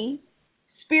me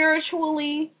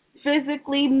spiritually,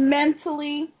 physically,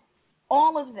 mentally,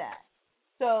 all of that.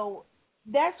 So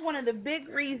that's one of the big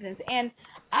reasons. And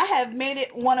I have made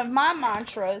it one of my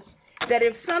mantras that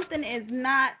if something is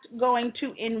not going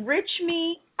to enrich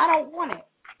me, I don't want it.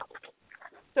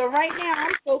 So right now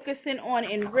I'm focusing on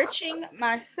enriching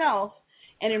myself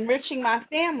and enriching my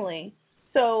family.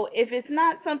 So if it's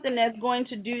not something that's going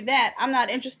to do that, I'm not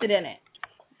interested in it.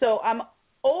 So I'm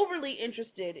overly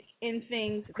interested in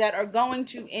things that are going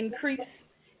to increase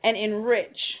and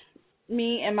enrich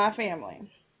me and my family.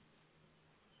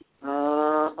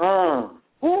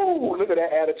 Ooh, look at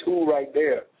that attitude right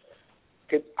there.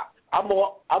 I'm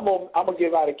gonna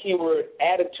give out a keyword.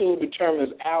 Attitude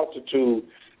determines altitude.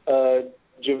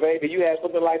 Gervais, do you have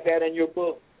something like that in your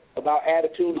book about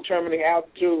attitude determining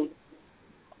altitude?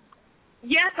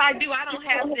 Yes, I do. I don't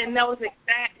have it in those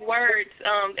exact words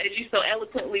as you so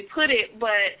eloquently put it,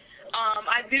 but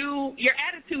I do. Your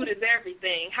attitude is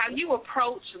everything. How you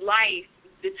approach life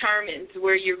determines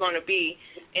where you're going to be.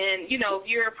 And, you know, if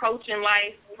you're approaching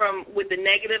life with a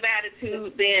negative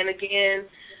attitude, then, again,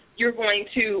 you're going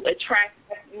to attract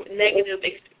negative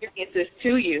experiences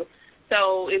to you.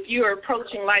 So if you're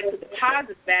approaching life with a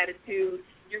positive attitude,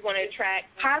 you're going to attract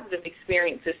positive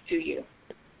experiences to you.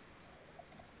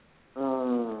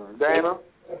 Dana?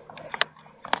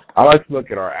 I like to look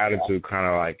at our attitude kind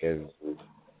of like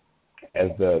as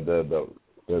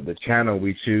the channel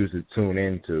we choose to tune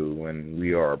into when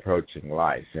we are approaching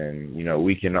life. And, you know,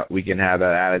 we can have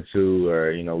that attitude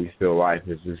where, you know, we feel life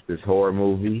is just this horror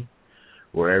movie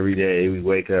where every day we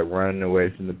wake up running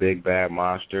away from the big bad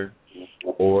monster.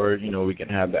 Or, you know, we can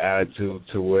have the attitude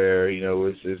to where, you know,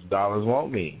 it's dollars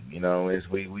want me. You know, it's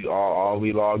we all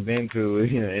we logged into,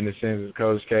 you know, in a sense, is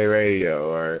Coach K Radio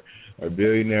or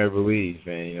Billionaire Belief,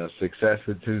 and, you know, Success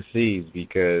with 2 C's,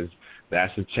 because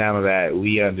that's a channel that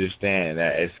we understand,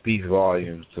 that it speaks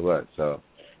volumes to us. So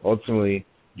ultimately,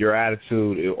 your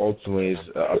attitude ultimately is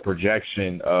a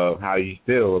projection of how you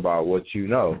feel about what you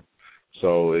know.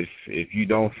 So if you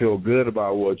don't feel good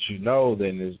about what you know,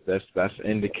 then that's an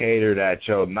indicator that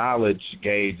your knowledge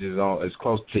gauge is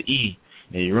close to E,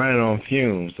 and you're running on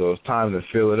fumes. So it's time to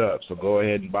fill it up. So go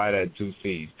ahead and buy that 2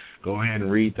 C's. Go ahead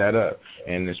and read that up.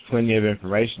 And there's plenty of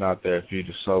information out there for you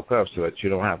to soak up, so that you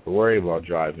don't have to worry about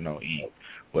driving on E.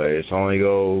 But it's only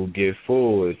going to get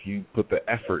full if you put the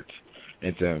effort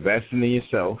into investing in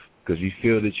yourself, because you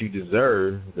feel that you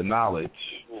deserve the knowledge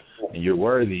and you're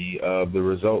worthy of the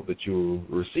result that you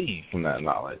will receive from that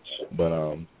knowledge.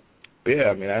 But yeah,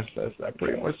 I mean, that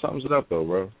pretty much sums it up, though,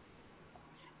 bro.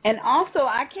 And also,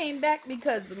 I came back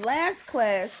because last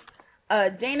class,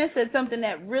 Dana said something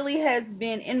that really has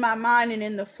been in my mind and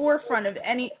in the forefront of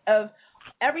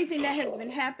everything that has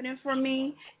been happening for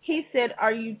me. He said,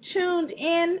 "Are you tuned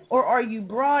in or are you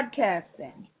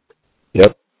broadcasting?"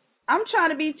 Yep. I'm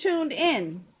trying to be tuned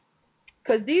in.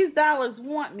 Because these dollars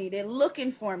want me. They're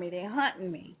looking for me. They're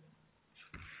hunting me.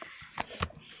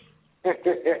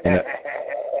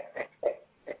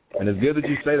 And it's good that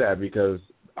you say that, because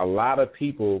a lot of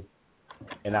people,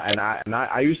 and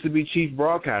I used to be chief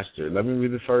broadcaster. Let me be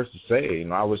the first to say it. You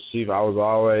know, I was chief. I was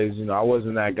always, you know, I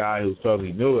wasn't that guy who felt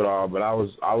he knew it all, but I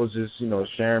was just, you know,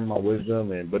 sharing my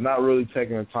wisdom, but not really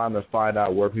taking the time to find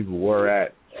out where people were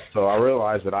at. So I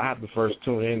realized that I have to first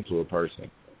tune into a person.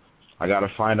 I got to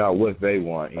find out what they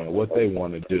want, you know, what they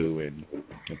want to do, and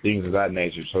things of that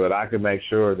nature, so that I can make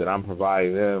sure that I'm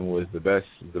providing them with the best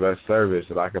service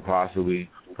that I could possibly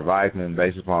provide them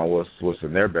based upon what's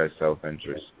in their best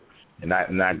self-interest. And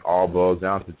that all boils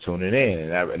down to tuning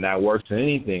in, and that works in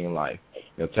anything in life.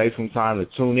 You know, take some time to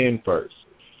tune in first.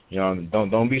 You know,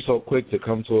 don't be so quick to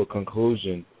come to a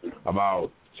conclusion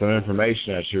about some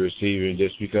information that you're receiving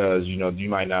just because, you know, you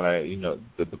might not, you know,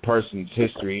 the person's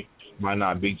history might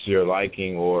not be to your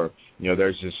liking, or, you know,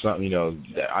 there's just something, you know,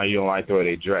 that you don't like the way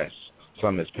they dress,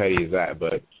 something as petty as that.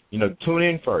 But, you know, tune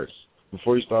in first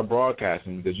before you start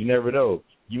broadcasting, because you never know.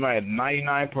 You might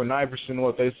 99.9% of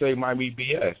what they say might be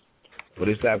BS, but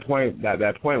it's that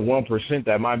 0.1%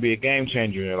 that might be a game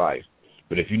changer in your life.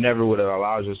 But if you never would have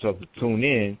allowed yourself to tune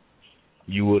in,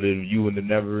 you would have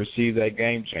never received that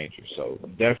game changer. So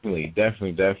definitely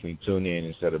tune in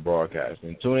instead of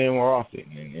broadcasting. Tune in more often,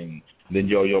 and then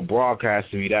your broadcast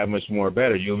will be that much more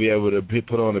better. You'll be able to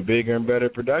put on a bigger and better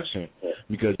production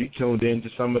because you tuned in to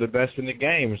some of the best in the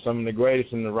game and some of the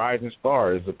greatest and the rising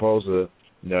stars, as opposed to,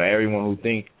 you know, everyone who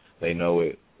think they know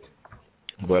it.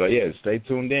 But yeah, stay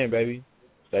tuned in, baby.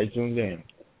 Stay tuned in.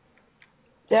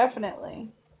 Definitely.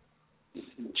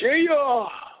 Yeah.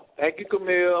 Thank you,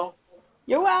 Camille.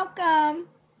 You're welcome.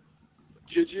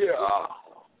 Yeah.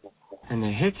 And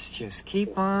the hits just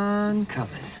keep on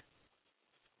coming.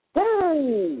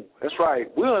 Woo! That's right.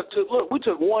 We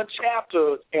took one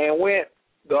chapter and went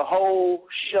the whole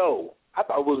show. I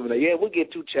thought it was we'll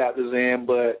get 2 chapters in,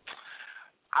 but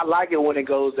I like it when it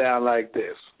goes down like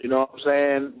this. You know what I'm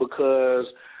saying? Because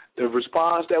the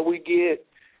response that we get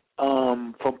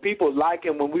from people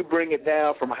liking when we bring it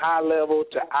down from high level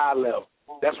to eye level.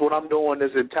 That's what I'm doing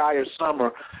this entire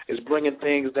summer, is bringing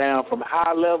things down from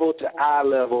high level to eye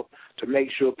level to make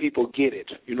sure people get it.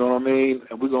 You know what I mean?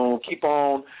 And we're going to keep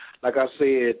on, like I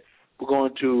said, we're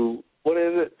going to,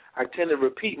 I tend to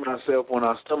repeat myself when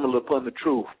I stumble upon the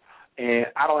truth. and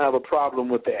I don't have a problem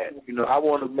with that. You know, I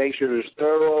want to make sure it's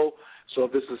thorough. So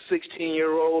if it's a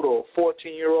 16-year-old or a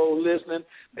 14-year-old listening,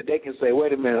 that they can say,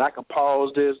 wait a minute, I can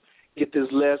pause this, get this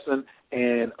lesson,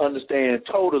 and understand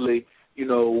totally, you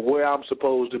know, where I'm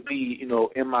supposed to be, you know,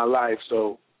 in my life.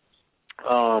 So,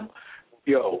 I'm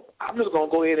just gonna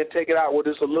go ahead and take it out with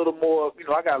just a little more. You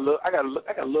know, I got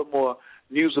a little more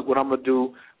music. What I'm gonna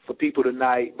do for people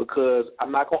tonight, because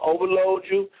I'm not gonna overload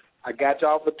you. I got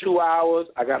y'all for 2 hours.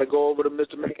 I got to go over the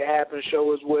Mr. Make It Happen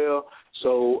show as well.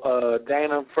 So,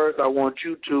 Dana, first I want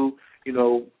you to, you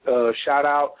know, shout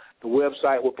out the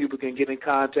website where people can get in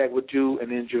contact with you,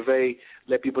 and then Gervais,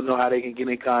 let people know how they can get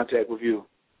in contact with you.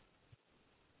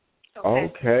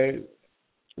 Okay.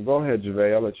 Go ahead,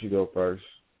 Gervais. I'll let you go first.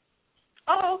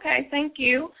 Oh, okay. Thank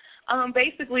you.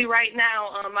 Basically, right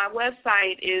now, my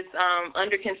website is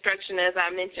under construction, as I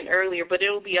mentioned earlier, but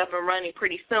it will be up and running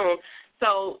pretty soon.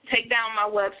 So take down my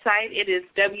website. It is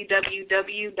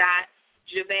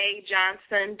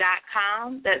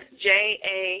www.JervaisJohnson.com. That's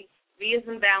J-A-V as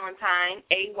in Valentine,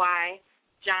 A-Y,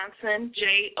 Johnson,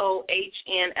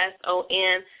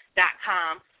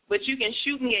 JOHNSON.com. But you can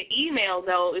shoot me an email,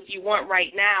 though, if you want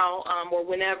right now or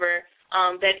whenever.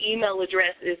 That email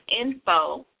address is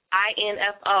info,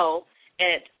 I-N-F-O,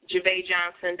 at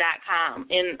JervaisJohnson.com.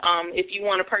 And if you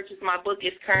want to purchase my book,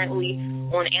 it's currently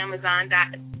on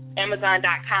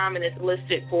Amazon.com, and it's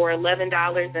listed for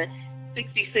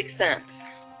 $11.66.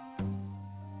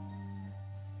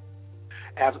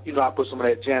 You know, I put some of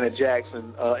that Janet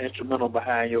Jackson instrumental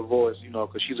behind your voice, you know,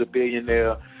 because she's a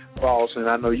billionaire boss, and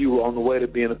I know you were on the way to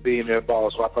being a billionaire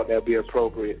boss, so I thought that would be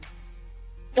appropriate.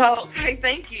 Oh, okay,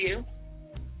 thank you.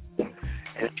 And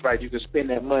that's right, you can spend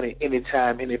that money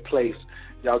anytime, any place.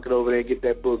 Y'all get over there and get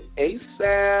that book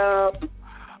ASAP.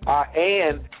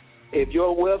 And if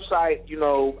your website, you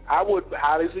know, I would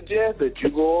highly suggest that you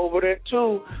go over there,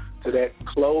 too, to that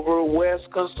Clover West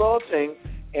Consulting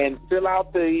and fill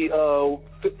out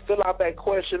that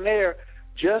questionnaire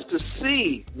just to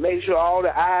see, make sure all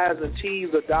the I's and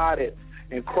T's are dotted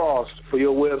and crossed for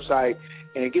your website,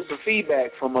 and get some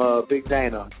feedback from Big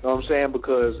Dana. You know what I'm saying?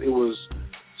 Because it was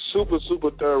super,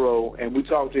 super thorough, and we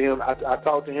talked to him. I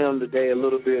talked to him today a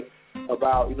little bit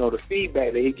about, you know, the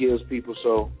feedback that he gives people.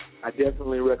 So I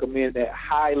definitely recommend that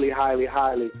highly, highly,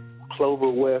 highly,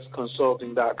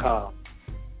 CloverWestConsulting.com.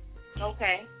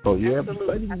 Okay. Oh, yeah.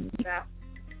 Absolutely.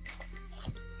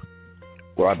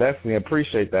 Well, I definitely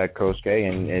appreciate that, Coach K,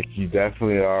 and if you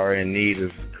definitely are in need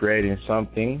of creating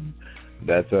something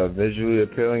that's visually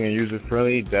appealing and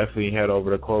user-friendly, definitely head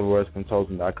over to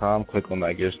CloverWestConsulting.com, click on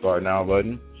that Get Started Now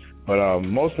button. But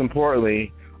most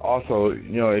importantly, also,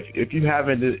 you know, if you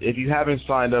haven't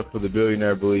signed up for the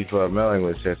Billionaire Belief mailing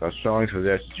list yet, I strongly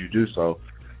suggest that you do so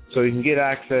you can get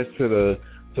access to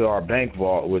our bank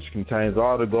vault, which contains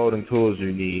all the golden tools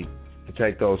you need to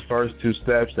take those first two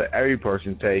steps that every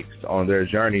person takes on their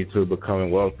journey to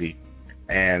becoming wealthy.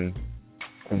 And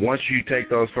once you take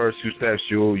those first two steps,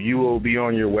 you will be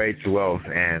on your way to wealth.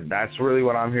 And that's really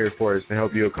what I'm here for, is to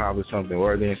help you accomplish something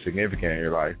worthy and significant in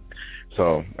your life.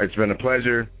 So it's been a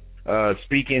pleasure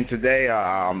speaking today.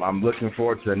 I'm looking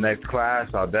forward to the next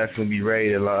class. I'll definitely be ready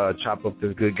to chop up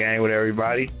this good game with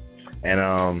everybody.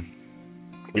 And,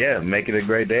 make it a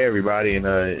great day, everybody, and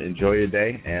enjoy your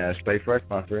day, and stay fresh,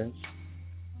 my friends.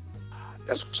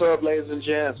 That's what's up, ladies and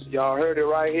gents. Y'all heard it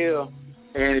right here.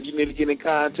 And if you need to get in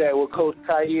contact with Coach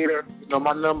Khayr, you know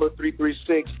my number,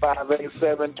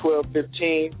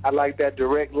 336-587-1215. I like that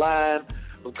direct line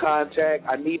of contact.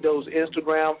 I need those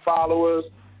Instagram followers.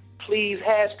 Please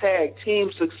hashtag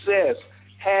Team Success,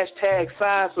 hashtag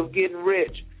Science of Getting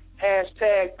Rich,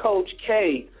 hashtag Coach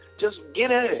K. Just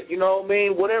get in it, you know what I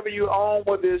mean? Whatever you're on,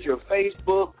 whether it's your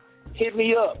Facebook, hit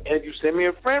me up. And if you send me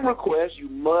a friend request, you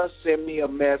must send me a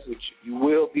message. You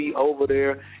will be over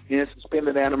there in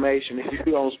suspended animation if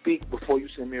you don't speak before you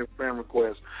send me a friend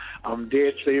request. I'm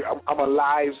dead serious. I'm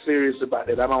alive serious about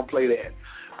that. I don't play that.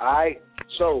 All right?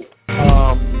 So,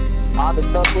 Honest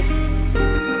Hustle.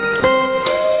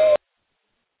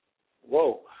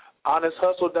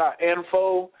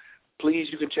 HonestHustle.info. Please,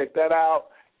 you can check that out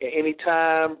at any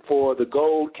time for the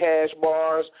gold cash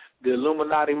bars. The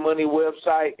Illuminati Money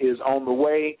website is on the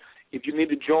way. If you need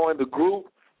to join the group,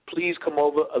 please come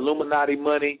over,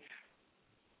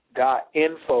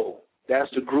 IlluminatiMoney.info.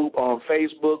 That's the group on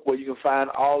Facebook where you can find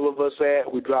all of us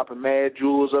at. We're dropping mad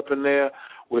jewels up in there.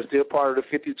 We're still part of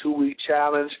the 52-week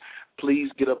challenge. Please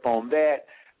get up on that.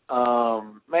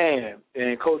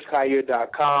 And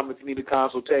CoachKhayr.com, if you need a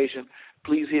consultation,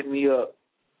 please hit me up.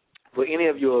 For any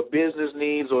of your business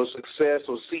needs or success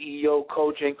or CEO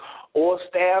coaching or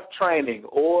staff training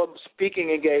or speaking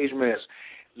engagements,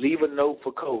 leave a note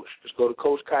for Coach. Just go to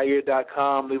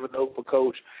CoachKhayr.com, leave a note for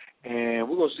Coach, and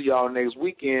we're going to see y'all next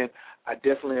weekend. I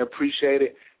definitely appreciate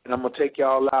it, and I'm going to take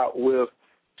y'all out with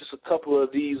just a couple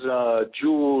of these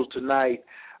jewels tonight.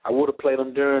 I would have played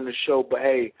them during the show, but,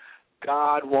 hey,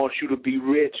 God wants you to be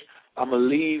rich. I'm going to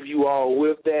leave you all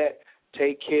with that.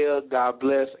 Take care. God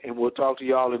bless, and we'll talk to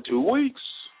y'all in 2 weeks.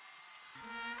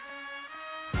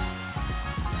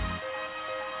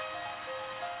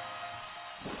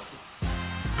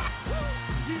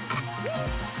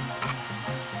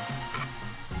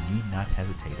 Need not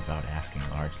hesitate about asking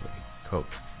largely. Quote,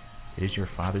 "It is your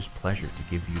Father's pleasure to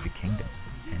give you the kingdom,"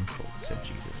 end quote, said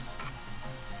Jesus.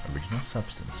 Original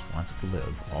substance wants to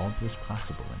live all that is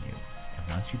possible in you and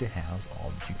wants you to have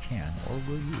all that you can or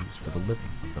will use for the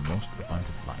living of the most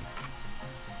abundant life.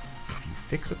 If you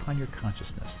fix upon your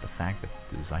consciousness the fact that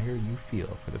the desire you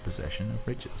feel for the possession of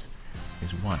riches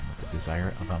is one with the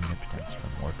desire of omnipotence for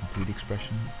more complete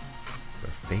expression,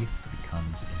 your faith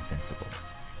becomes invincible.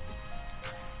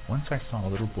 Once I saw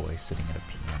a little boy sitting at a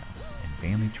piano and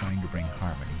vainly trying to bring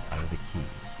harmony out of the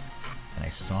keys, and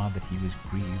I saw that he was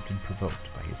grieved and provoked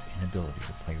by his inability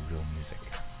to play real music.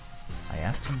 I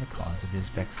asked him the cause of his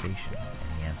vexation,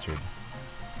 and he answered,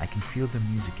 "I can feel the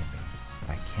music in me,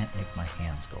 but I can't make my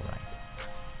hands go right."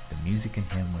 The music in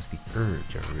him was the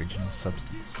urge of original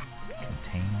substance,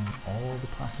 containing all the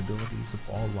possibilities of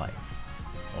all life.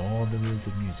 All there is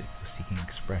of music was seeking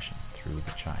expression through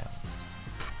the child.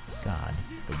 God,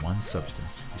 the one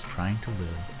substance, is trying to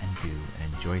live and do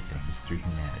and enjoy things through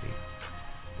humanity.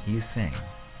 He is saying,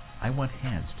 "I want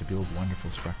hands to build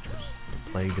wonderful structures, to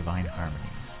play divine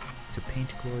harmonies, to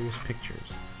paint glorious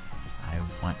pictures. I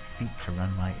want feet to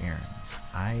run my errands,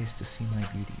 eyes to see my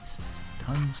beauties,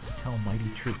 tongues to tell mighty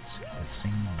truths, and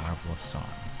sing marvelous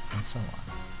songs," and so on.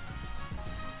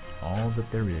 All that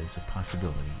there is of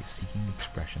possibility is seeking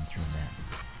expression through men.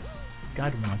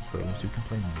 God wants those who can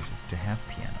play music to have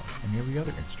pianos and every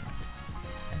other instrument,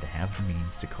 and to have the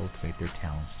means to cultivate their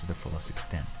talents to the fullest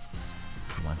extent.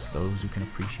 He wants those who can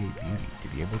appreciate beauty to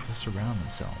be able to surround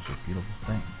themselves with beautiful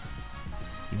things.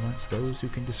 He wants those who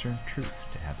can discern truth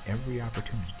to have every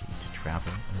opportunity to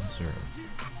travel and observe.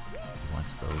 He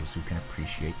wants those who can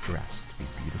appreciate dress to be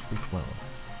beautifully clothed,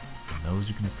 and those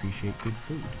who can appreciate good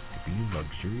food to be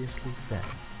luxuriously fed.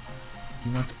 He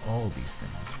wants all these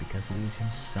things because it is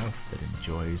himself that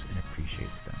enjoys and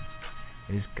appreciates them.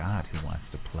 It is God who wants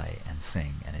to play and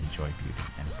sing and enjoy beauty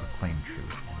and proclaim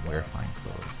truth and wear fine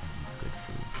clothes and eat good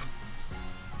foods.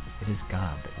 It is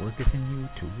God that worketh in you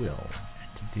to will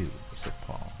and to do, said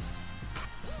Paul.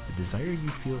 The desire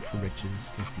you feel for riches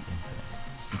is the infinite,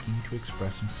 seeking to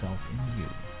express himself in you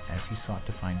as he sought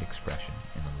to find expression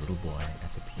in the little boy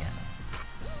at the piano.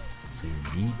 So you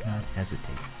need not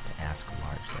hesitate to ask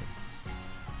largely.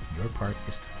 Your part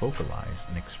is to vocalize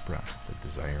and express the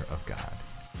desire of God.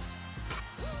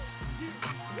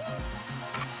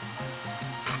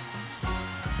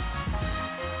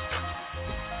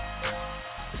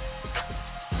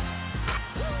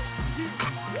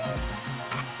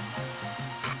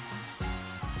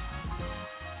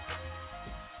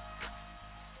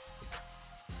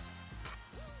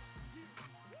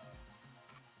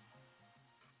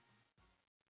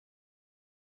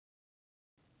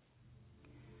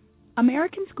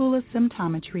 American School of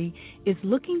Symptometry is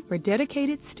looking for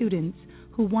dedicated students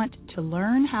who want to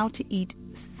learn how to eat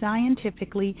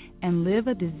scientifically and live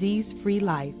a disease-free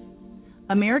life.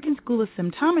 American School of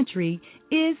Symptometry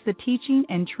is the teaching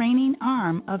and training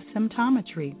arm of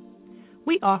symptometry.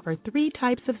 We offer 3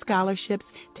 types of scholarships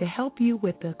to help you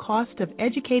with the cost of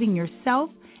educating yourself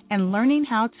and learning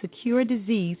how to cure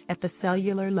disease at the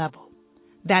cellular level.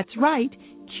 That's right,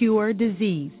 cure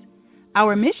disease.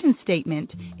 Our mission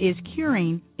statement is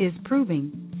Curing is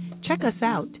Proving. Check us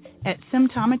out at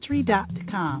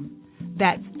symptometry.com.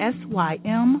 That's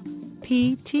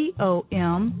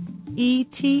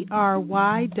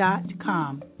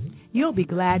symptometry.com. You'll be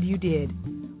glad you did.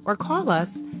 Or call us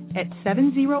at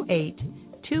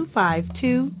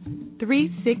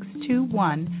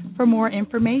 708-252-3621 for more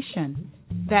information.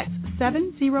 That's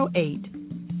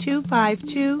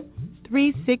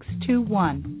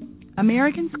 708-252-3621.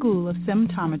 American School of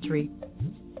Symptometry.